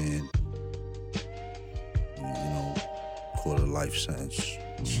hand man, you know, caught a life sentence.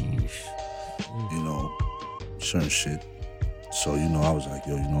 You know, certain shit. So, you know, I was like,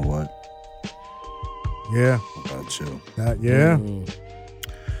 yo, you know what? Yeah. I gotta chill. Yeah. You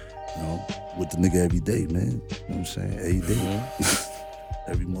know, with the nigga every day, man. You know what I'm saying? Every day.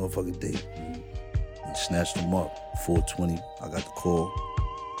 Every motherfucking day. And snatched him up. 420. I got the call.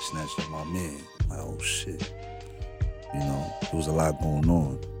 Snatched up my man. Like, oh shit. You know, there was a lot going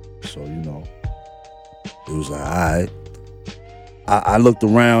on. So, you know, it was like, all right. I looked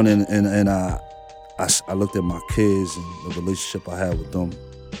around and I I looked at my kids and the relationship I had with them,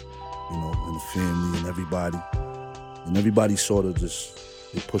 you know, and the family and everybody sort of just,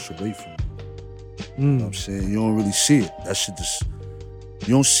 they push away from it. You know what I'm saying? You don't really see it. That shit just,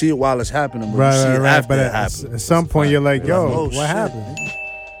 you don't see it while it's happening, but you see it after But it happens. at some point, you're like, yo, oh, what shit, happened?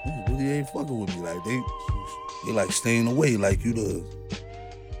 They really ain't fucking with me. Like, they like staying away. Like, you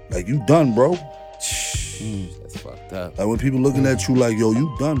done, bro. That's fucked up. Like, when people looking at you like, yo,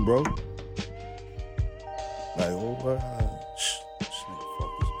 you done, bro. Like, oh, this nigga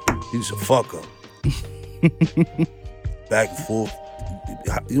fuck this. He's a fuck up. Back and forth.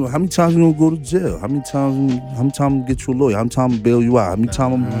 You know, how many times you gonna go to jail? How many times get you a lawyer? How many times bail you out? How many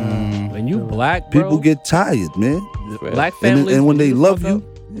times When you black, bro, people get tired, man. Black families, and when they love fuck you, up,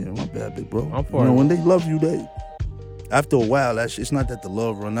 yeah, my bad, big bro. I'm for you know, it. when they love you, they after a while, that shit, it's not that the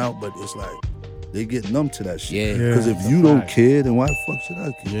love run out, but it's like they get numb to that shit. Yeah. Because if you don't care, then why the fuck should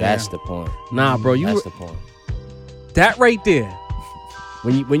I care? That's the point. Nah, bro, That's the point. that right there.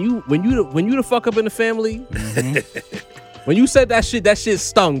 When you the fuck up in the family, when you said that shit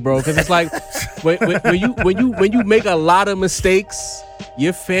stung, bro. Because it's like when you make a lot of mistakes,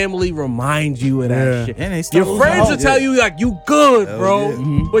 your family reminds you of that shit. And they Your still friends will tell you like you good, Hell bro.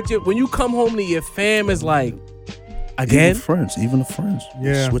 yeah. But when you come home to your fam, is like again. Even the friends,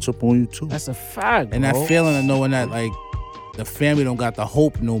 Yeah. switch up on you too. That's a fact, And bro. that feeling of knowing that, like, the family don't got the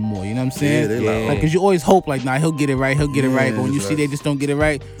hope no more. You know what I'm saying? Yeah, they like, Like, cause you always hope, like, nah, he'll get it right. But when you that's see right. they just don't get it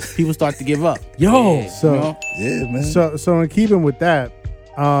right, people start to give up. Yo, So, You know? Yeah, man. so in keeping with that,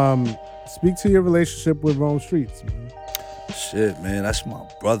 speak to your relationship with Rome Streets. Man. Shit, man, that's my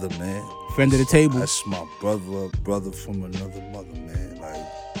brother, man. Friend of the table. That's my brother from another mother, man. Like,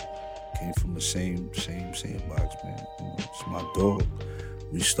 came from the same box, man. You know, it's my dog.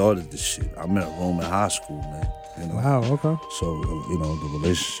 We started this shit. I met Rome in high school, man. You know? Wow, okay. So, you know, the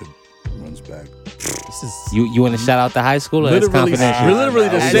relationship runs back. this is You want to shout out the high school? Or that's literally confidential? the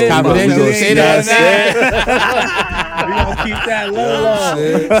That's same. confidential. bro. Say that. We gonna keep that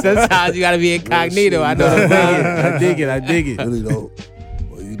low. Sometimes you gotta be incognito. I know the I dig it. Really though,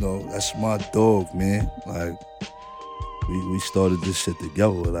 well, you know, that's my dog, man. Like, we started this shit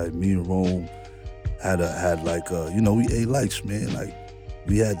together. Like, me and Rome had like you know, we ate lights, man. Like,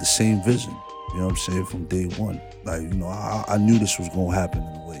 we had the same vision. You know what I'm saying? From day one. Like, you know, I knew this was gonna happen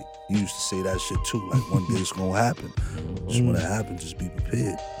in a way. He used to say that shit too. Like, one day it's gonna happen. So when it happens, just be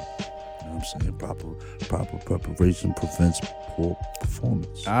prepared. You know what I'm saying? Proper preparation prevents poor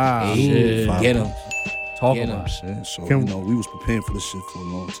performance. Ah, shit. Get him. Talk Get about You know what I'm saying? So, Can- you know, we was preparing for this shit for a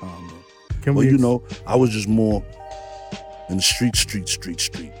long time, man. Can Well, we you know, I was just more in the street.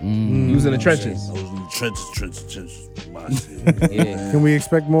 You was in the trenches. I was in the trenches. My shit. Yeah. Can we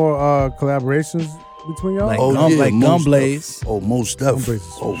expect more collaborations between y'all? Like most Gumblaze. def. Oh, most def. Gumblaze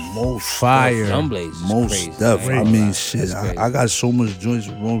is Oh, most Fire. def. Gumblaze is Most crazy. def. I man. mean, shit. That's crazy. I got so much joints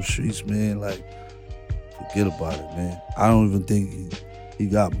with Rome Streets, man. Like, forget about it, man. I don't even think he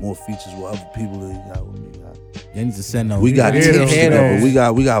got more features with other people than he got with me. They need to send those. We got Yeah, tapes those.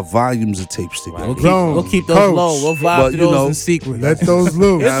 together. We got volumes of tapes together. We'll keep those Coach. low. We'll vibe But, to you those know, in secret. Let those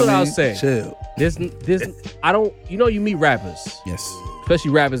loose. Here's what I was saying. Chill. There's I don't, you meet rappers, Yes.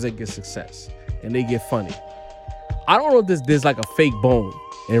 especially rappers that get success and they get funny. I don't know if there's like a fake bone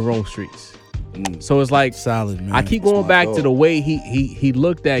in Rome Streets. So it's like Solid, man. I keep going my back dog. to the way he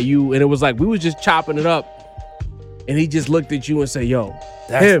looked at you, and it was like we was just chopping it up, and he just looked at you and said, "Yo,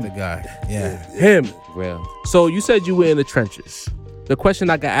 That's him, the guy. Yeah. him." Real. So you said you were in the trenches. The question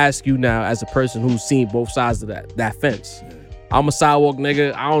I can ask you now, as a person who's seen both sides of that fence, I'm a sidewalk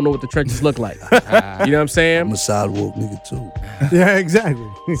nigga. I don't know what the trenches look like. You know what I'm saying? I'm a sidewalk nigga too. Yeah, exactly.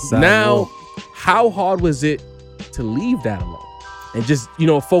 Now, how hard was it to leave that alone and just,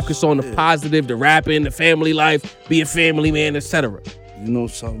 focus on the positive, the rapping, the family life, be a family man, etc.? You know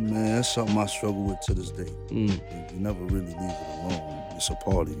something, man? That's something I struggle with to this day. Mm. You never really leave it alone. It's a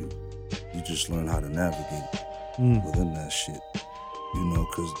part of you. You just learn how to navigate within that shit. You know,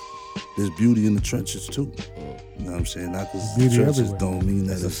 because there's beauty in the trenches too. You know what I'm saying? Not because the Beauty trenches everywhere. don't mean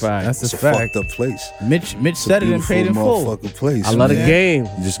that it's, fact. That's it's a a fact. fucked up place. Mitch It's a said it and paid in beautiful full. motherfucking place. I love the man. game.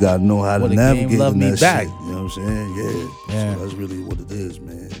 You just gotta know how to Well, the game navigate love in me that back. shit. You know what I'm saying? Yeah. Yeah. So that's really what it is,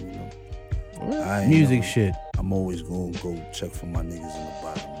 man. You know, I ain't Music never- shit. I'm always gonna go check for my niggas in the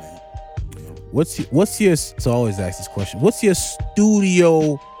bottom, man. You know? What's your? So I always ask this question. What's your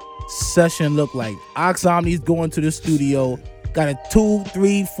studio session look like? Ox Omni's going to the studio, got a 2,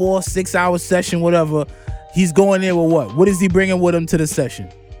 3, 4, 6 hour session, whatever. He's going there with what? What is he bringing with him to the session?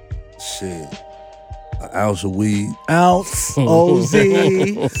 Shit. An ounce of weed. Ounce, OZ,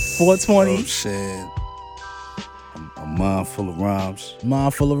 420, I'm saying. A mind full of rhymes.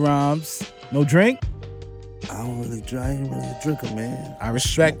 mind full of rhymes. No drink? I don't really drink. I ain't really a drinker, man. I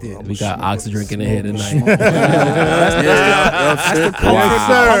respect it. We got oxygen drinking in here tonight. That's the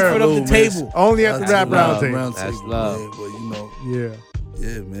comfort of the table. Only at the rap round table. That's love. Man, but you know,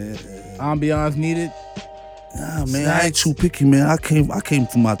 Yeah. man. Ambiance needed. Nah, man, I ain't too picky, man. I came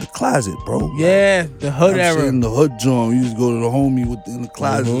from out the closet, bro. Yeah, the hood I'm era. saying the hood joint. We used to go to the homie in the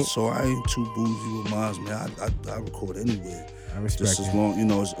closet, so I ain't too bougie with mine, man. I record anywhere. I respect Just as it. long,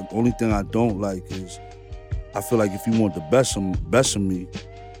 it's the only thing I don't like is I feel like if you want the best of me,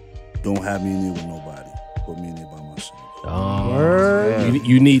 don't have me in there with nobody. Put me in there by myself. Word.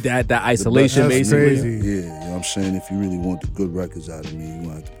 You need that isolation, That's basically. crazy. Yeah, you know what I'm saying? If you really want the good records out of me, you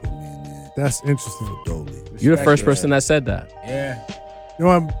gonna have to put me in there. That's interesting. Dolly. You're the first person that said that. Yeah. You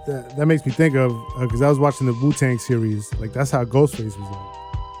know what that makes me think of, because I was watching the Wu-Tang series. Like, that's how Ghostface was like.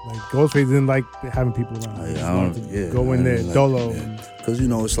 Like, Ghostface didn't like having people around. He just wanted to go in there, dolo. Because,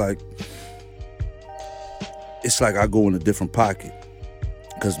 it's like I go in a different pocket.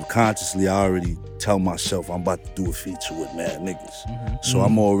 Because consciously I already tell myself I'm about to do a feature with mad niggas. So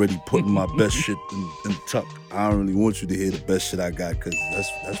I'm already putting my best shit in the tuck. I don't really want you to hear the best shit I got, because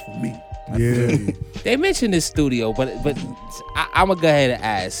that's for me. Yeah. They mentioned this studio, but I'm gonna go ahead and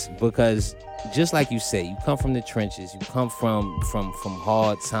ask, because just like you say, you come from the trenches, you come from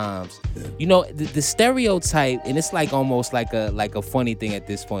hard times. Yeah. You know, the stereotype, and it's like almost like a funny thing at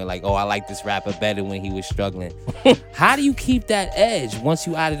this point. Like, oh, I like this rapper better when he was struggling. How do you keep that edge once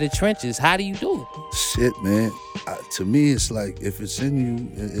you out of the trenches? How do you do it? Shit, man. To me, it's like if it's in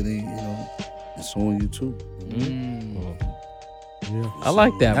you, it ain't. It's on you too. Yeah. I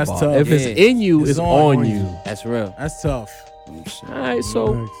like that That's bar. tough. If it's in you, it's on you. That's real. That's tough. All right,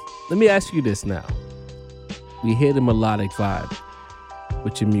 so let me ask you this now. We hear the melodic vibe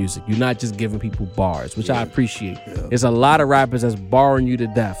with your music. You're not just giving people bars, which I appreciate. Yeah. There's a lot of rappers that's barring you to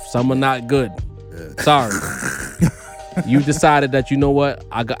death. Some are not good. Sorry. You decided that, you know what,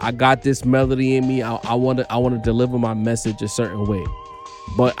 I got this melody in me. I want to deliver my message a certain way.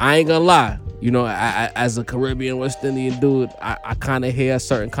 But I ain't gonna lie, as a Caribbean West Indian dude, I kind of hear a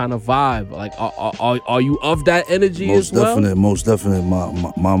certain kind of vibe. Like, are you of that energy as well? Most definite.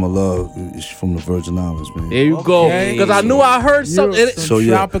 My Mama Love is from the Virgin Islands, man. There you go. Because I knew I heard something. So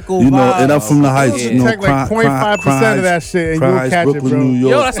yeah, tropical and I'm from the Heights. Take like 0.5% of that shit and you'll Heights, catch Brooklyn, it, bro. New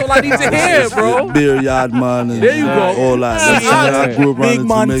York. Yo, that's all I need to hear, bro. Beer Yard Man and There you go. all that. I grew up around Big in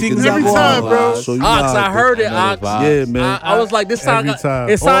man Jamaica. things every time, bro. So you Ox, know I heard it, Ox. Yeah, man. I was like, this song, Every time.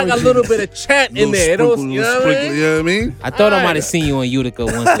 it sounded like a little bit of chant in there. It was, you know what I mean? You know what I mean? I thought I might have seen you on Utica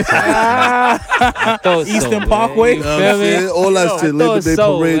once or twice. I thought so, Eastern man. Parkway? You You know feel what I'm me? saying? All that shit, Labor Day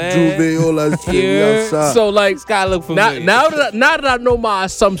so, Parade, man. Juve, all that shit. We Yeah. outside. So, like, This guy look now, familiar. now that I know my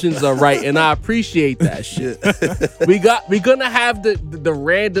assumptions are right, and I appreciate that shit, we gonna have the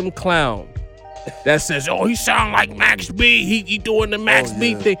random clown that says, "Oh, he sound like Max B. He doing the Max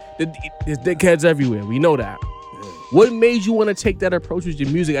B thing." There's dickheads everywhere. We know that. What made you want to take that approach with your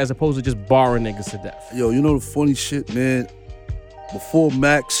music as opposed to just barring niggas to death? Yo, you know the funny shit, man? Before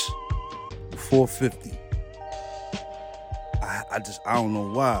Max, before 50, I don't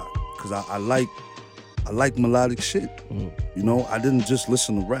know why, because I like melodic shit. You know, I didn't just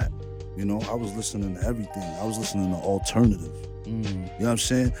listen to rap. You know, I was listening to everything. I was listening to alternative. You know what I'm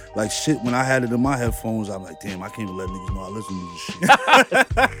saying? Like shit, when I had it in my headphones, I'm like, damn, I can't even let niggas know I listen to this shit.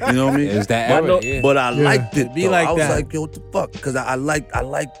 You know what I mean? It was that but, era, yeah. but I liked it. Be though. like I was that. like, yo, what the fuck? Because I liked, you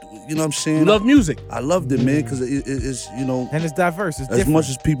know what I'm saying? You love music. I loved it, man, because it's, you know, And it's diverse. It's as different. much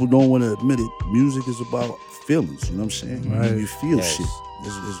as people don't want to admit it, music is about feelings, you know what I'm saying? Right. You feel Yes. shit.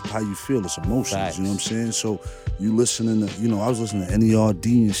 It's how you feel, it's emotions, Facts. you know what I'm saying? So you listening to, I was listening to NERD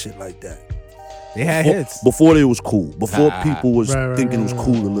and shit like that. They had hits. Before they was cool. Before Ah. people was Right, thinking right, it was right,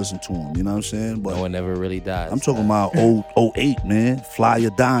 cool to listen to them, you know what I'm saying? But No one ever really dies. I'm talking about 08, man. Fly or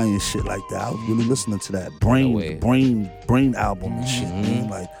Die and shit like that. I was really listening to that way. brain album and shit, man.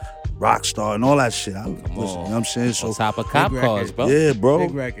 Like Rockstar and all that shit. I listen, you know what I'm saying? So On top of cop Big cars, record. bro. yeah, bro.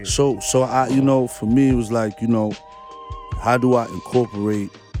 Big record. So I, for me it was like, how do I incorporate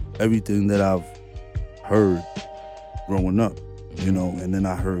everything that I've heard growing up, and then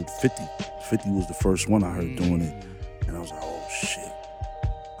I heard 50. 50 was the first one I heard doing it. And I was like, oh shit.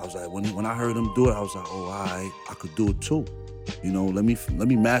 I was like, when I heard him do it, I was like, oh, all right, I could do it too. Let me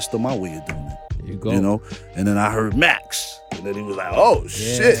master my way of doing it. There you go. And then I heard Max. And then he was like, oh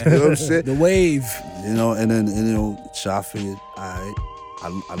shit. You know what I'm saying? The wave. And then, so I figured, all right,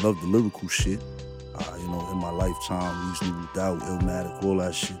 I love the lyrical shit. In my lifetime, Least New Doubt, Illmatic, all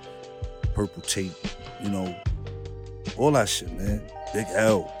that shit. Purple Tape, all that shit, man. Big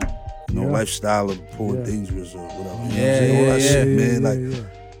L, Yeah. Lifestyle of Poor Yeah. Dangerous or whatever. You know what I'm saying? All that shit, man.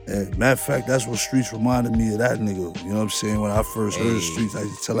 And matter of fact, that's what Streets reminded me of that nigga. You know what I'm saying? When I first heard Streets, I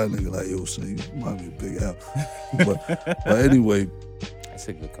used to tell that nigga like, yo, son, you remind me of Big L. but anyway. That's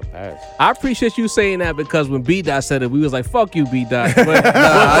a good comparison. I appreciate you saying that because when B Dot said it, we was like, "Fuck you, B Dot." But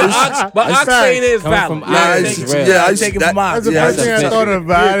Ox saying it is valid. I take it from Ox. That's the first thing I thought of,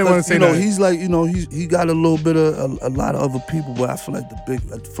 but I didn't want to say that. He's like, he got a little bit of a lot of other people, but I feel like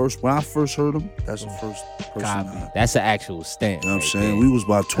when I first heard him, that's the first person. That's an actual stamp. You know what I'm saying? We was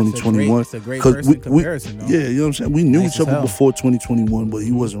about 2021. That's a great person comparison, though. Yeah, you know what I'm saying? We knew each other before 2021, but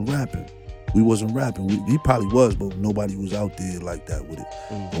he wasn't rapping. We wasn't rapping. He probably was, but nobody was out there like that with it.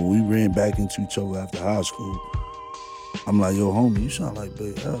 When we ran back into each other after high school, I'm like, yo, homie, you sound like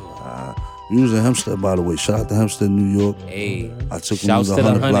Big L. We was in Hempstead, by the way. Shout out to Hempstead, New York. Hey, I took him to the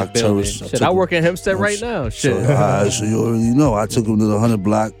 100 block terrace. Shit, I work in Hempstead right now. Shit. So you already know. I took him to the 100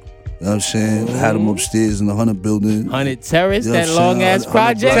 block. You know what I'm saying? I had him upstairs in the 100 building. 100 Terrace, You know that what I'm long saying? ass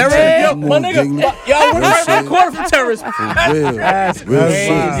project. Terrace, yo, my on, nigga, Giggly. y'all work Real right shit. corner from Terrace. That's real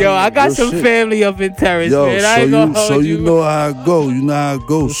shit. Yo, I got Real some shit. family up in Terrace, Yo, man. I ain't gonna hold so you. you know how I go. You know how I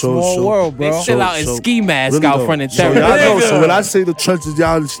go. Small world, bro. They chill out in ski mask really out though. front of So Terrace. y'all know. Nigga. So when I say the trenches,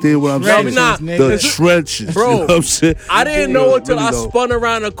 y'all understand what I'm Bro, saying. nah, The trenches. Bro, You know what I'm saying? I didn't know until Really I though. spun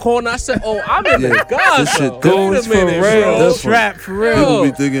around the corner. I said, "Oh, I'm in the Yeah, Gaza." this shit Wait goes a minute, for real. bro. Different. Trap for real. People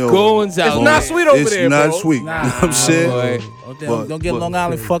be thinking, Goons out It's there. not sweet over it's there, not bro. sweet. You know what I'm saying? Don't get Long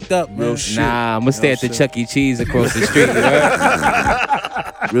Island fucked up, man. Real shit. Nah, I'm gonna stay at the Chuck E. Cheese across the street.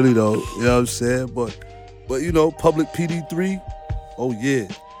 Really though, you know what I'm saying? But you know, Public PD3, oh yeah.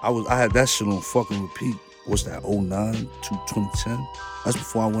 I had that shit on fucking repeat. What's that, 09 to 2010? That's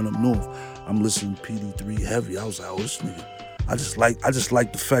before I went up north. I'm listening to PD3 heavy. I was like, oh, this nigga. I just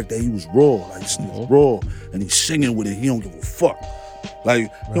like the fact that he was raw. Like, this nigga's raw. And he's singing with it. He don't give a fuck.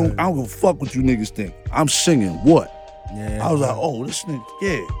 Like, I don't give a fuck what you niggas think. I'm singing what? Yeah. I was like, oh, this nigga,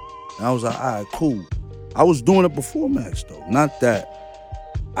 yeah. And I was like, all right, cool. I was doing it before Max, though. Not that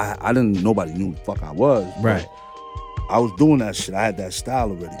I didn't, nobody knew who the fuck I was. Right. I was doing that shit. I had that style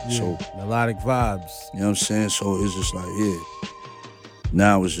already. Yeah. So, Melodic vibes. you know what I'm saying? So it's just like, yeah.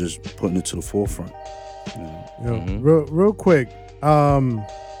 Now it's just putting it to the forefront. You know? Yo, real quick,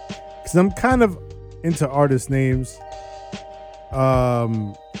 because I'm kind of into artist names.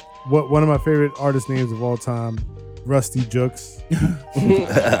 One of my favorite artist names of all time, Rusty Jukes.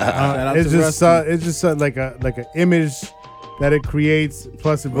 It's just like an image that it creates.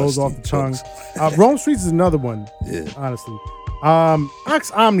 Plus, it rolls off the tongue. Rome Streets is another one. Yeah. Honestly,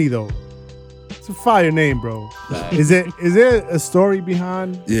 Ox Omni though. It's a fire name, bro. Is there a story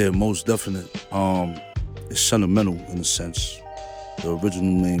behind? Yeah, most definite. It's sentimental in a sense. The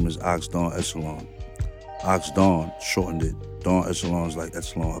original name is Ox Dawn Echelon. Ox Dawn shortened it. Dawn Echelon is like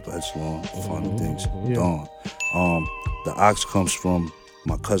echelon, upper echelon, finer things. Yeah. Dawn. The Ox comes from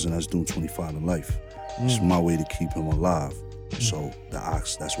my cousin that's doing 25 in life. It's my way to keep him alive. So the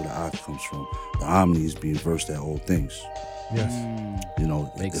Ox, that's where the Ox comes from. The Omni is being versed at all things. Yes. You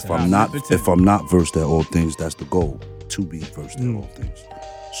know, Makes if sense. I'm not versed at all things, that's the goal, to be versed at all things.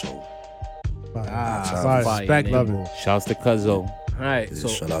 So Fire. Respect, love it. Shouts to Cuzzo. All right, yeah, so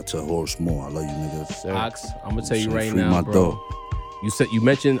shout out to Horace Moore. I love you, niggas. Ox, I'm gonna tell you So right free now, my bro. dog. You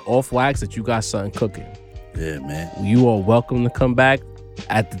mentioned off wax that you got something cooking. Yeah, man. You are welcome to come back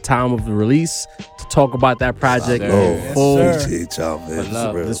at the time of the release to talk about that project. Oh, Full. appreciate y'all, man.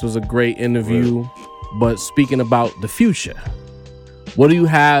 For real. This was a great interview. But speaking about the future, what do you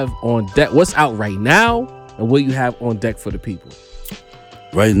have on deck? What's out right now, and what do you have on deck for the people?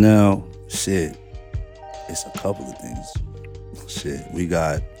 Right now, shit, it's a couple of things. Shit, we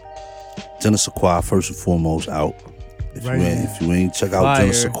got Genesis Quad first and foremost out. If you ain't check out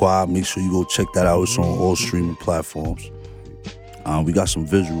Genesis Quad, make sure you go check that out. It's on all streaming platforms. We got some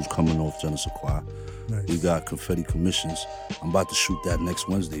visuals coming off Genesis Quad. Nice. We got Confetti Commissions. I'm about to shoot that next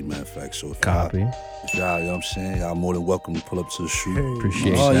Wednesday, matter of fact. So if Copy. y'all, you know what I'm saying, y'all more than welcome to pull up to the shoot.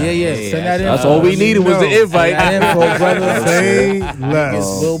 Appreciate Oh, that. yeah. Send that in. That's all we needed was the invite. Send that info, brother. Say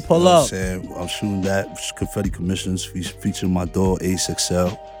less. We'll pull You know what up. I'm saying? I'm shooting that Confetti Commissions featuring my dog Ace XL.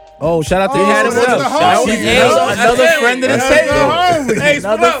 Oh, shout out to that's the homie. Another friend of the table.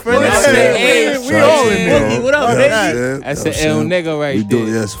 Another friend of the table. We all in there. Boogie, what up, You know baby? what I'm saying? That's You an know ill what I'm saying? nigga right We do,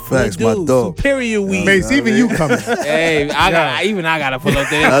 there. yes, facts, my Dude, dog. Superior weed. Mace, even you coming. Hey, I gotta pull up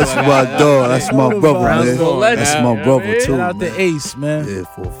there. That's my dog. That's my brother, man. Brownsville That's legend, my brother too. Shout out man. to Ace, man. Yeah,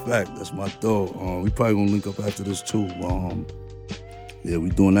 for a fact, that's my dog. We probably gonna link up after this too. Yeah, we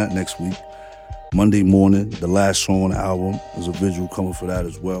doing that next week. Monday morning, the last song on the album. There's a visual coming for that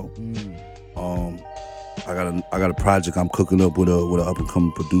as well. I got a project I'm cooking up with a up and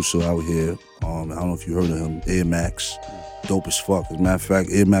coming producer out here. I don't know if you heard of him, Air Max. dope as fuck. As a matter of fact,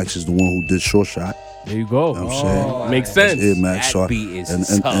 Air Max is the one who did Short Shot. There you go. You know what I'm saying? Makes sense. Air Max. That So beat is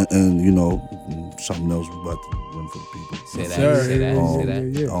and you know, something else we about to run for the people. Say that. Sir. Say that. Say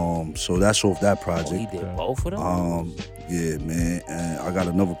that. So that's off that Oh, project. he did both of them. Yeah, man. And I got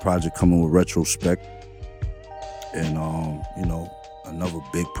another project coming with Retrospect. And you know, another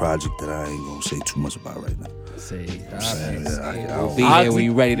big project that I ain't gonna say too much about right now. Say, We'll be here when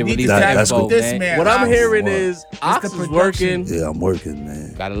you ready to You need release to that that's info, good. This man. what I'm Ox. hearing is Ox the is production. working. Yeah, I'm working,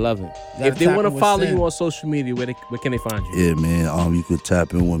 man. Gotta love it. If they want to follow Sin. you on social media, where can they find you? Yeah, man. You could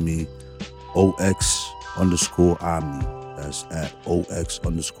tap in with me, OX_Omni. That's at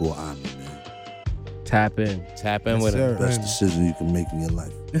OX_Omni, man. Tap in. Tap in with sir. it. Best decision you can make in your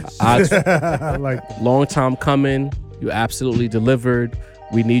life. Ox, I like that. long time coming. You absolutely delivered.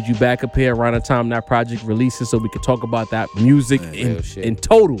 We need you back up here around the time that project releases so we can talk about that music Man, in shit.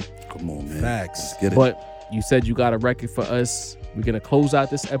 total. Come on, man. Facts. Let's get it. But you said you got a record for us. We're going to close out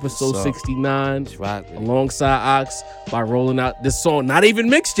this episode Yes, sir. 69 Just rock with it. alongside Ox by rolling out this song, not even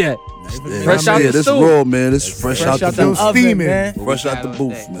mixed yet. Yeah, Fresh out the this stove. raw, man. This is fresh out the the booth. oven, steaming. man. Fresh out the Got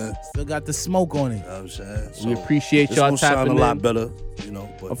booth, all day. man. Still got the smoke on it. You know what I'm saying? We So, appreciate it's y'all gonna sound tapping a lot in. better, you know.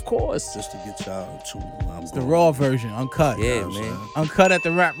 But Of course. just to get y'all in tune. It's the raw version, uncut. Yeah, man. Uncut at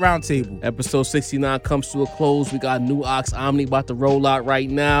the Rap Roundtable. Episode 69 comes to a close. We got new Ox Omni about to roll out right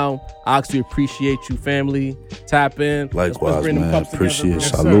now. Ox, we appreciate you, family. Tap in. Likewise, bring them man. cups together, Appreciate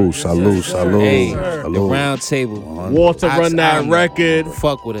it. bro. Salute, salute, salute. Hey, salute. the round table. Walter Ox run that Omni. record.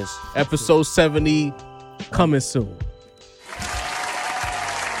 Fuck with us. Episode 70 coming soon.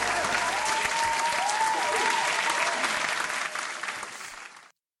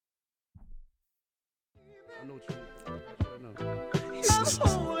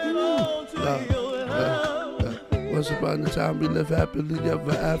 Once upon a time we lived happily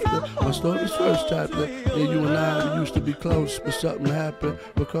ever after. My story's first chapter. Yeah, you and I, we used to be close, but something happened.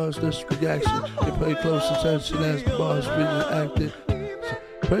 Because this reaction, you pay close attention as the boss reacted.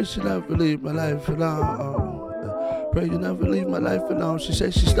 Pray she never leave my life alone. Pray you never leave my life alone. She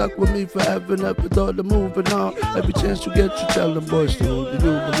said she stuck with me forever, never thought of moving on. Every chance you get, you tell them boys to who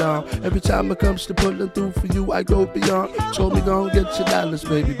do you belong. Every time it comes to pulling through for you, I go beyond. Told me go and get your dollars,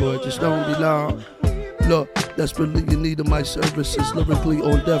 baby boy, just don't be long. Look, desperately in need of my services. Lyrically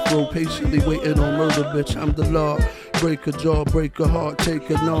on death row, patiently waiting on murder, bitch. I'm the law. Break a jaw, break a heart, take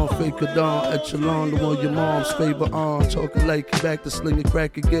a non, fake a dawn. Echelon, the one your mom's favor on. Talking like you back to sling and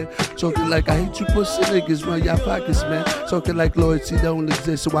crack again. Talking like I hate you pussy niggas, run your pockets, man. Talking like loyalty don't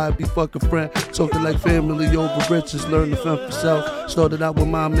exist, so I be fucking friend. Talking like family over riches, learn to fend for self. Started out with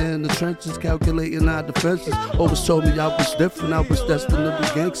my man in the trenches, calculating our defenses. Always told me I was different, I was destined to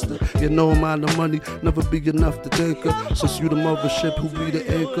be gangster. You know amount of money, never be enough to think her. Since you the mothership who be the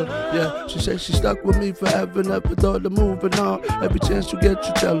anchor. Yeah, she said she stuck with me forever, never thought of moving on. Every chance you get,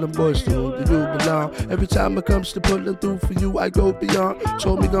 you tell them boys to who do you belong. Every time it comes to pulling through for you, I go beyond.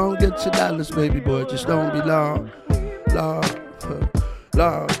 Told me go and get your dollars, baby boy, just don't be long.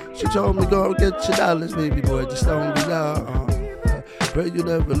 Long. She told me go and get your dollars, baby boy, just don't be long. Pray you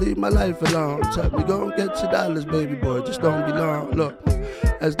never leave my life alone. Tell me go and get your dollars, baby boy, just don't be long. Look,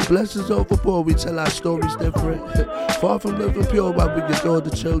 as the blessings overpour, we tell our stories different. Far from living pure while we adore the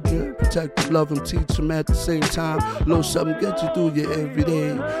children. Protect them, love them, teach them at the same time. Little something get you through your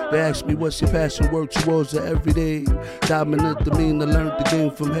everyday. They ask me what's your passion, work towards it every day. Dominant demeanor, learned the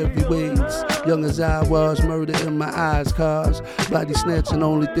game from heavyweights. Young as I was, murder in my eyes, cause body snatching,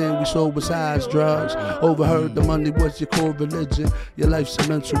 only thing we saw was highs, drugs. Overheard the money was your core religion. Your life's a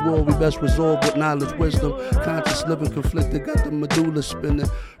mental war, we best resolve with knowledge, wisdom. Conscious living conflicted, got the medulla spinning.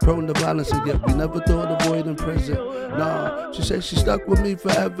 Prone to violence, and yet we never thought of avoiding prison. Nah, she said she stuck with me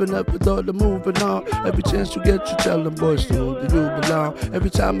forever, never thought of moving on. Every chance you get, you tell them boys to who do you belong. Every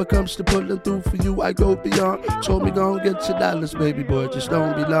time it comes to pulling through for you, I go beyond. Told me go and get your dollars, baby boy, just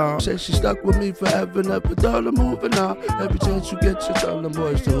don't be long. Said she stuck with me forever, never thought of moving on. Every chance you get, you tell them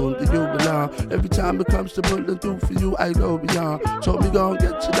boys to who do you belong. Every time it comes to pulling through for you, I go beyond. Told me go and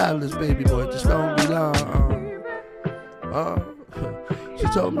get your dollars, baby boy, just don't be long. She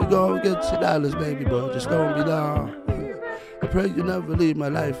told me go and get your dollars, baby boy, just don't be long. I pray you never leave my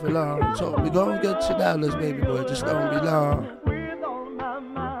life alone. Told me go and get your dollars, baby boy, just don't be long.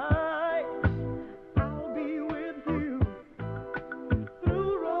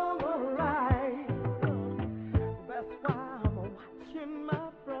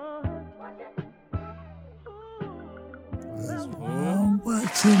 I'm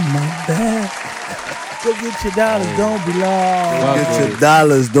watching my back. Go get your dollars, don't belong. Get your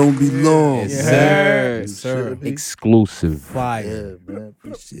dollars, don't be long. Yes, sir. Sir. Exclusive. Fire. Yeah, man.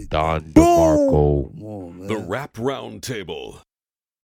 Appreciate Don DeMarco. Come on, man. The Rap Roundtable.